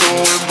rumor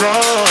going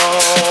round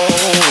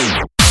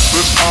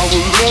that I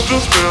would love to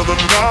spend the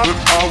night. That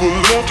I would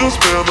love to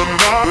spend the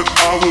night. That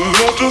I would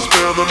love to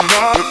spend the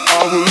night. That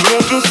I would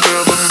love to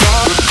spend the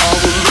night. That I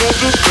would love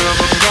to spend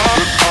the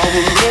night. That I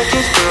would love to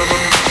spend the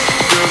night.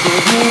 There's a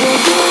rumor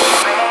going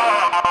round.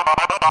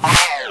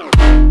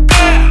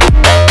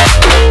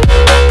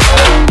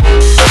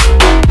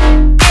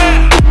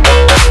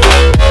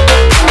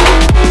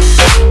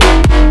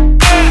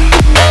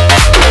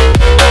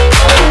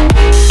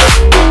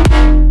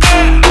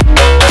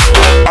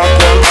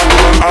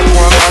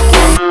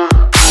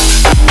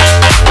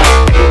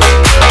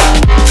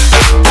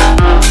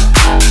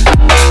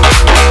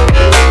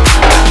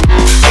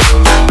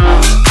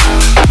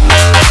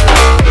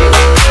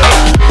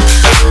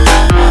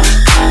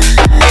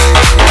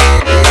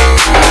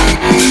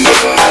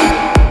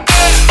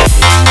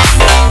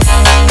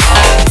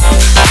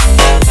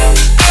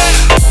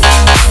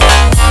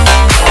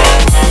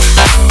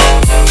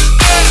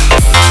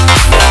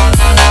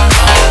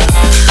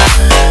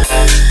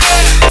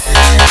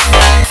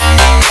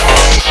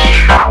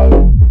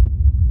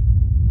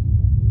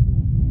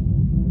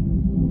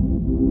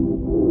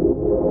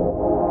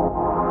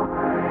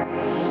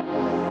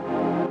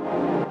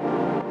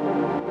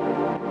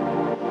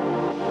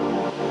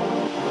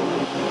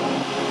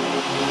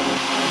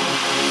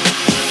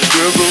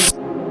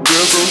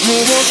 There's a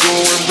rumor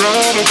going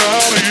round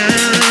about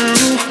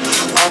you.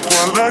 I'd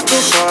quite like to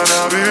find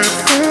out if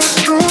it's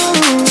true.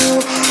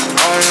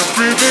 I am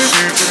free,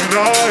 baby,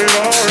 tonight,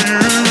 are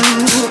you?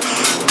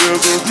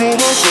 There's a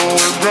rumor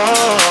going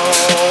round.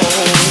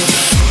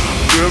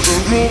 There's a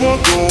rumor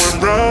going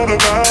round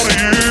about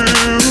you.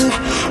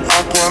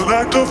 I'd quite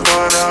like to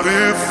find out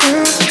if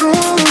it's true.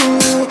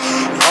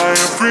 I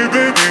am free,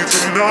 baby,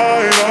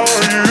 tonight,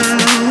 are you?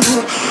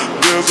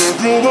 There's a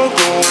rumor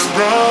going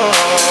round.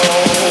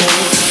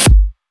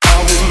 I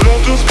would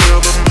love to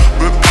spend them,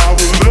 but I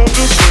would love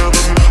to spend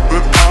them,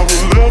 but I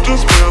would love to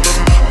spend them,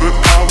 but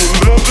I would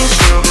love to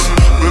spend them,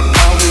 but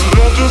I would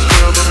love to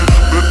spend them,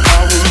 but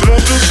I would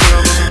love to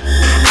spend them.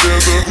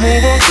 There's a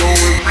rumor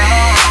going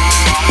round.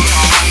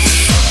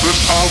 But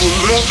I would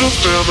love to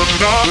spend the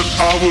night. But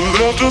I would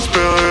love to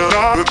spend the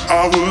night. But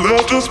I would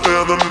love to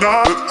spend the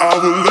night. But I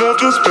would love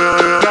to spend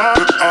the night.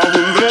 But I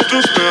would love to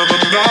spend the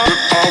night. But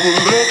I would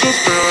love to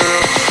spend the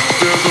night.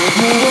 There's a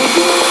rumor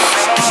going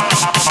round.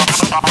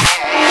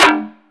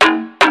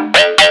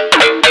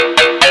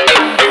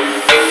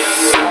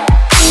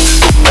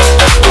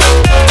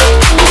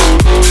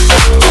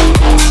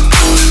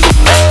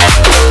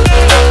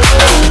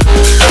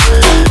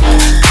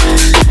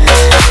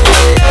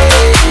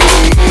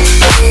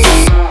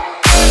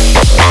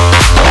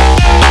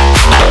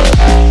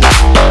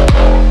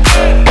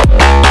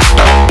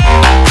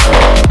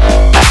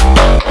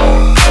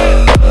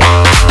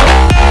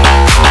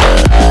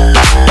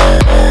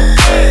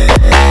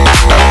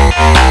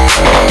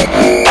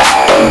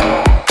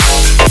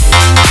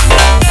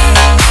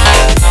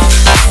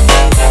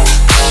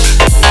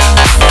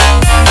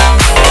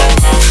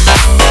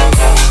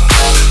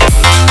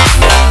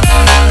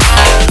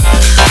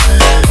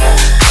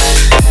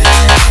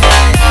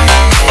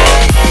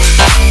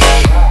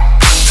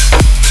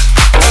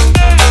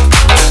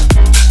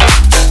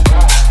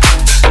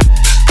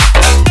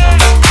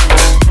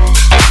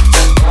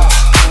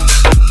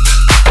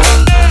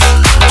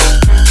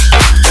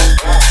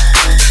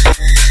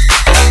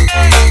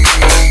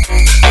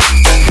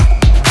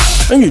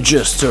 And you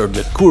just heard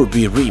the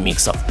Kirby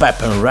remix of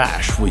Pep and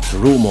Rash with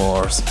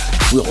Rumors.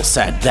 We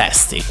also had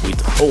Dastic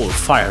with All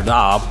Fired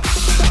Up.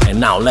 And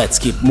now let's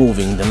keep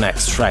moving. The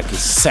next track is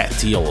Set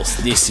Hills.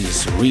 This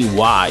is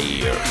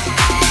Rewire.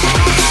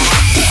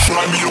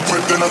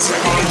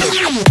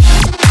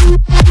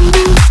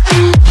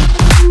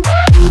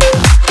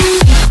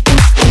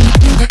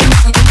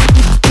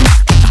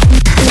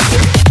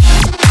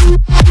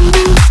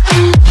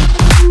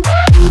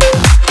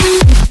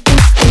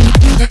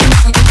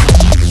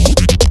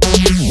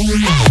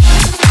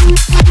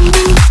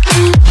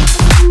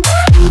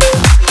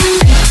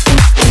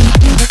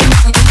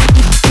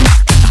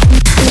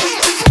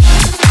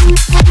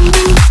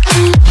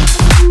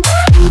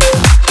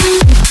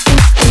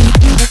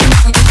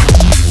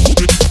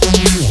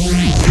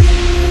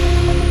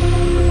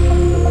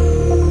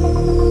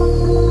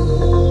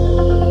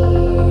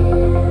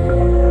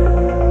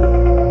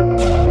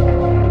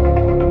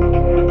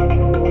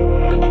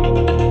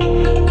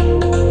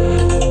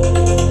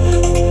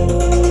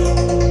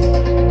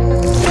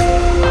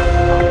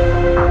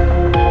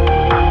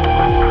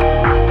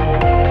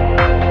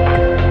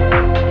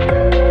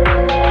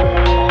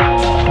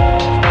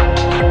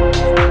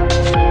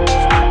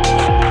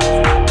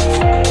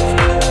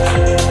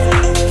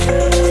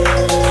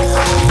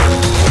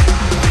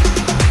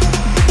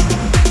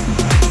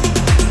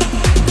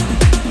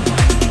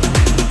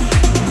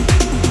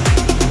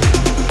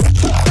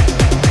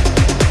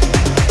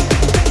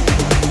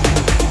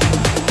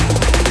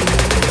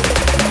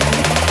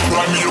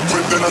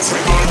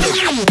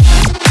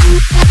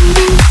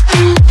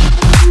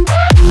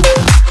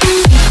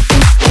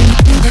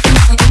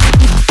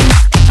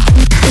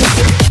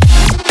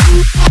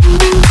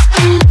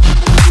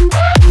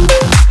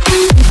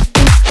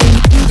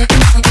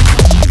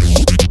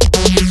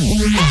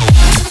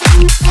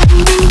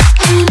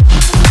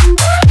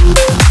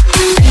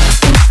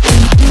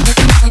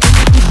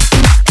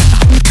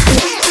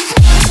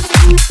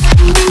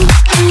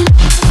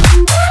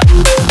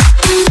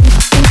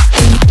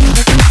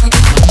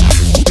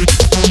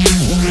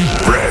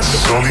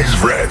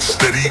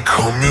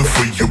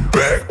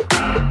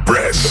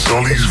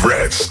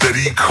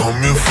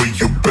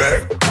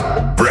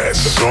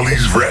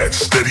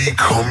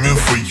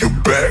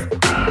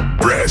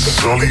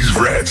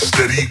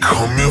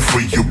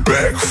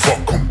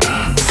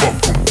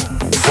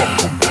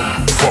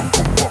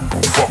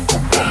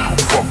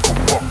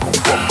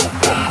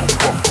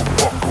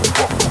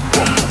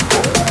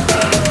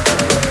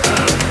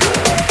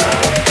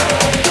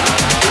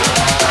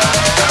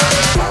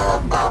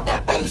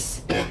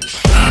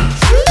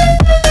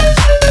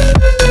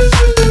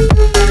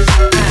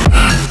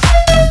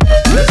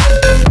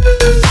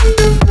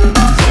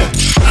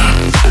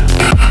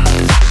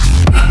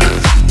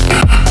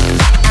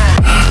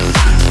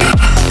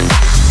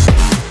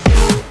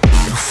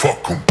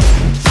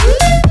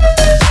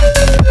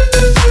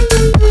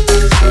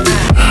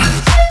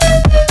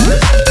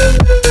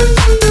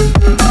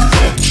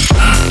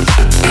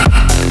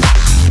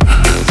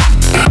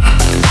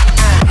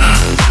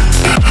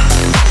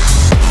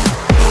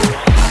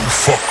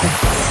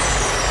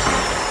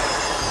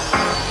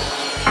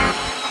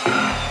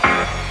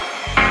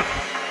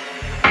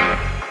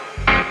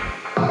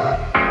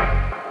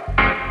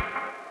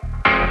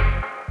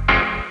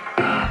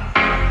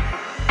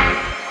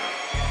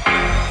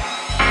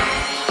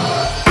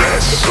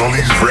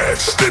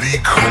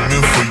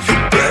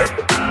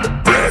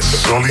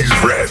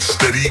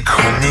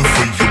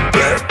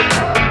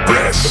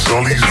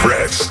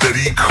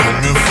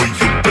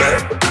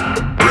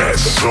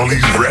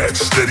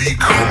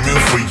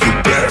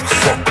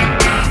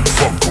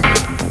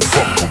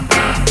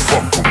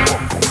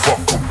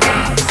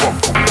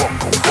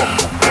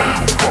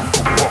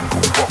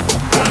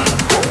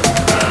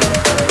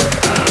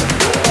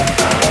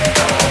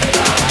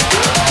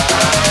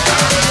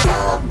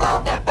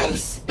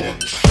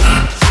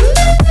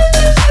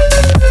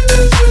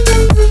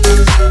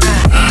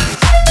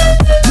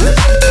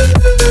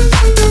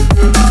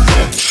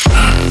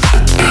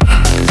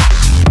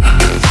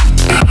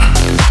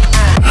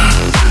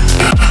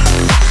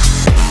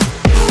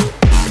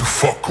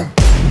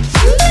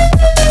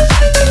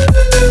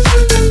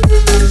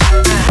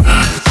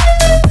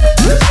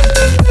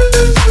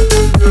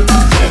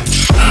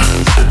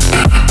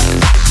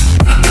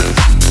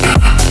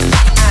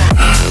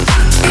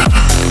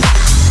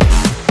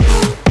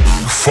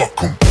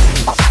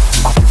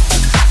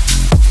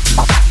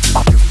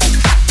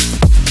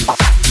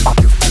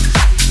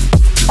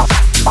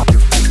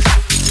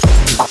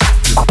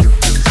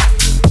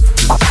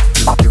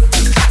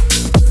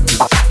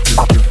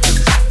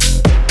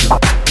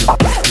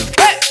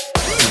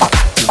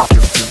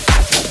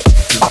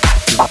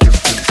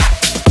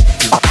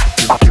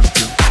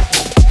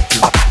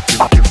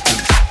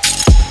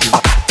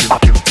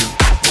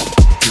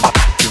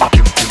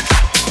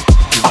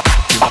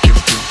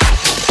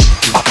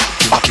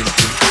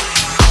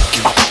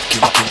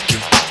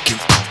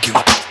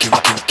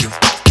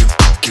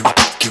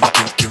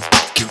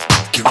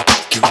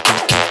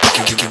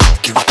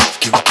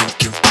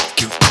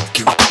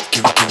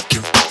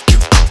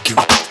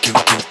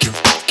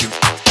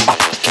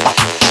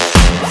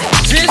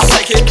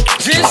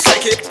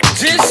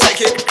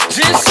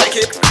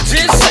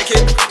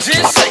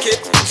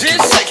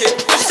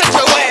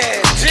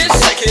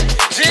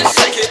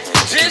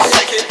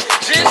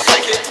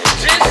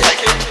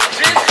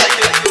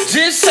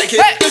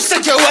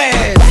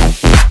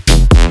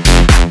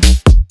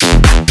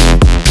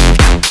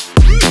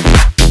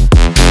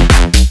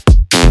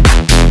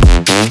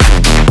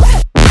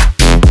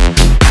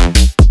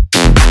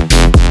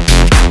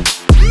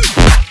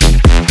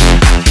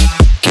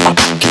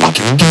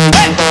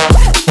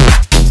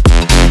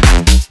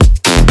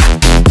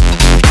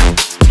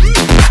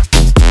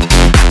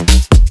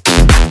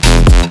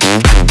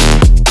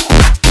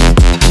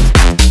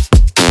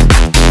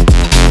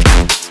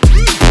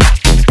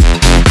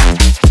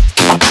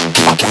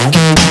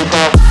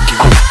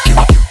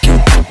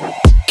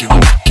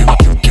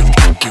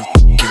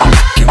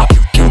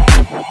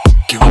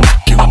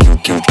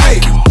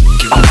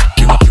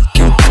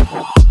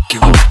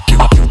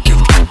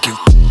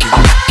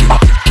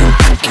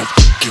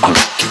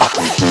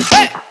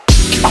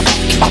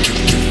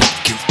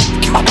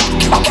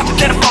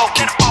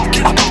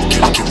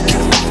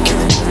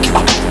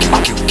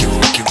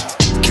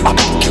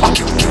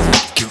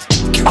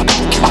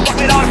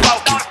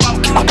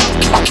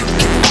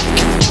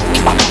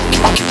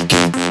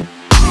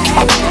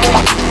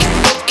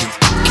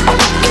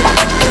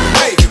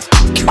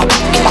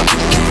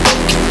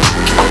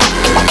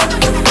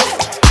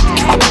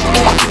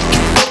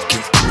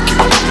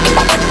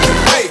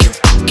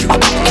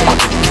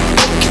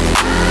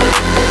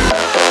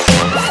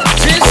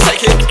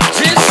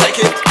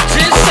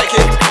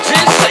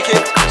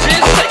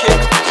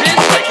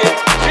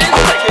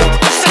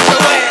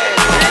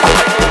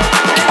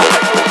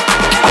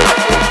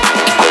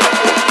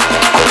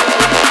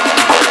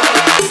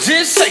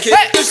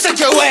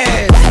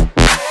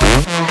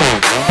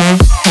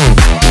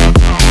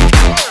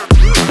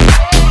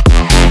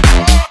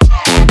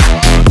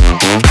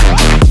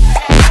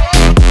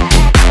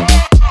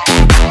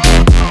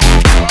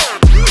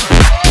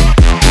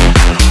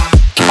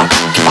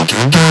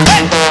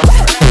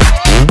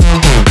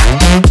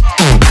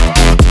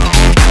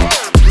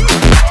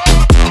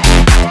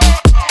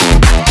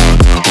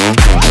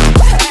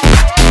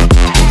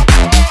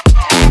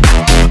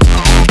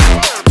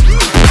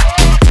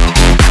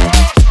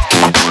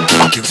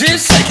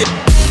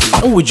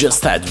 We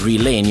just had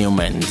Relanium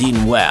and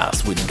Dean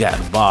West with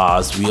Get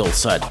Bars. We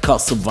also had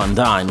Costa Van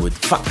Dyne with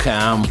Fuck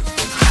 'Em.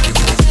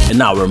 And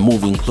now we're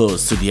moving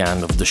close to the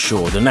end of the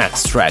show. The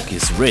next track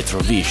is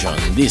Retrovision.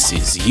 This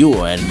is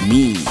You and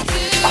Me.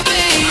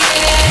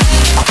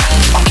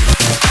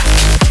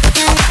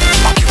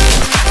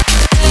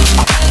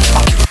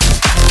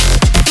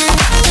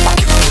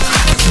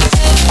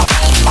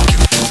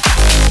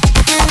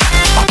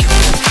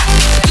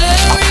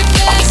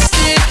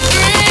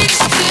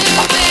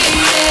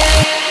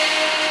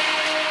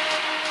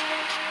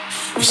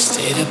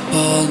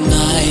 All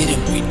night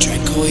and we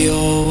drank all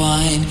your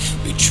wine.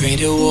 We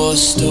traded war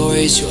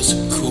stories, yours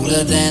are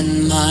cooler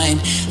than mine.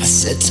 I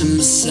said to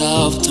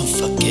myself, don't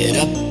fuck it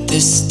up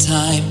this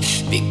time,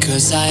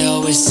 because I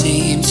always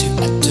seem to,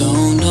 I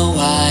don't know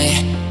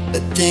why.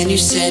 But then you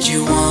said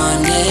you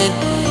wanted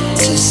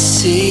to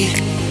see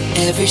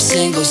every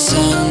single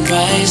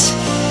sunrise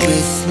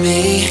with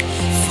me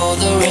for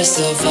the rest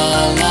of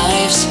our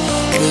lives.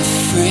 We're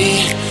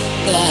free,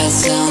 that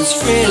sounds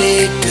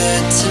really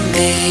good to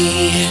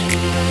me.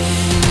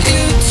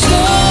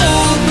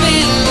 Told me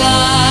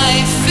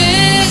life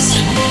is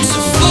so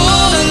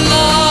full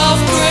of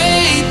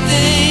great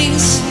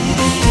things.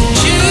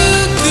 You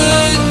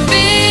could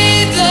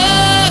be the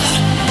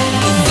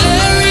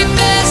very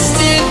best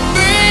it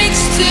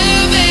brings to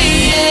me,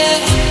 yeah.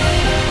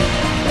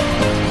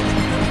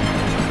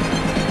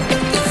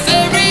 The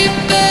very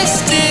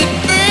best it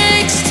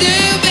brings to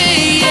me,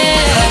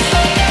 yeah.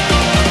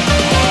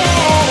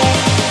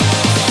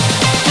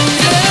 The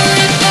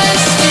very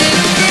best it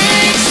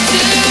brings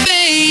to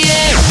me,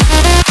 yeah.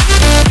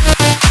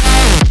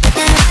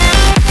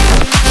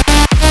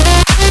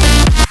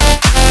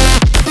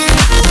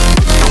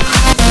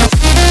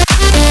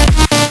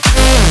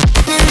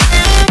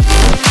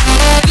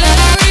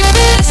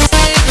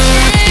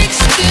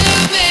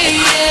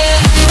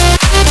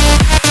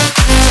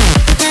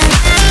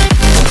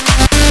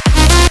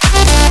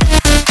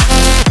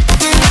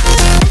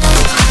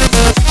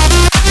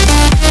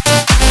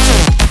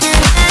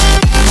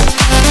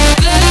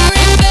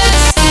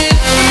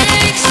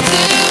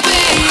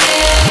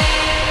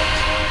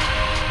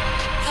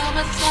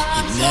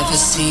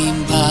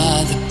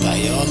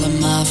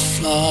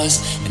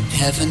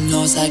 Heaven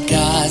knows I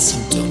got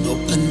some, don't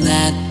open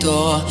that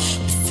door.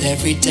 With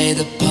every day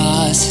that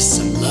passes,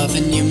 I'm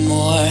loving you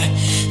more.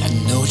 I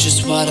know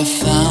just what I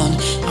found,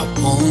 I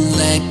won't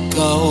let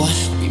go.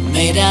 We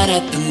made out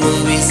at the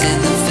movies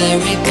in the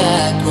very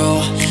back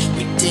row.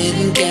 We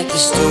didn't get the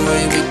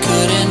story, we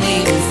couldn't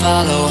even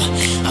follow.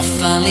 I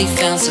finally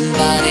found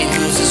somebody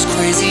who's as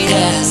crazy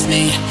as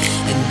me,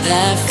 and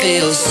that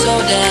feels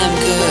so damn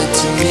good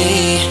to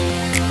me.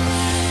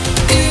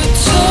 You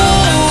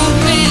told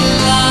me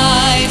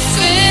life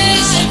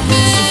is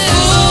so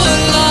full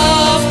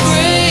of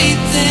great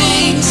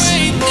things.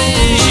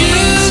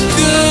 You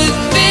could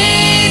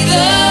be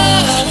the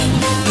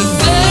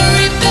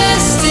very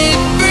best it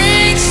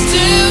brings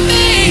to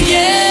me,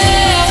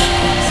 yeah.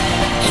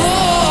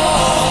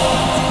 Oh,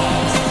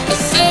 the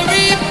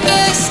very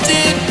best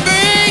it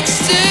brings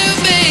to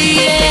me,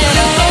 yeah.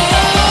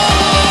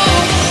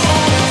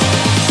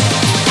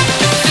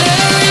 The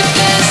very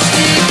best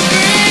it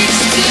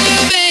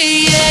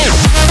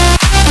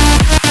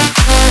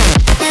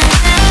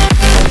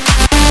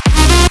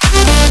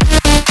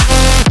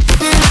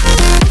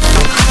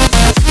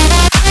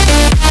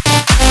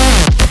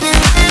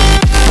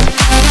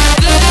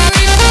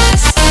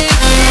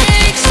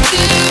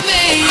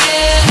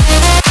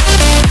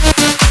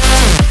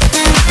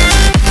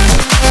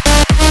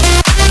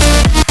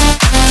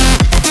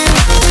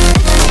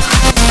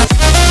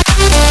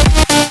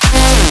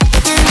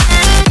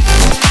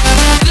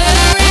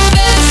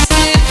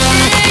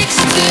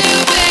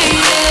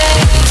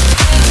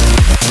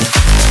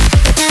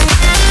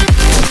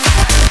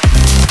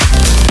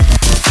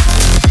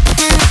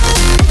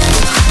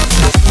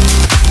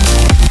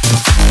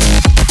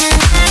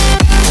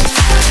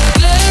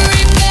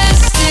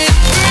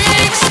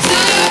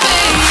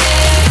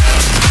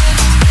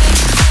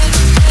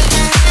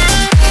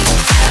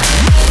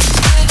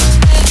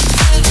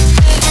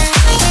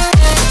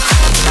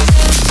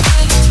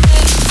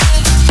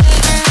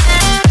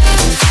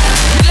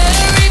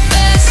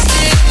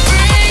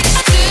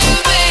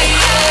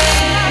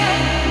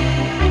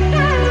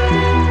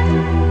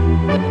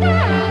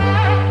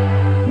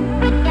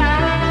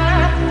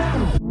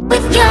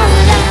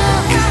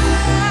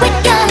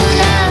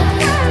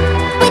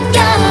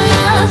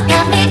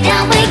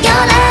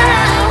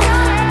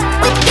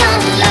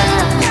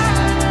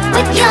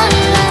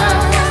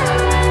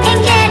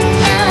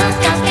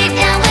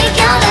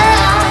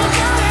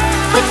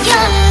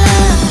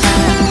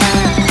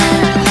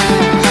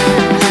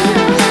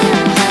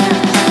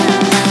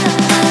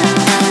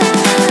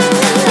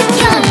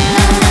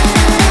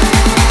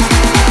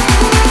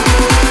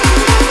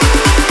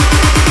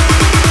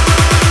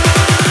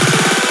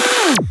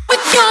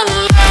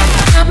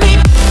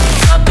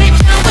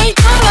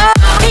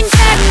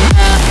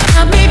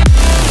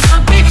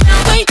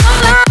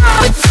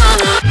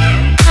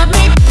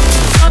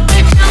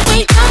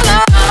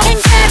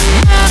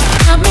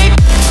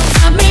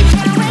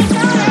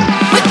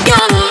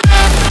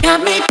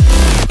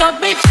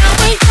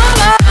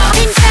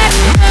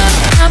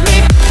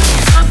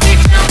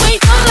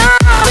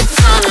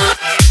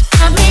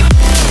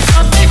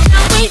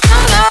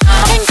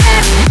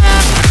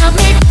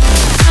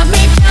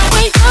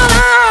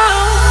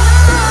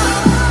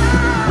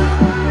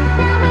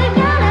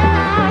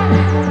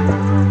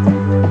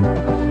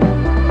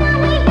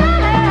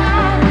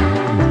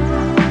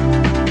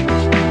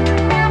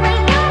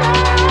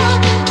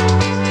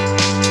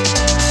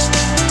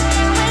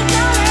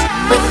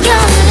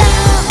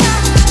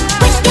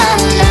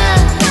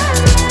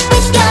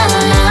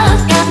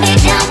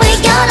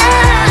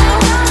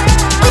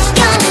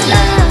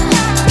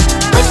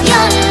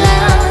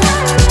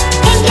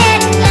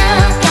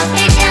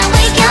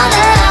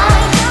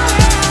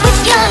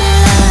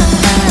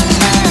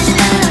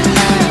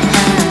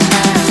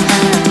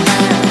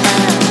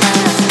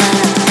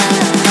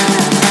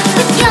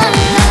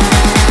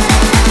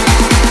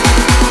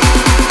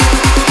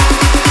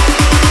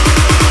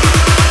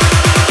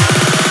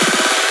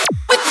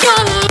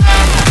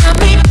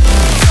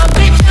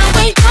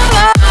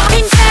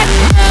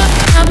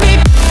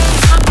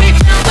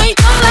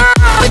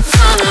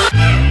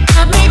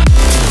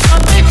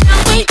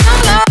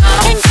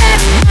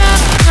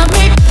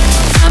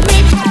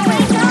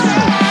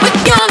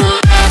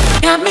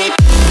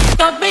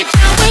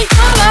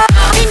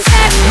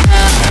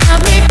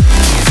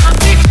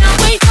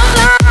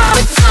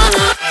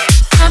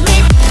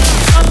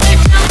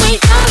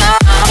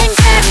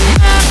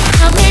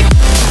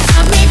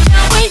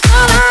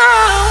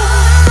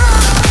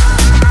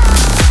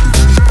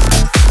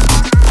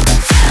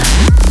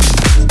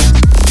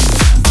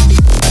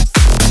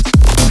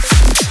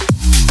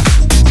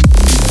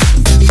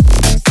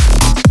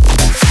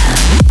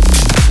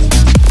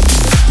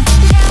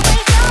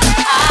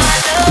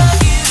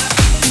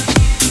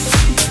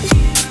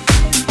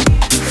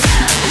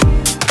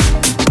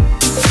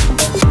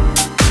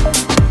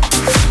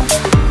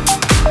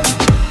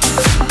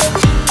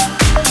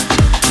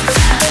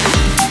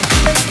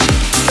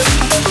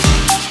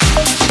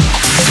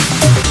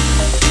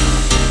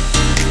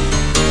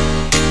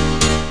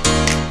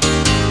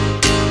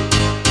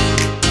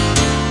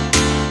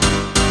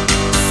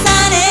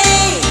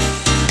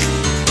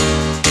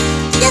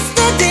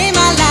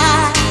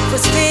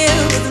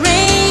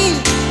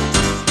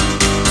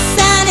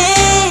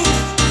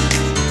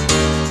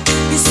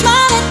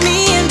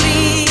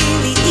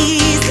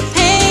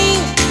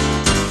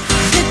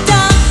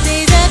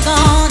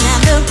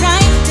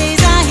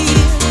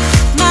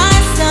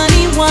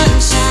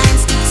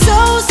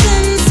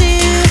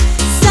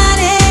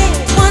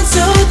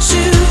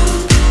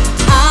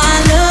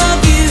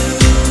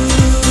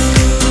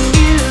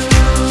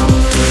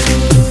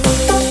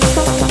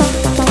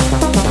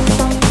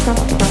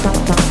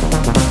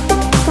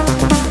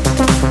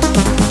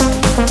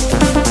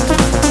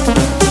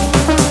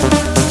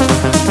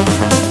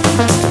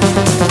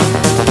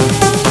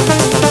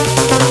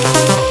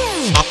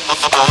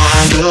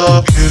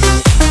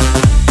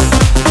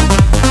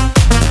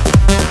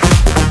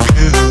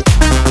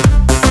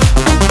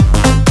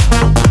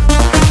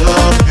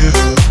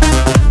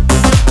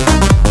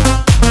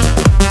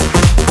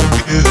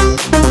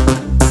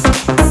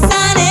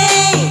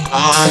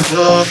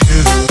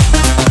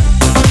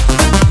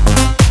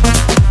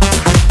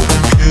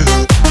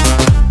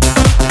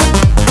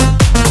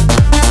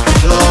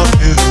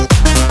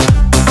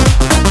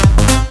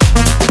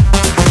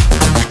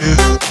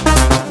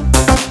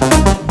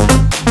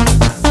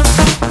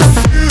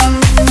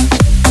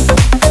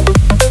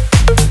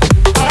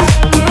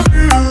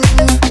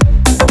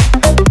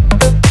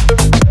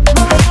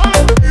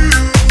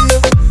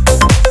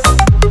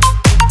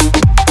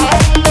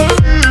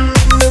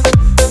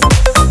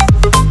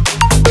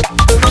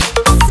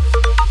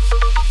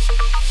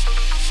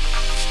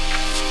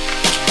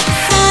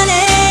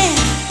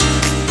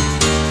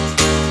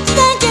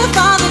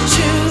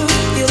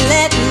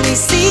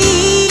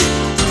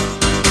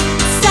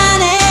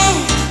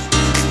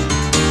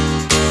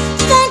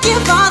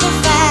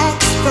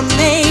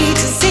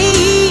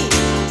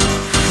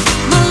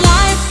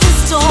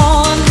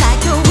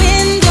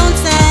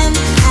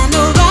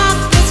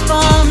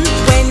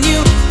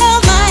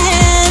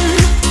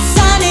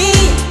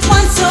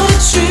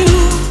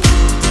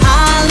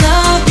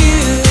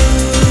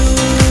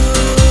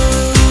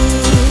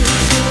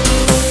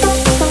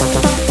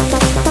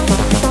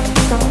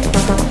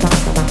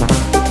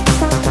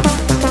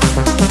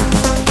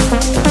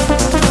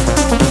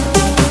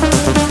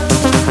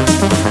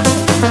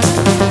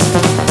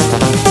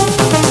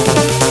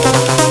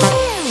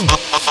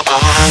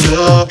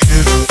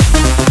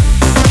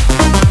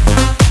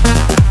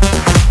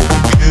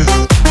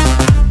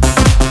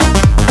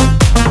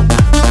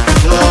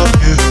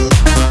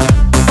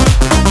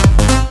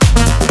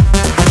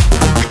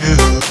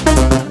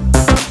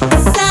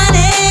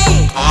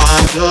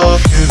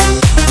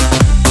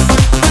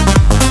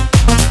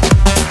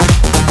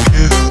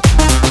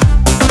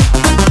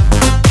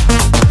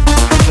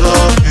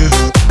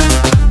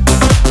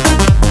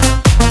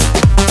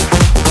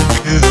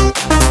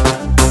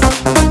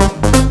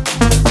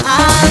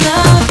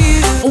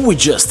We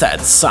just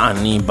had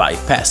Sunny by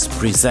Past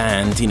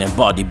Present in a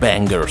Body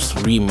Bangers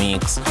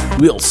remix.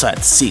 We also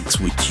had Six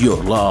with Your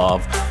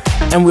Love.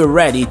 And we're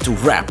ready to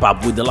wrap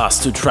up with the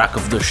last two tracks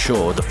of the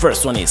show. The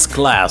first one is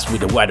Class with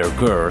the Weather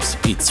Girls.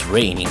 It's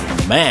Raining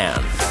Man.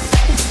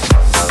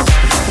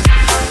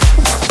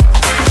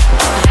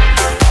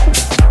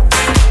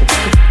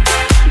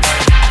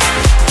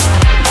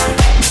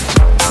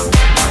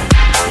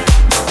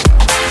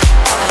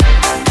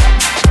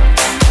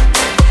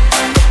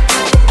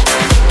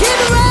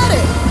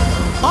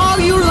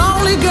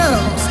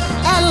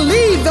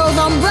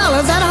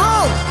 Umbrellas at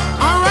home,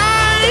 all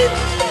right?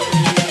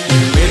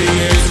 Humidity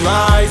is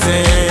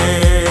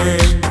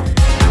rising,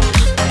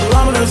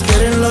 thermometer's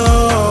getting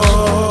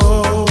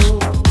low.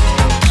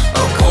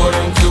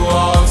 According to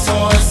all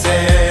sources,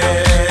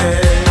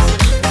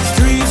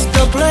 streets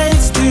the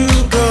place to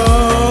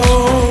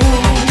go.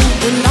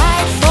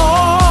 Tonight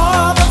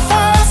for the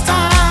first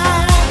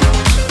time,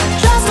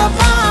 just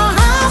about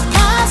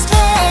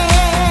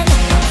 10:30.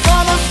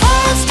 For the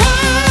first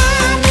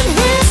time in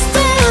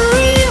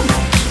history,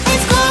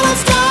 it's gonna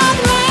start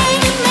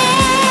raining men.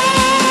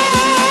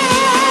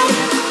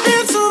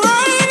 It's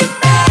raining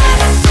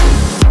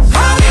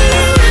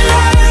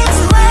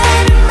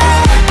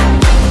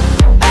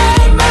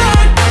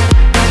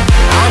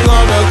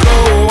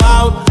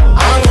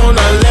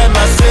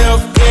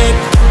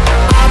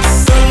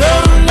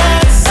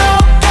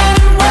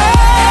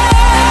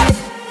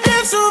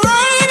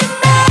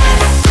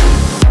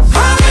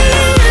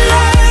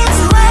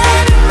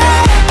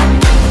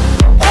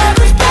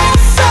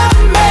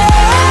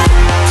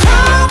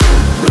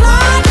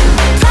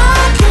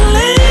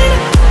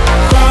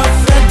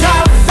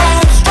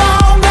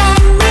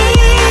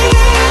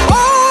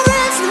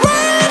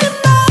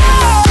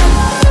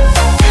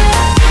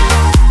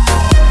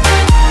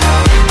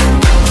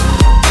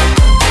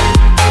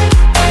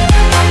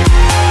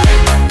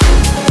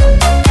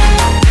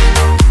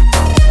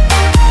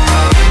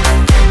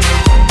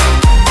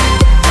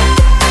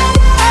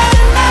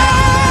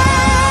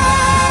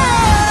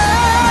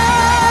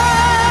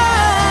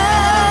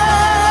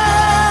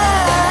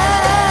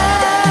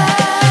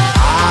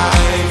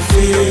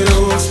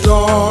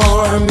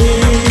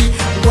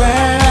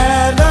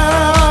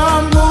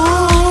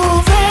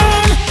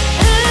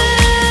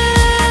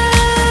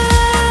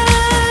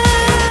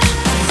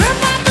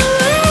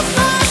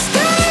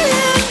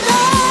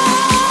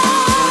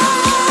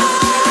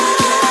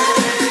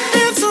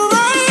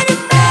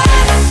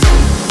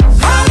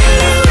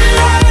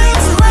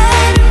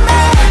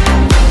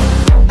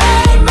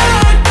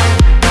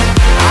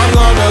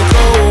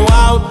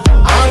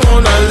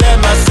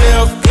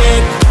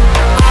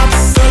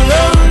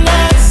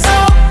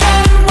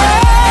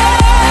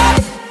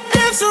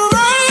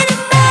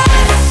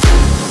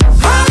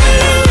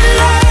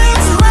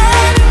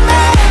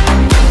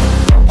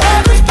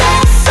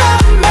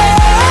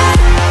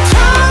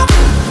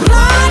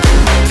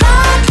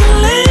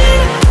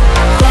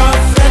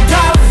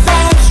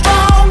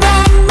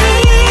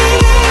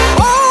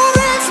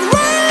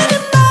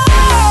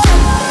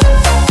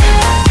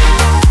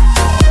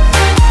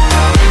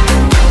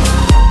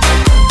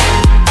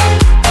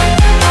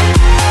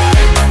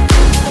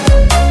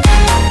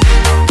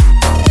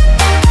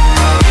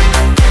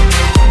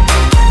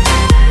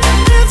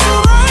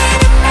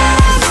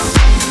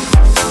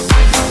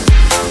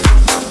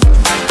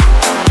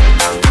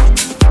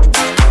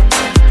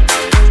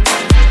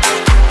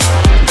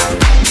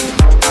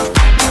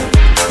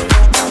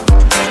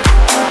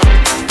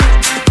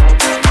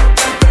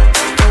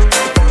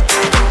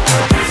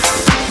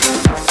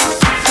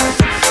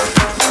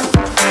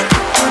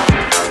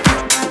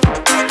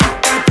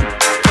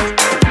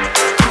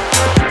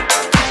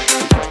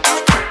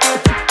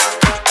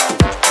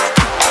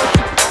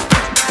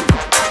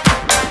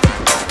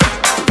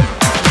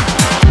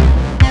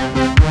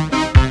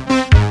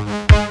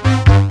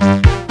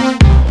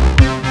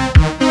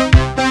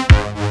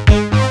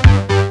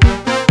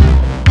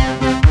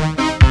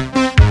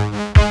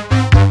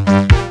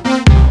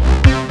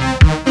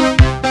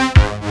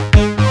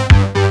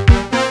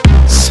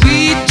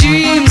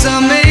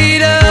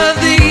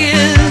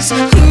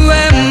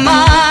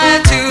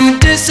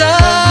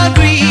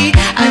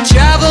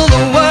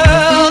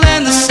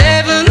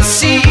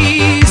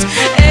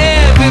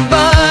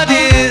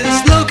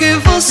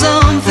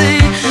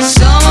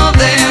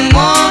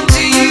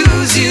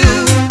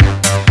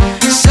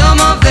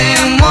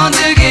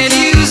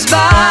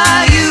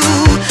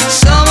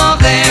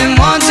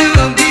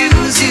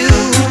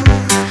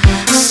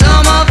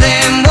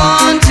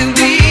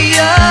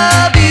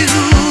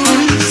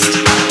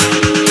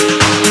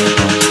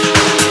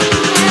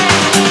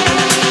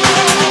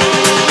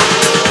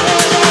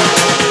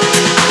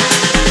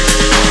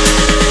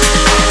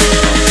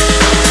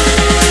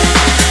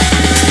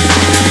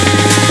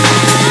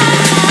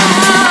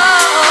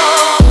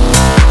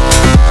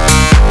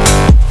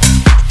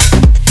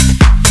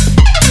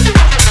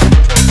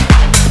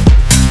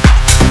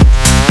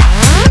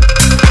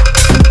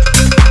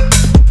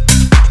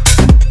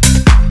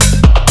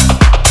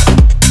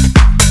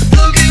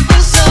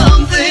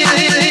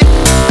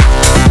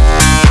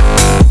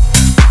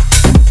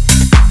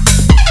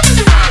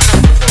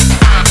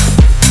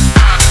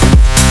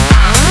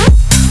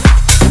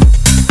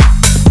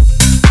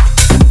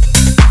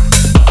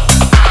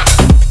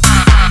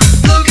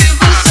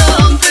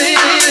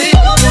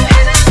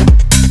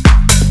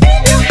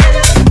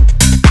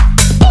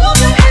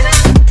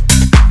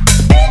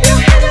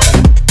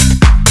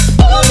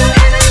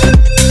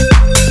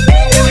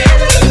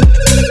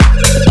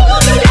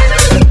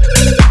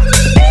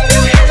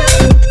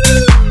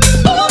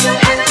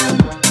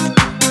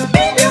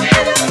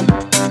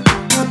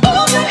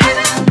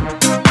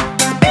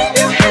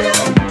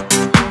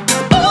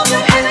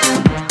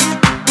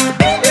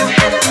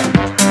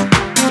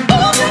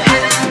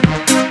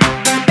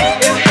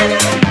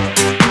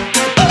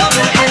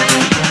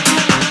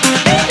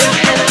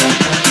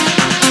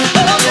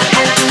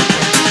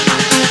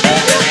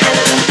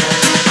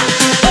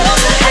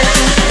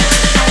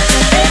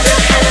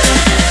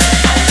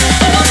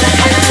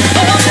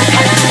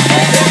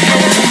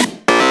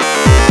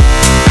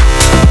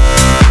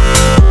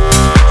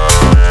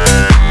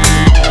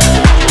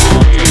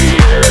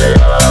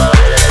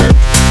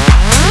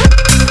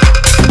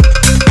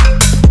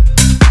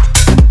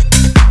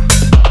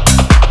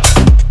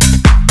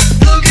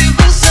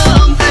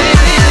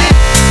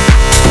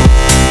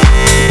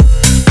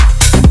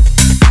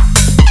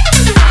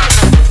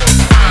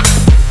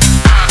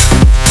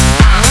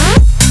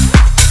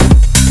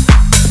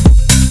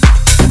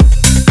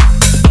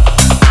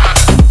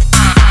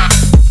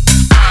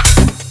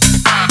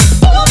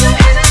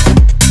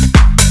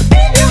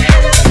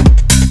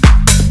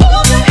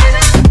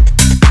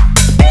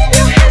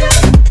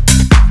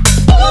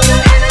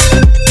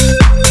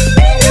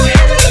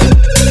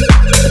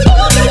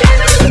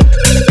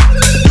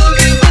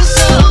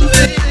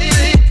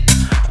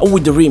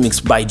with the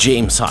remix by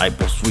James Hype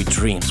of Sweet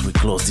Dreams, we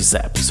close this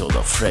episode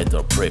of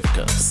Freddo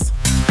Privcast.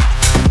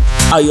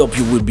 I hope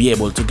you will be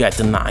able to get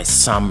a nice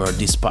summer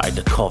despite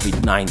the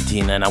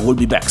COVID-19, and I will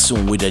be back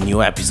soon with a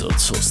new episode,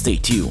 so stay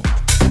tuned.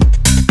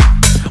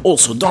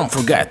 Also, don't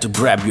forget to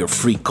grab your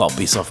free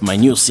copies of my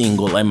new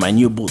single and my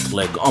new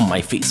bootleg on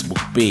my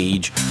Facebook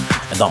page.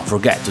 And don't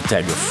forget to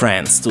tell your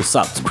friends to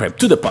subscribe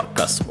to the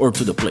podcast or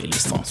to the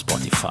playlist on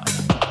Spotify.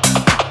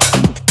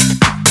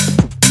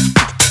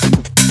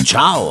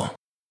 Ciao!